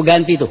kau suruh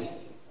ganti tuh.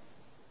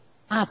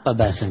 Apa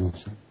bahasanya?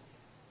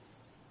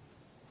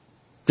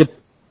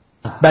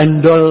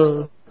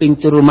 Bandol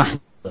pintu rumah.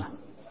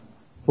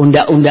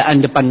 Undak-undakan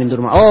depan pintu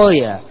rumah. Oh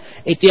ya,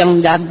 itu yang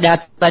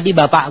tadi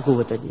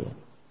bapakku kata dia.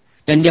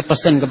 Dan dia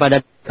pesan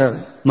kepada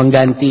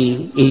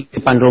mengganti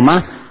depan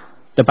rumah,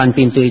 depan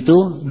pintu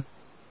itu,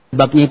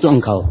 sebabnya itu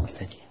engkau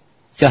kata dia.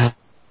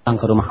 Silahkan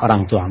ke rumah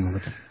orang tuamu.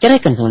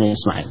 Ceraikan sama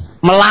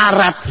Ismail.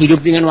 Melarat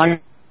hidup dengan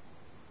wanita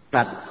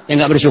yang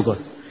nggak bersyukur.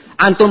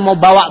 Antum mau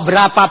bawa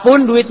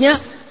berapapun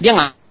duitnya, dia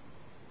nggak.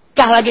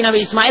 Kah lagi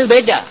Nabi Ismail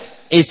beda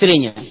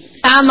istrinya.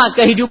 Sama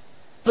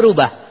kehidupan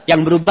berubah.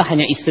 Yang berubah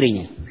hanya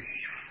istrinya.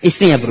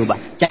 Istrinya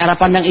berubah. Cara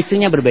pandang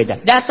istrinya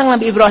berbeda. Datang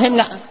Nabi Ibrahim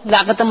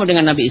nggak ketemu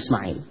dengan Nabi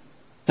Ismail.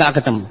 Nggak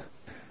ketemu.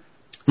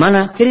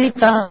 Mana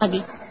cerita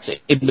lagi?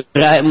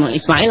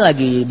 Ismail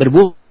lagi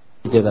berburu.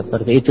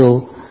 Seperti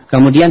itu.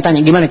 Kemudian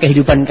tanya gimana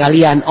kehidupan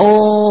kalian?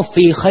 Oh,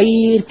 fi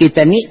khair,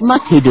 kita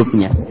nikmat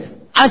hidupnya.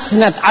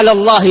 Asnat 'ala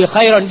Allahi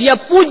khairan, dia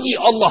puji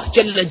Allah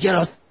jalla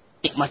jalaluhu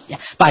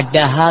nikmatnya.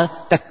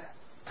 Padahal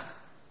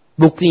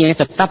buktinya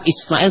tetap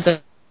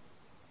Ismail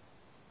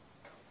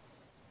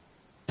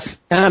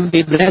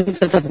Nabi Ibrahim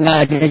tetap nggak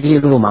ada di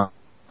rumah.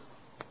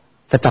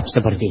 Tetap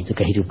seperti itu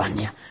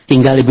kehidupannya.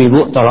 Tinggal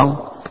ibu-ibu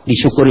tolong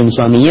disyukurin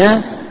suaminya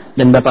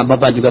dan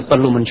bapak-bapak juga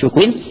perlu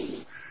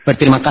mensyukurin,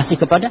 berterima kasih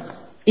kepada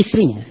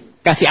istrinya.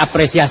 Kasih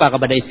apresiasi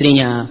kepada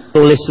istrinya,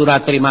 tulis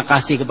surat terima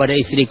kasih kepada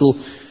istriku.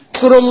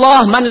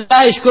 Syukurullah man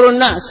la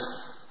yashkurun nas.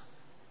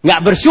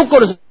 Enggak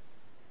bersyukur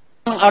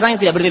orang yang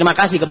tidak berterima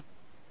kasih.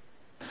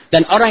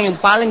 Dan orang yang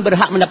paling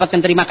berhak mendapatkan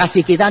terima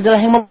kasih kita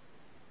adalah yang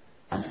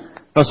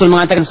Rasul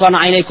mengatakan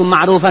sana'a ilaikum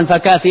ma'rufan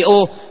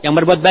fakafi'u, yang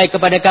berbuat baik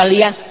kepada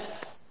kalian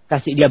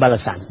kasih dia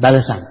balasan.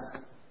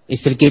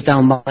 Istri kita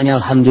umpamanya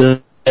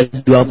alhamdulillah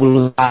 20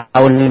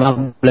 tahun,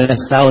 15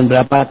 tahun,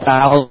 berapa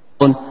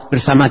tahun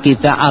bersama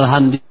kita,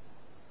 alhamdulillah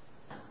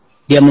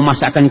dia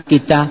memasakkan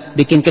kita,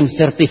 bikinkan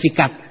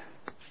sertifikat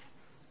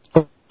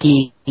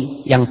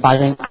yang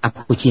paling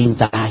aku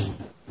cintai.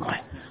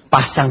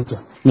 Pasang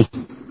tuh. Nih.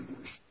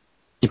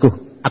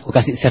 Aku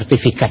kasih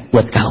sertifikat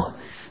buat kau.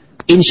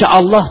 Insya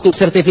Allah tuh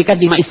sertifikat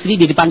di istri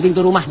di depan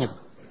pintu rumahnya.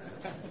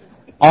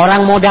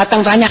 Orang mau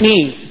datang tanya,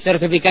 nih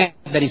sertifikat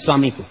dari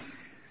suamiku.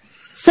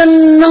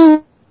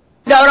 Seneng.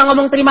 Ada orang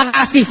ngomong terima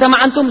kasih sama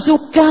antum,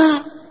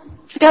 suka.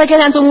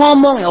 Sekali-kali antum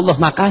ngomong, ya Allah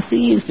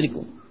makasih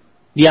istriku.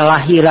 Dia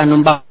lahiran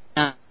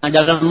umpamanya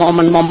dalam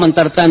momen-momen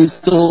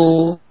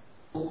tertentu.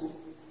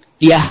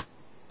 Dia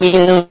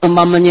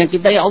umpamanya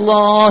kita, ya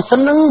Allah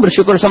seneng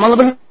bersyukur sama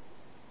Allah.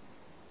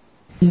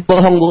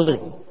 Bohong boleh.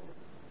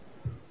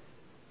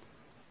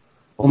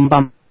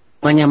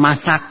 Umpamanya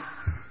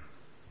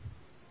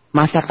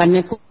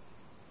masakannya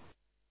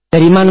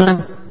dari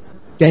mana?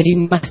 Dari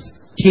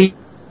masjid.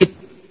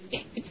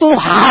 Itu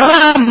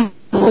haram.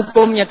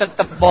 Hukumnya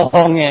tetap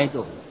bohongnya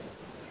itu.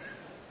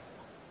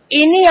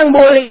 Ini yang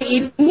boleh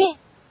ini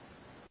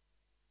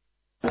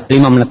 5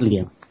 menit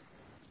lagi.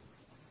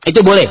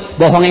 Itu boleh.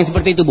 Bohong yang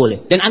seperti itu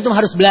boleh. Dan antum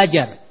harus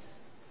belajar.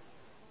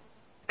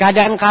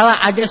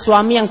 Kadang-kala ada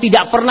suami yang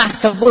tidak pernah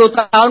 10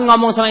 tahun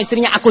ngomong sama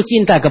istrinya, aku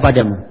cinta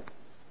kepadamu.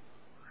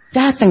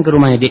 Datang ke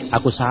rumahnya, Dik,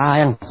 aku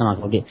sayang sama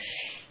kau, Dik.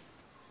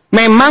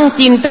 Memang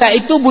cinta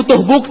itu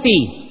butuh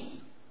bukti.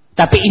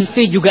 Tapi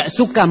istri juga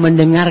suka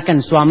mendengarkan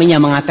suaminya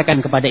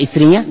mengatakan kepada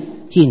istrinya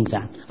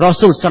cinta.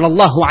 Rasul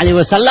sallallahu alaihi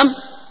wasallam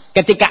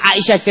ketika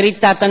Aisyah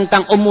cerita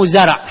tentang Ummu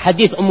Zara,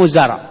 hadis Ummu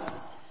Zara.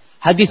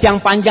 Hadis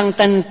yang panjang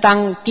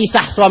tentang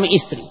kisah suami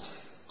istri.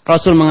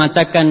 Rasul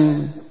mengatakan,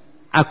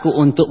 aku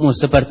untukmu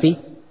seperti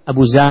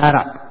Abu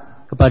Zara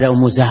kepada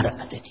Ummu Zara,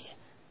 kata dia.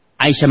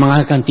 Aisyah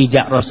mengatakan,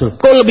 tidak Rasul,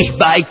 kau lebih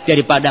baik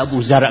daripada Abu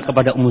Zara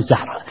kepada Ummu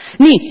Zara.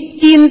 Nih,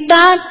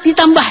 cinta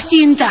ditambah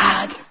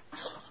cinta.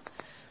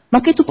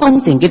 Maka itu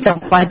penting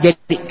kita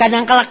pelajari.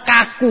 Kadang-kala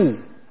kaku.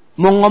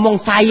 Mau ngomong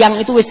sayang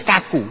itu wis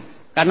kaku.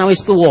 Karena wis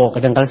tua.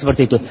 Kadang-kala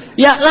seperti itu.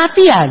 Ya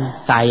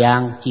latihan.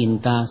 Sayang,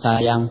 cinta,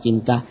 sayang,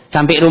 cinta.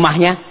 Sampai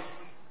rumahnya.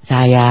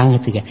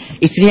 Sayang. Gitu kan.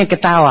 Istrinya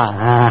ketawa.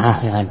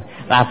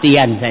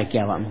 Latihan saya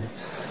kiawam.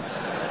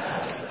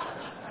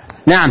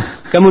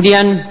 Nah,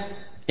 kemudian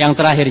yang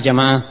terakhir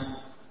jamaah.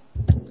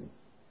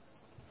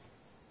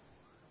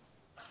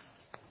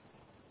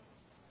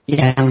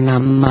 Yang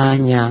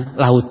namanya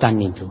lautan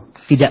itu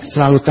tidak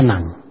selalu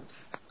tenang.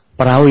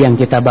 Perahu yang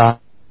kita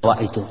bawa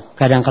itu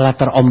kadang-kala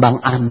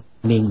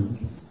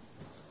terombang-ambing.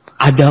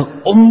 Ada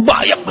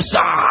ombak yang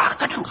besar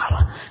kadang-kala.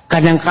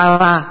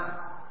 Kadang-kala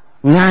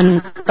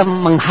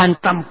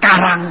menghantam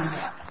karang.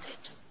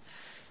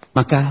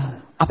 Maka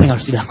apa yang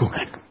harus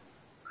dilakukan?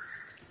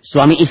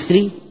 Suami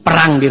istri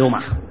perang di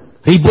rumah.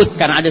 Ribut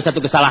karena ada satu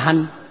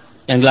kesalahan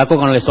yang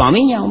dilakukan oleh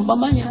suaminya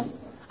umpamanya.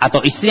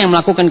 Atau istri yang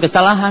melakukan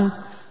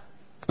kesalahan.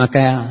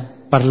 Maka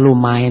perlu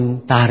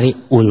main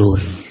tarik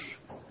ulur.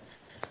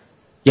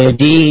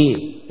 Jadi,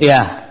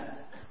 ya,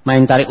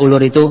 main tarik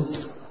ulur itu,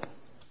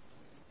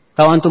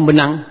 tahu antum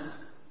benang?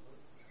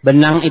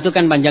 Benang itu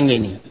kan panjang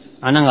gini.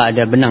 Anak nggak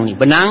ada benang nih.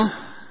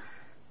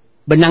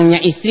 Benangnya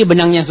istri,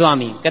 benangnya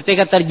suami.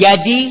 Ketika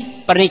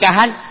terjadi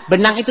pernikahan,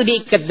 benang itu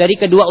diikat dari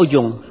kedua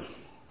ujung.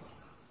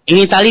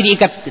 Ini tali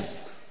diikat.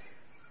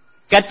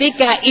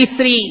 Ketika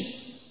istri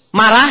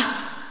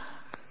marah,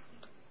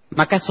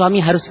 maka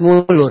suami harus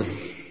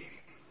ngulur.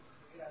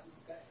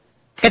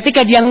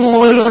 Ketika dia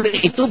ngulur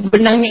itu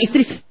benangnya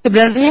istri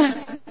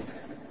sebenarnya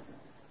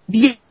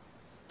dia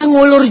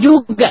ngulur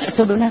juga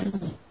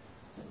sebenarnya.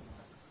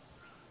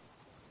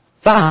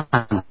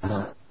 Paham?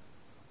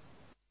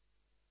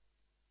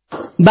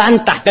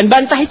 Bantah. Dan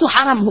bantah itu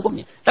haram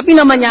hukumnya. Tapi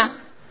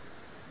namanya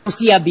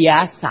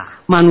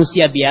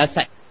manusia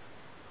biasa.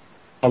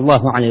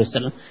 Allahu alaihi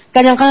wasallam.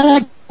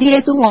 Kadang-kadang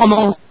dia itu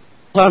ngomong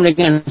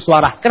dengan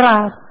suara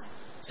keras.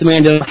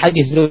 Semuanya dalam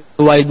hadis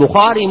riwayat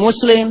Bukhari,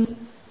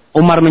 Muslim.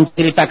 Umar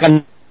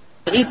menceritakan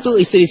itu,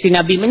 istri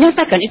Nabi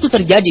menyatakan itu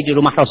terjadi di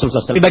rumah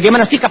Rasulullah SAW.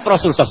 Bagaimana sikap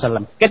Rasulullah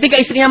SAW? Ketika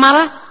istrinya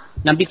marah,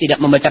 Nabi tidak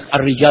membaca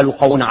ar-rijalu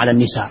qawwamuna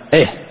 'alan nisa.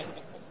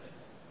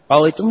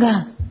 Kau itu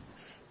enggak.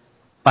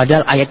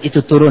 Padahal ayat itu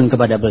turun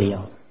kepada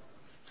beliau.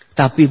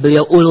 Tapi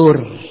beliau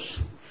ulur.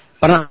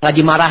 Pernah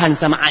lagi marahan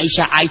sama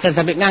Aisyah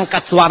sampai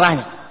ngangkat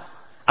suaranya.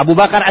 Abu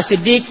Bakar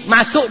As-Siddiq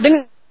masuk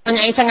dengan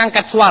Aisyah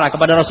ngangkat suara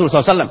kepada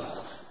Rasulullah SAW.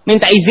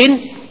 Minta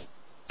izin,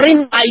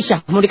 perintah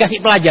Aisyah mau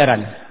dikasih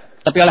pelajaran.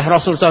 Tapi oleh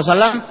Rasulullah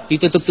SAW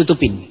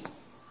ditutup-tutupin.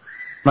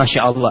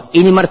 Masya Allah.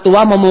 Ini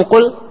mertua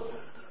memukul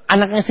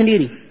anaknya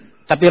sendiri.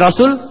 Tapi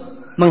Rasul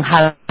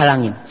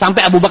menghalangi.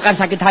 Sampai Abu Bakar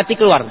sakit hati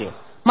keluar dia.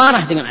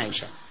 Marah dengan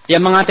Aisyah. Dia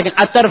mengatakan,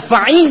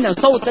 atarfa'ina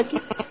sautaki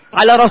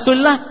ala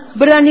Rasulullah.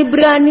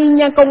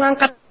 Berani-beraninya kau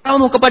ngangkat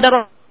kamu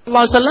kepada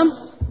Rasulullah SAW.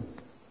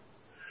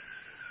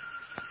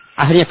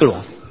 Akhirnya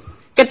keluar.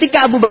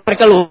 Ketika Abu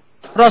Bakar keluar,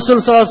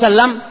 Rasulullah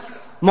SAW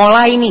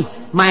mulai nih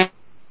main.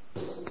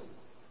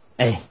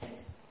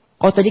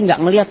 Kau tadi nggak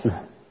ngelihat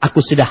nah?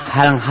 Aku sudah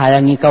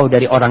halangi kau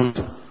dari orang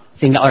itu.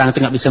 Sehingga orang itu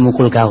nggak bisa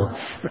mukul kau.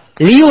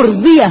 Liur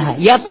dia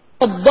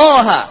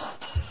yataddaha.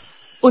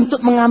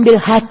 Untuk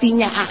mengambil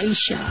hatinya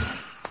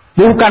Aisyah.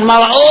 Bukan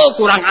malah,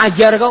 kurang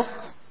ajar kau.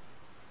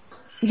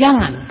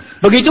 Jangan.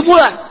 Begitu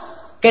pula.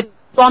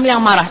 Suami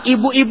yang marah,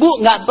 ibu-ibu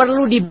nggak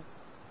perlu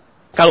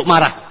kalau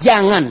marah,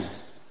 jangan.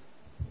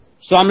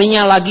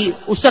 Suaminya lagi,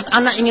 Ustaz,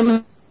 anak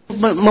ingin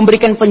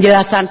memberikan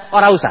penjelasan,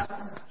 orang usah.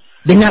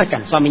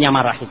 Dengarkan suaminya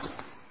marah itu.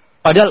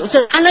 Padahal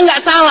Ustaz, anak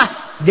nggak salah,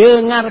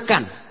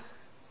 dengarkan.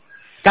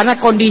 Karena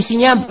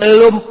kondisinya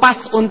belum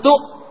pas untuk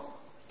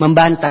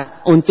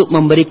membantah, untuk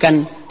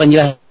memberikan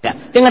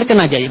penjelasan. Dengarkan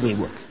aja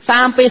ibu-ibu.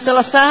 Sampai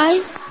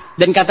selesai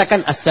dan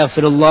katakan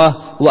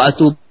astagfirullah wa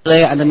atubu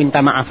ilaih, Anda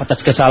minta maaf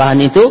atas kesalahan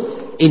itu.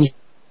 Ini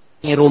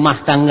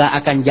rumah tangga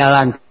akan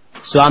jalan.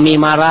 Suami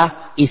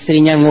marah,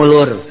 istrinya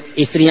ngulur.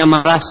 Istrinya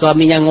marah,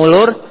 suaminya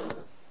ngulur.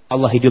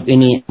 Allah, hidup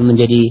ini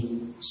menjadi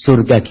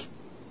surga.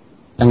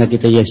 Tangga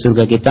kita jadi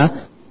surga kita.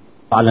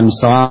 Alam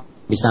shawab,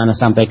 bisa Anda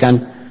sampaikan.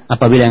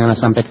 Apabila yang Anda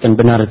sampaikan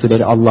benar itu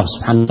dari Allah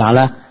Subhanahu wa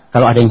taala,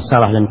 kalau ada yang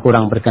salah dan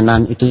kurang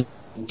berkenan, itu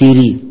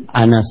diri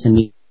Anda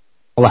sendiri.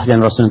 Allah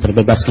dan Rasul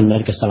terbebaskan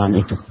dari kesalahan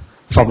itu.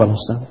 Fadhal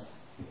Ustaz.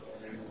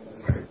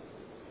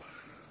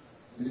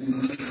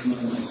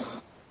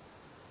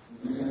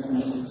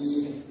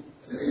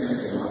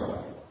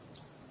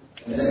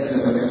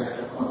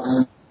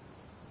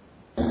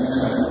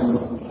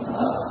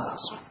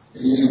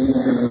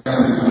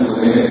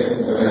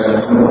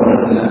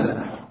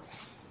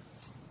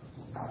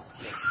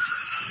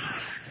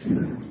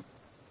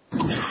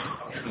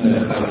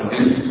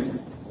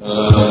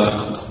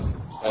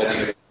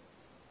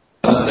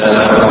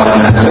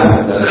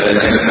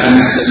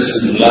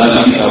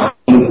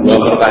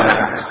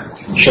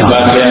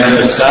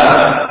 Sebagian besar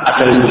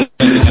ada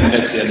hubungannya dengan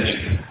kajian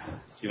ini.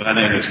 Gimana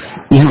ini?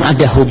 Yang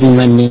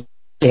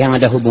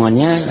ada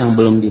hubungannya, yang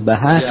belum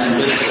dibahas.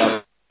 Yang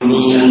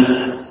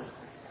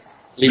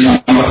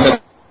 5%.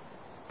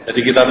 Jadi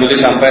kita pilih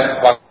sampai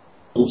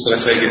waktu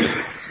selesai gini.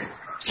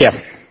 Siap.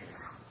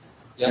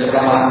 Yang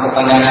pertama,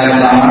 pertanyaan yang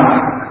pertama,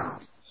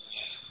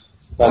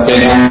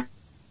 bagaimana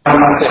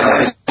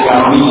nasihati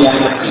suami yang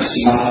lebih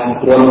senang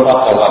ngobrol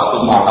pada waktu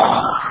malam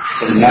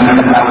dengan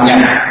temannya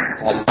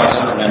daripada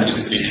dengan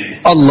istrinya?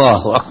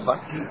 Allahu Akbar.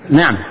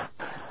 Naam.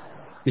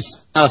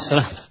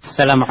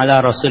 Bismillahirrahmanirrahim ala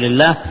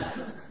Rasulillah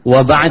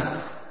wa ba'd.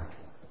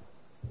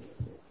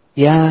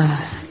 Ya,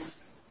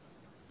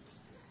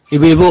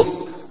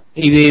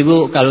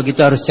 ibu-ibu kalau gitu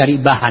harus cari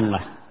bahan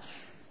lah.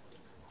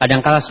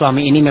 Kadang-kala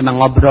suami ini memang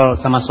ngobrol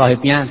sama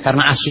sahibnya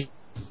karena asyik.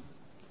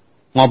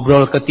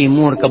 Ngobrol ke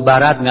timur, ke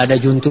barat, nggak ada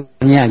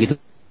junturnya gitu.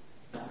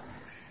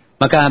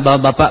 Maka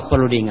bapak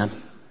perlu diingat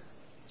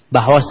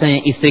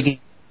bahwasanya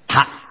istri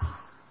hak.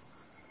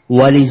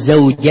 Wali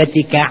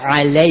zaujatika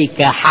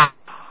 'alaika hak.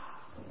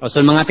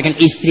 Rasul mengatakan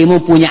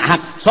istrimu punya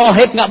hak,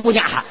 sahib nggak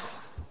punya hak.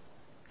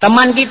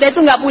 Teman kita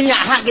itu nggak punya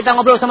hak kita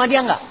ngobrol sama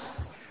dia, nggak.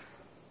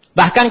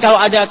 Bahkan kalau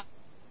ada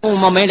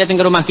umpamanya datang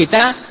ke rumah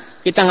kita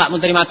nggak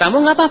menerima tamu,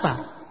 nggak apa-apa.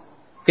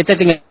 Kita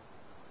tinggal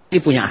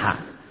punya hak.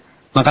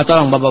 Maka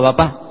tolong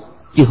bapak-bapak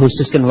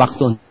dikhususkan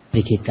waktu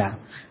untuk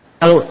kita.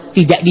 Kalau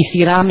tidak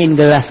disiramin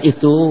gelas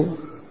itu,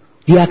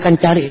 dia akan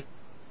cari.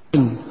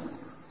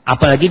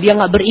 Apalagi dia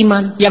nggak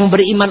beriman. Yang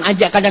beriman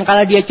aja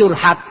kadang-kala dia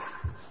curhat.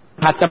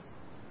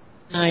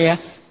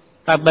 Ya,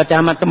 tabat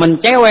sama temen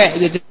cewek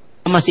gitu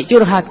masih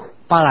curhat.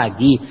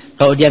 Apalagi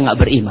kalau dia nggak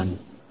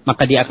beriman,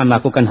 maka dia akan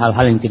melakukan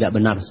hal-hal yang tidak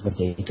benar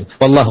seperti itu.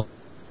 Wallahu.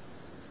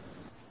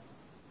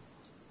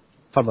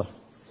 Fadhal.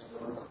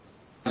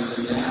 Tentang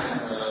ini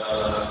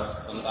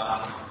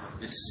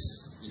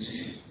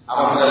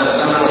apabila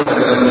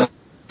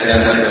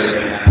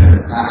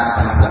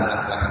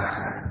datang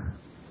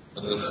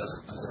terus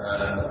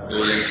dan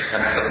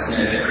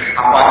seterusnya,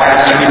 apakah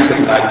ini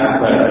berlaku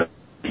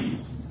bagi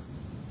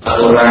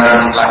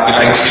orang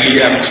laki-laki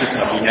yang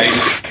sudah punya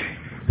istri?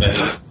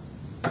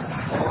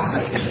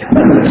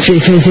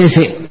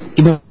 Si.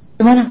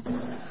 Gimana?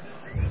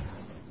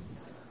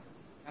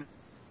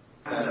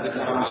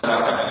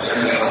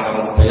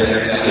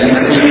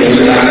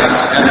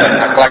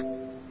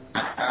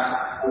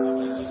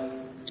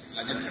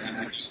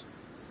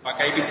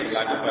 Maka ini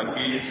berlaku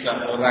bagi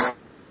seorang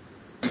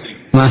istri.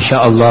 Masya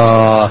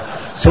Allah,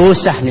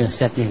 susah nih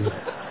Ustaz ini.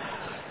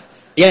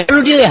 Ya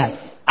perlu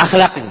dilihat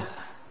akhlaknya.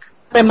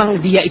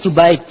 Memang dia itu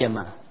baik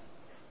jemaah.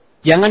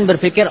 Jangan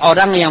berpikir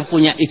orang yang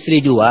punya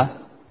istri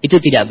dua itu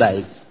tidak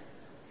baik.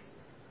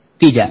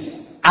 Tidak.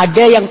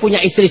 Ada yang punya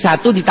istri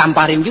satu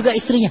ditamparin juga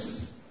istrinya.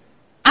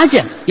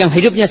 Ada yang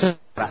hidupnya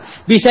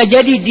sengsara. Bisa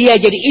jadi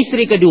dia jadi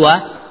istri kedua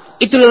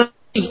itu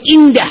lebih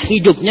indah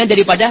hidupnya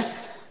daripada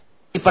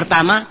di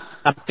pertama,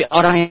 tapi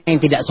orang yang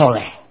tidak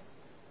soleh.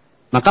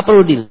 Maka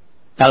perlu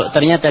kalau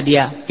ternyata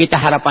kita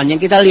harapannya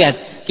kita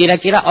lihat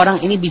kira-kira orang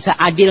ini bisa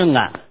adil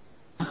nggak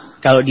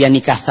kalau dia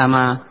nikah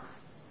sama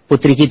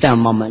putri kita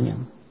umpamanya.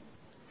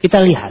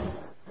 Kita lihat.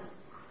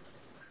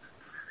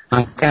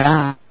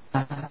 Maka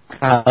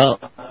kalau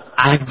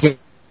ada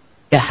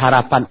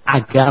harapan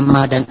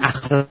agama dan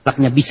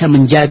akhlaknya bisa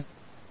menjaga,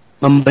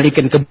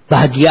 memberikan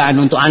kebahagiaan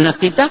untuk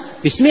anak kita,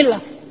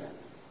 bismillah.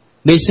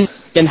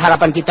 Dan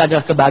harapan kita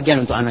adalah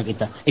kebahagiaan untuk anak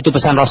kita. Itu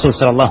pesan Rasul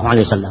sallallahu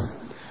alaihi wasallam.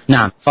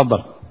 Nah,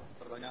 fadhal.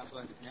 Pertanyaan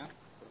selanjutnya,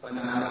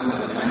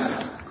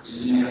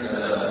 ini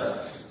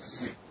adalah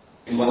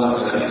imbalan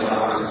dari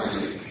seorang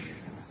istri.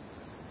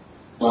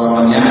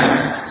 suaminya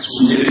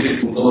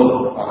sulit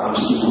untuk makan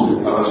subuh.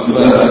 Kalau itu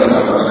adalah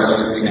sebabnya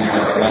istrinya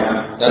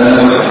dan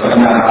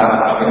bagaimana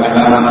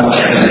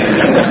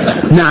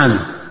Nah,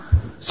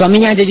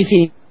 suaminya ada di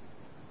sini?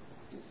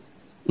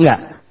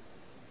 Enggak.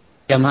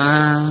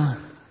 Jamaah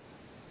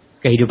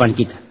kehidupan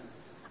kita.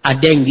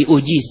 Ada yang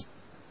diuji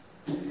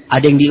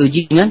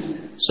dengan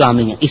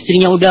suaminya.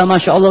 Istrinya udah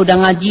Masya Allah udah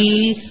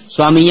ngaji,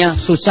 suaminya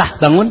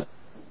susah bangun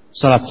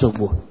sholat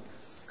subuh.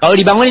 Kalau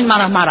dibangunin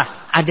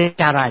marah-marah, ada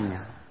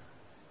caranya.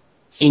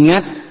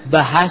 Ingat,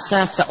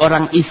 bahasa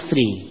seorang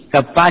istri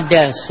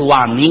kepada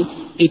suami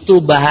itu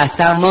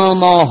bahasa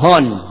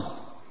memohon.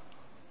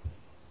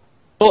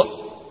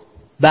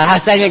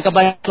 Bahasanya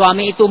kepada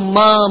suami itu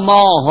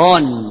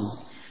memohon.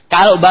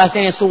 Kalau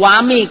bahasanya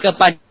suami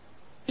kepada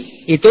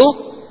itu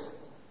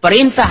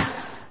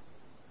perintah.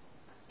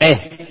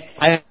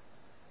 Ayo.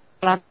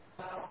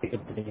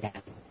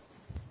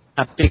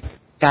 Tapi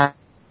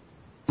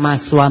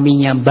mas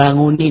suaminya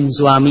bangunin,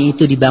 suami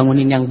itu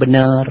dibangunin yang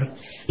benar.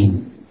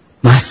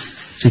 Mas,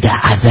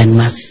 sudah azan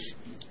mas.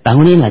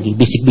 Bangunin lagi,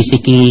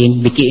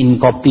 bisik-bisikin,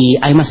 bikin kopi.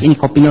 Ayo mas, ini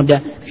kopinya udah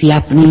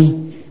siap nih.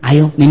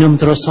 Ayo minum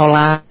terus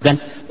sholat. Dan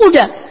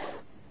udah.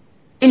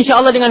 Insya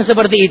Allah dengan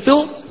seperti itu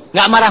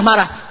nggak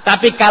marah-marah.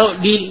 Tapi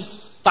kalau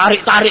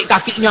ditarik-tarik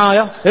kakinya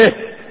ya,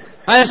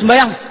 ayo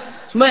sembahyang.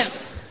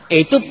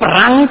 Itu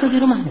perang itu di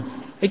rumahnya.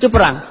 Itu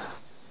perang.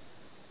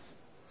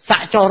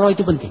 Sak coro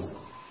itu penting.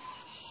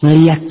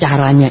 Melihat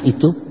caranya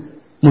itu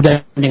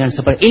mudah dengan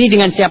seperti ini.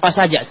 Dengan siapa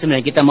saja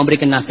sebenarnya kita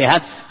memberikan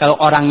nasihat.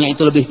 Kalau orangnya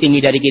itu lebih tinggi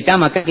dari kita,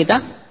 maka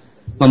kita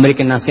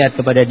memberikan nasihat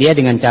kepada dia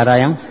dengan cara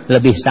yang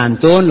lebih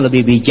santun,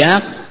 lebih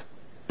bijak.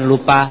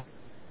 Lupa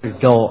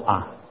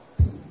berdoa.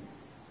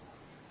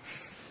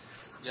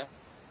 Ya.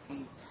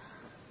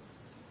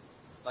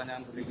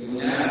 Pertanyaan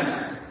berikutnya,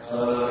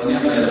 ini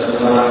adalah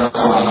seorang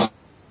suami,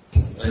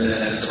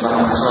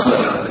 seorang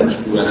saudara dan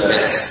dua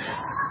tes.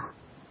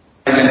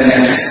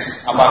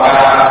 Apakah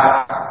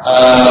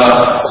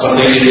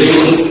seperti itu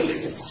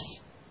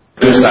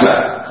dosa?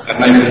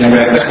 Karena ibunya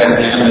PNS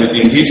gajinya lebih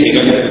tinggi sehingga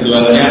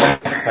kebutuhannya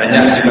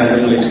banyak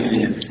dibanding oleh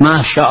istrinya.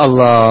 Masya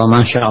Allah,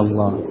 Masya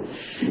Allah.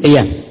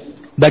 Iya.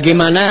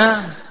 Bagaimana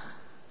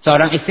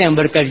seorang istri yang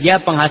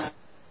bekerja penghasil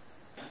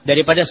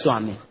daripada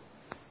suami?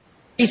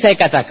 Ini saya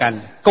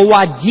katakan,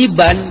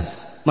 kewajiban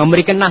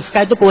memberikan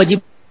nafkah itu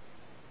kewajiban.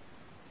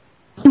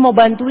 Mau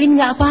bantuin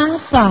nggak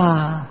apa-apa.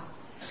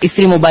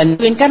 Istri mau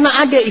bantuin karena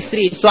ada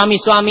istri,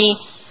 suami-suami,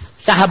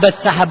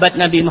 sahabat-sahabat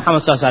Nabi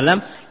Muhammad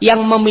SAW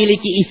yang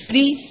memiliki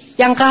istri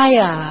yang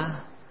kaya,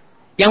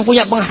 yang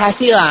punya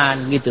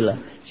penghasilan gitu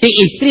loh. Si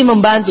istri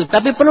membantu,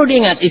 tapi perlu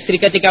diingat istri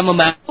ketika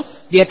membantu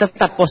dia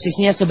tetap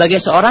posisinya sebagai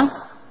seorang.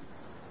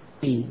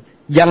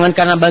 Jangan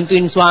karena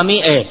bantuin suami,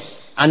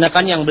 anak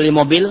kan yang beli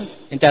mobil,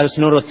 ente harus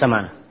nurut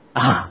sama.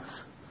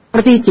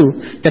 Seperti itu.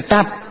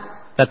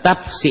 Tetap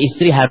si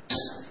istri harus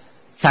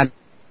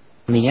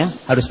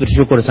suaminya, harus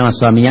bersyukur sama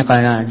suaminya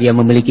karena dia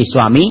memiliki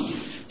suami,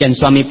 dan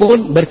suami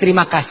pun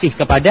berterima kasih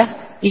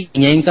kepada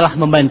istrinya yang telah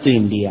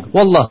membantuin dia.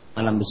 Wallahu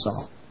a'lam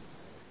bishawab.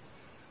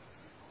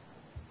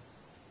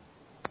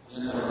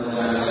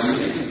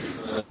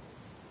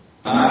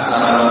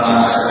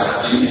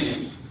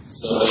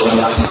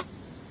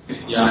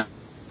 Yang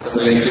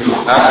sebagai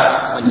curhat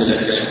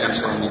menjelek-jelekkan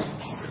suami.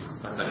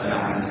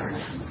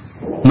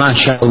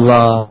 Masya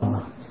Allah.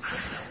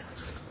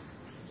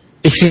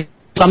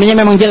 Suaminya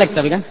memang jelek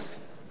tapi kan?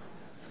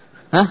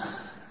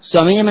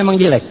 Suaminya memang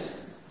jelek.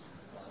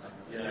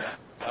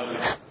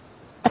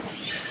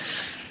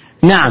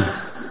 Nah,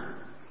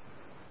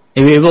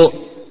 ibu-ibu,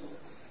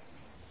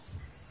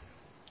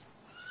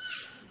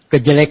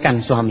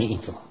 kejelekan suami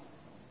itu,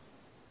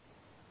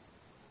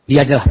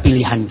 dia adalah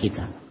pilihan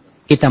kita.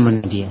 Kita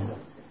menurut dia.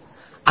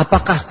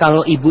 Apakah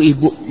kalau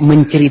ibu-ibu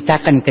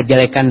menceritakan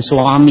kejelekan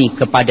suami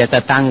kepada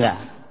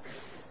tetangga,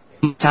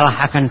 masalah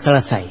akan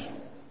selesai?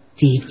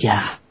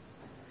 Tidak.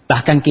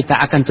 Bahkan kita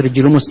akan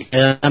terjerumus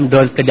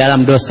ke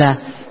dalam dosa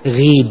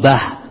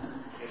ghibah.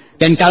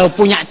 Dan kalau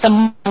punya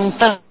teman,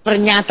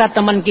 ternyata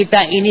teman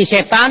kita ini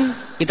setan,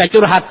 kita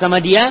curhat sama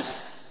dia,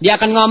 dia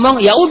akan ngomong,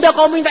 ya udah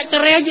kau minta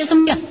cerai aja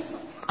sama dia.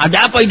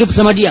 Ada apa hidup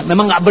sama dia?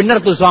 Memang nggak benar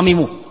tuh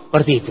suamimu.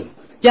 Seperti itu.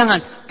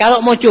 Jangan.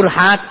 Kalau mau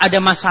curhat, ada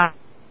masalah,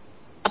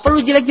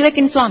 perlu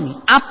jelek-jelekin suami.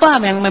 Apa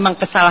yang memang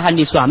kesalahan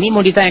di suami, mau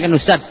ditanyakan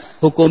Ustaz,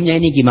 hukumnya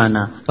ini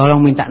gimana? Tolong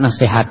minta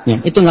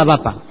nasihatnya. Itu nggak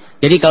apa-apa.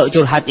 Jadi kalau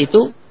curhat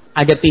itu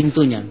ada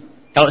pintunya.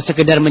 Kalau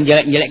sekedar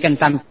menjelek-jelekkan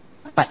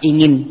tanpa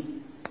ingin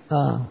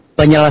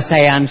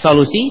penyelesaian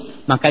solusi,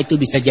 maka itu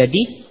bisa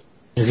jadi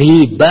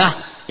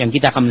ghibah yang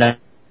kita akan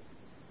melakukan.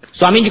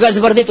 Suami juga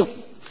seperti itu.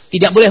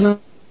 Tidak boleh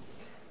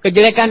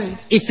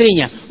kejelekan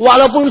istrinya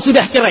walaupun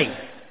sudah cerai.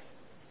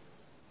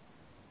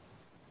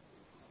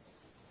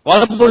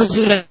 Walaupun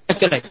sudah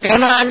cerai.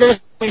 Karena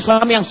ada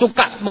suami yang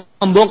suka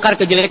membongkar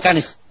kejelekan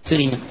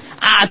istrinya.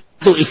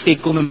 Tuh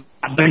istriku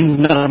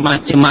benar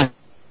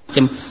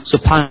macam-macam.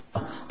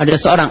 Subhanallah. Ada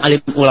seorang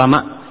alim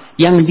ulama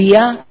yang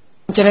dia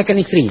menceraikan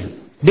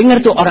istrinya.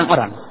 Dengar tuh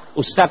orang-orang,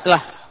 ustadz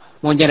lah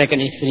mau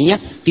menceraikan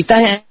istrinya,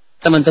 ditanya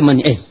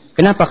teman-temannya,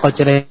 kenapa kau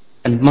cerai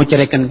mau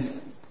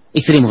ceraikan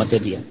istrimu, kata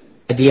dia.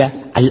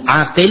 Dia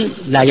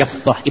al-aqil la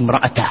yafdah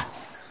imra'atah.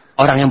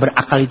 Orang yang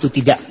berakal itu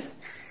tidak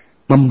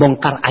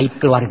membongkar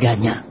aib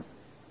keluarganya.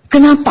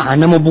 Kenapa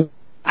Anda mau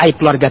bongkar aib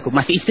keluargaku?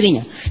 Masih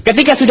istrinya.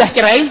 Ketika sudah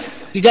cerai,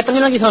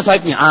 didatangi lagi sama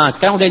sahibnya.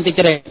 Sekarang udah ente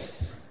cerai.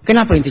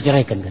 Kenapa ente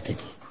ceraikan, kata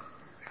dia.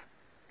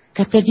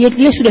 Kata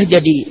dia sudah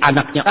jadi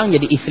anaknya orang,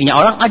 jadi istrinya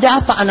orang.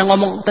 Ada apa Anda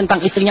ngomong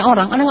tentang istrinya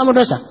orang? Anda nggak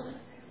berdosa.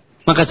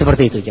 Maka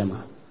seperti itu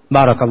jamaah.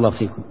 Barakallahu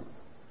fikum.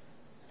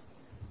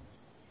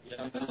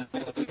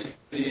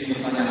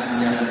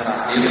 Pertanyaan yang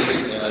terakhir,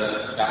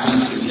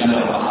 kami sebenarnya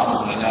mohon maaf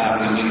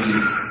sebenarnya ingin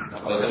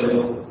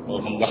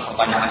membuat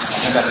pertanyaan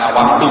semuanya karena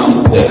waktu,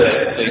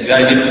 sehingga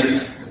ini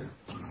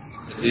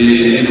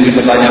mungkin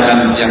pertanyaan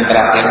yang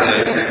terakhir,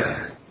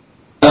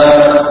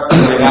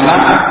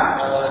 bagaimana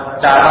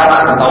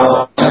cara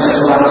atau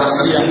seorang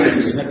istri yang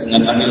berzina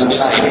dengan laki-laki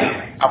lain,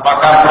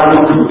 apakah perlu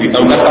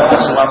diberitahukan pada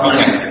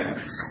suaminya?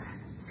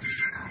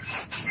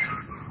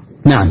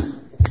 Nah,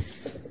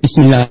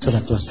 Bismillah,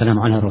 salatu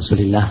wassalamu ala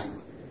Rasulillah.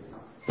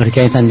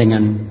 Berkaitan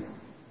dengan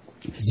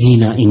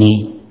zina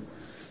ini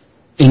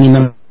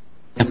memang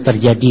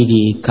terjadi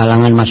di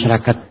kalangan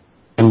masyarakat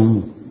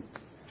yang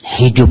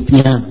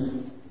hidupnya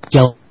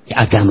jauh dari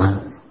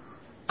agama.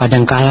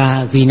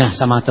 Kadangkala zina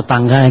sama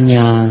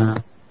tetangganya,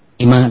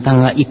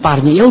 tetangga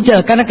iparnya, ya udah,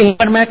 karena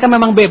kehidupan mereka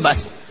memang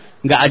bebas,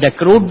 nggak ada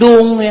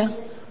kerudung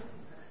ya.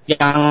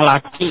 Yang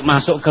laki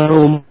masuk ke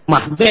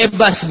rumah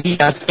bebas,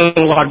 dia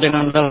keluar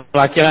dengan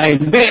laki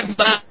lain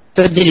bebas,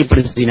 terjadi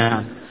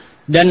perzinahan.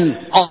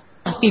 Dan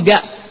Allah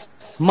tidak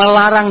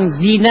melarang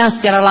zina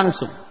secara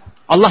langsung.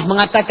 Allah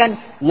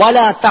mengatakan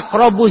wala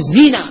taqrabu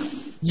zina,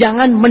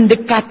 jangan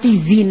mendekati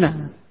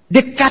zina.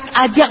 Dekat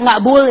aja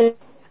nggak boleh,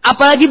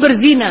 apalagi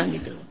berzina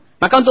gitu.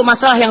 Maka untuk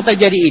masalah yang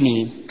terjadi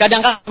ini,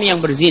 kadang-kadang yang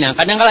berzina,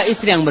 kadang-kadang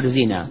istri yang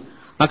berzina,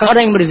 maka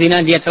orang yang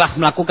berzina dia telah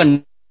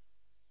melakukan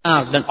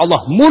dan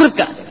Allah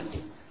murka dengan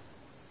dia.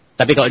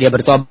 Tapi kalau dia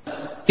bertobat,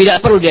 tidak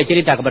perlu dia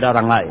cerita kepada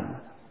orang lain.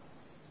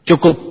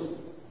 Cukup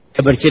dia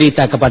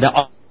bercerita kepada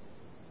Allah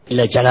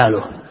Jalla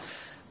Jalaluh.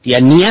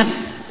 Dia niat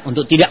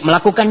untuk tidak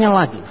melakukannya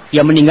lagi.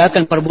 Dia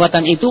meninggalkan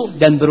perbuatan itu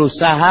dan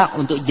berusaha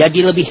untuk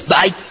jadi lebih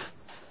baik.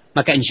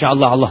 Maka insya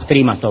Allah Allah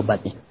terima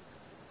taubatnya.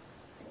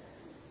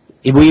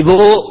 Ibu-ibu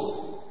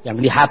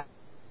yang di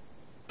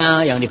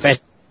HP-nya, yang di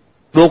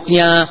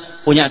Facebooknya,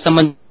 punya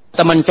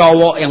teman-teman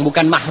cowok yang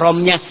bukan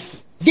mahramnya,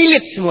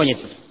 delete semuanya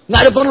itu.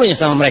 Nggak ada perlunya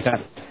sama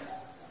mereka.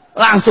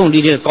 Langsung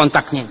di-delete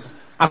kontaknya.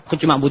 Aku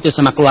cuma butuh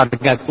sama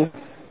keluargaku,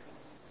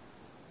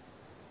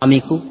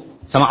 suamiku,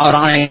 sama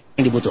orang-orang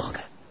yang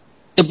dibutuhkan.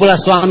 Itu pula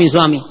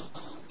suami-suami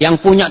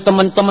yang punya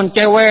teman-teman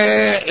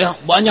cewek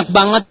ya, banyak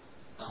banget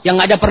yang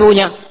nggak ada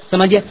perlunya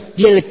sama dia,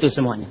 delete tuh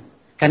semuanya.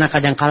 Karena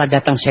kadang-kala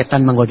datang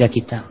setan menggoda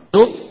kita.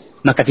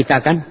 Maka kita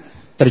akan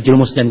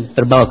terjerumus dan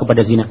terbawa kepada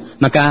zina.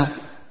 Maka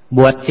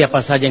buat siapa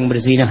saja yang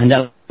berzina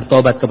hendaklah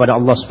bertobat kepada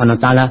Allah Subhanahu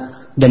wa taala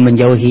dan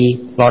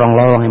menjauhi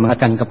lorong-lorong yang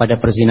mengatakan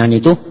kepada perzinahan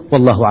itu.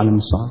 Wallahu a'lam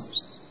bishawab.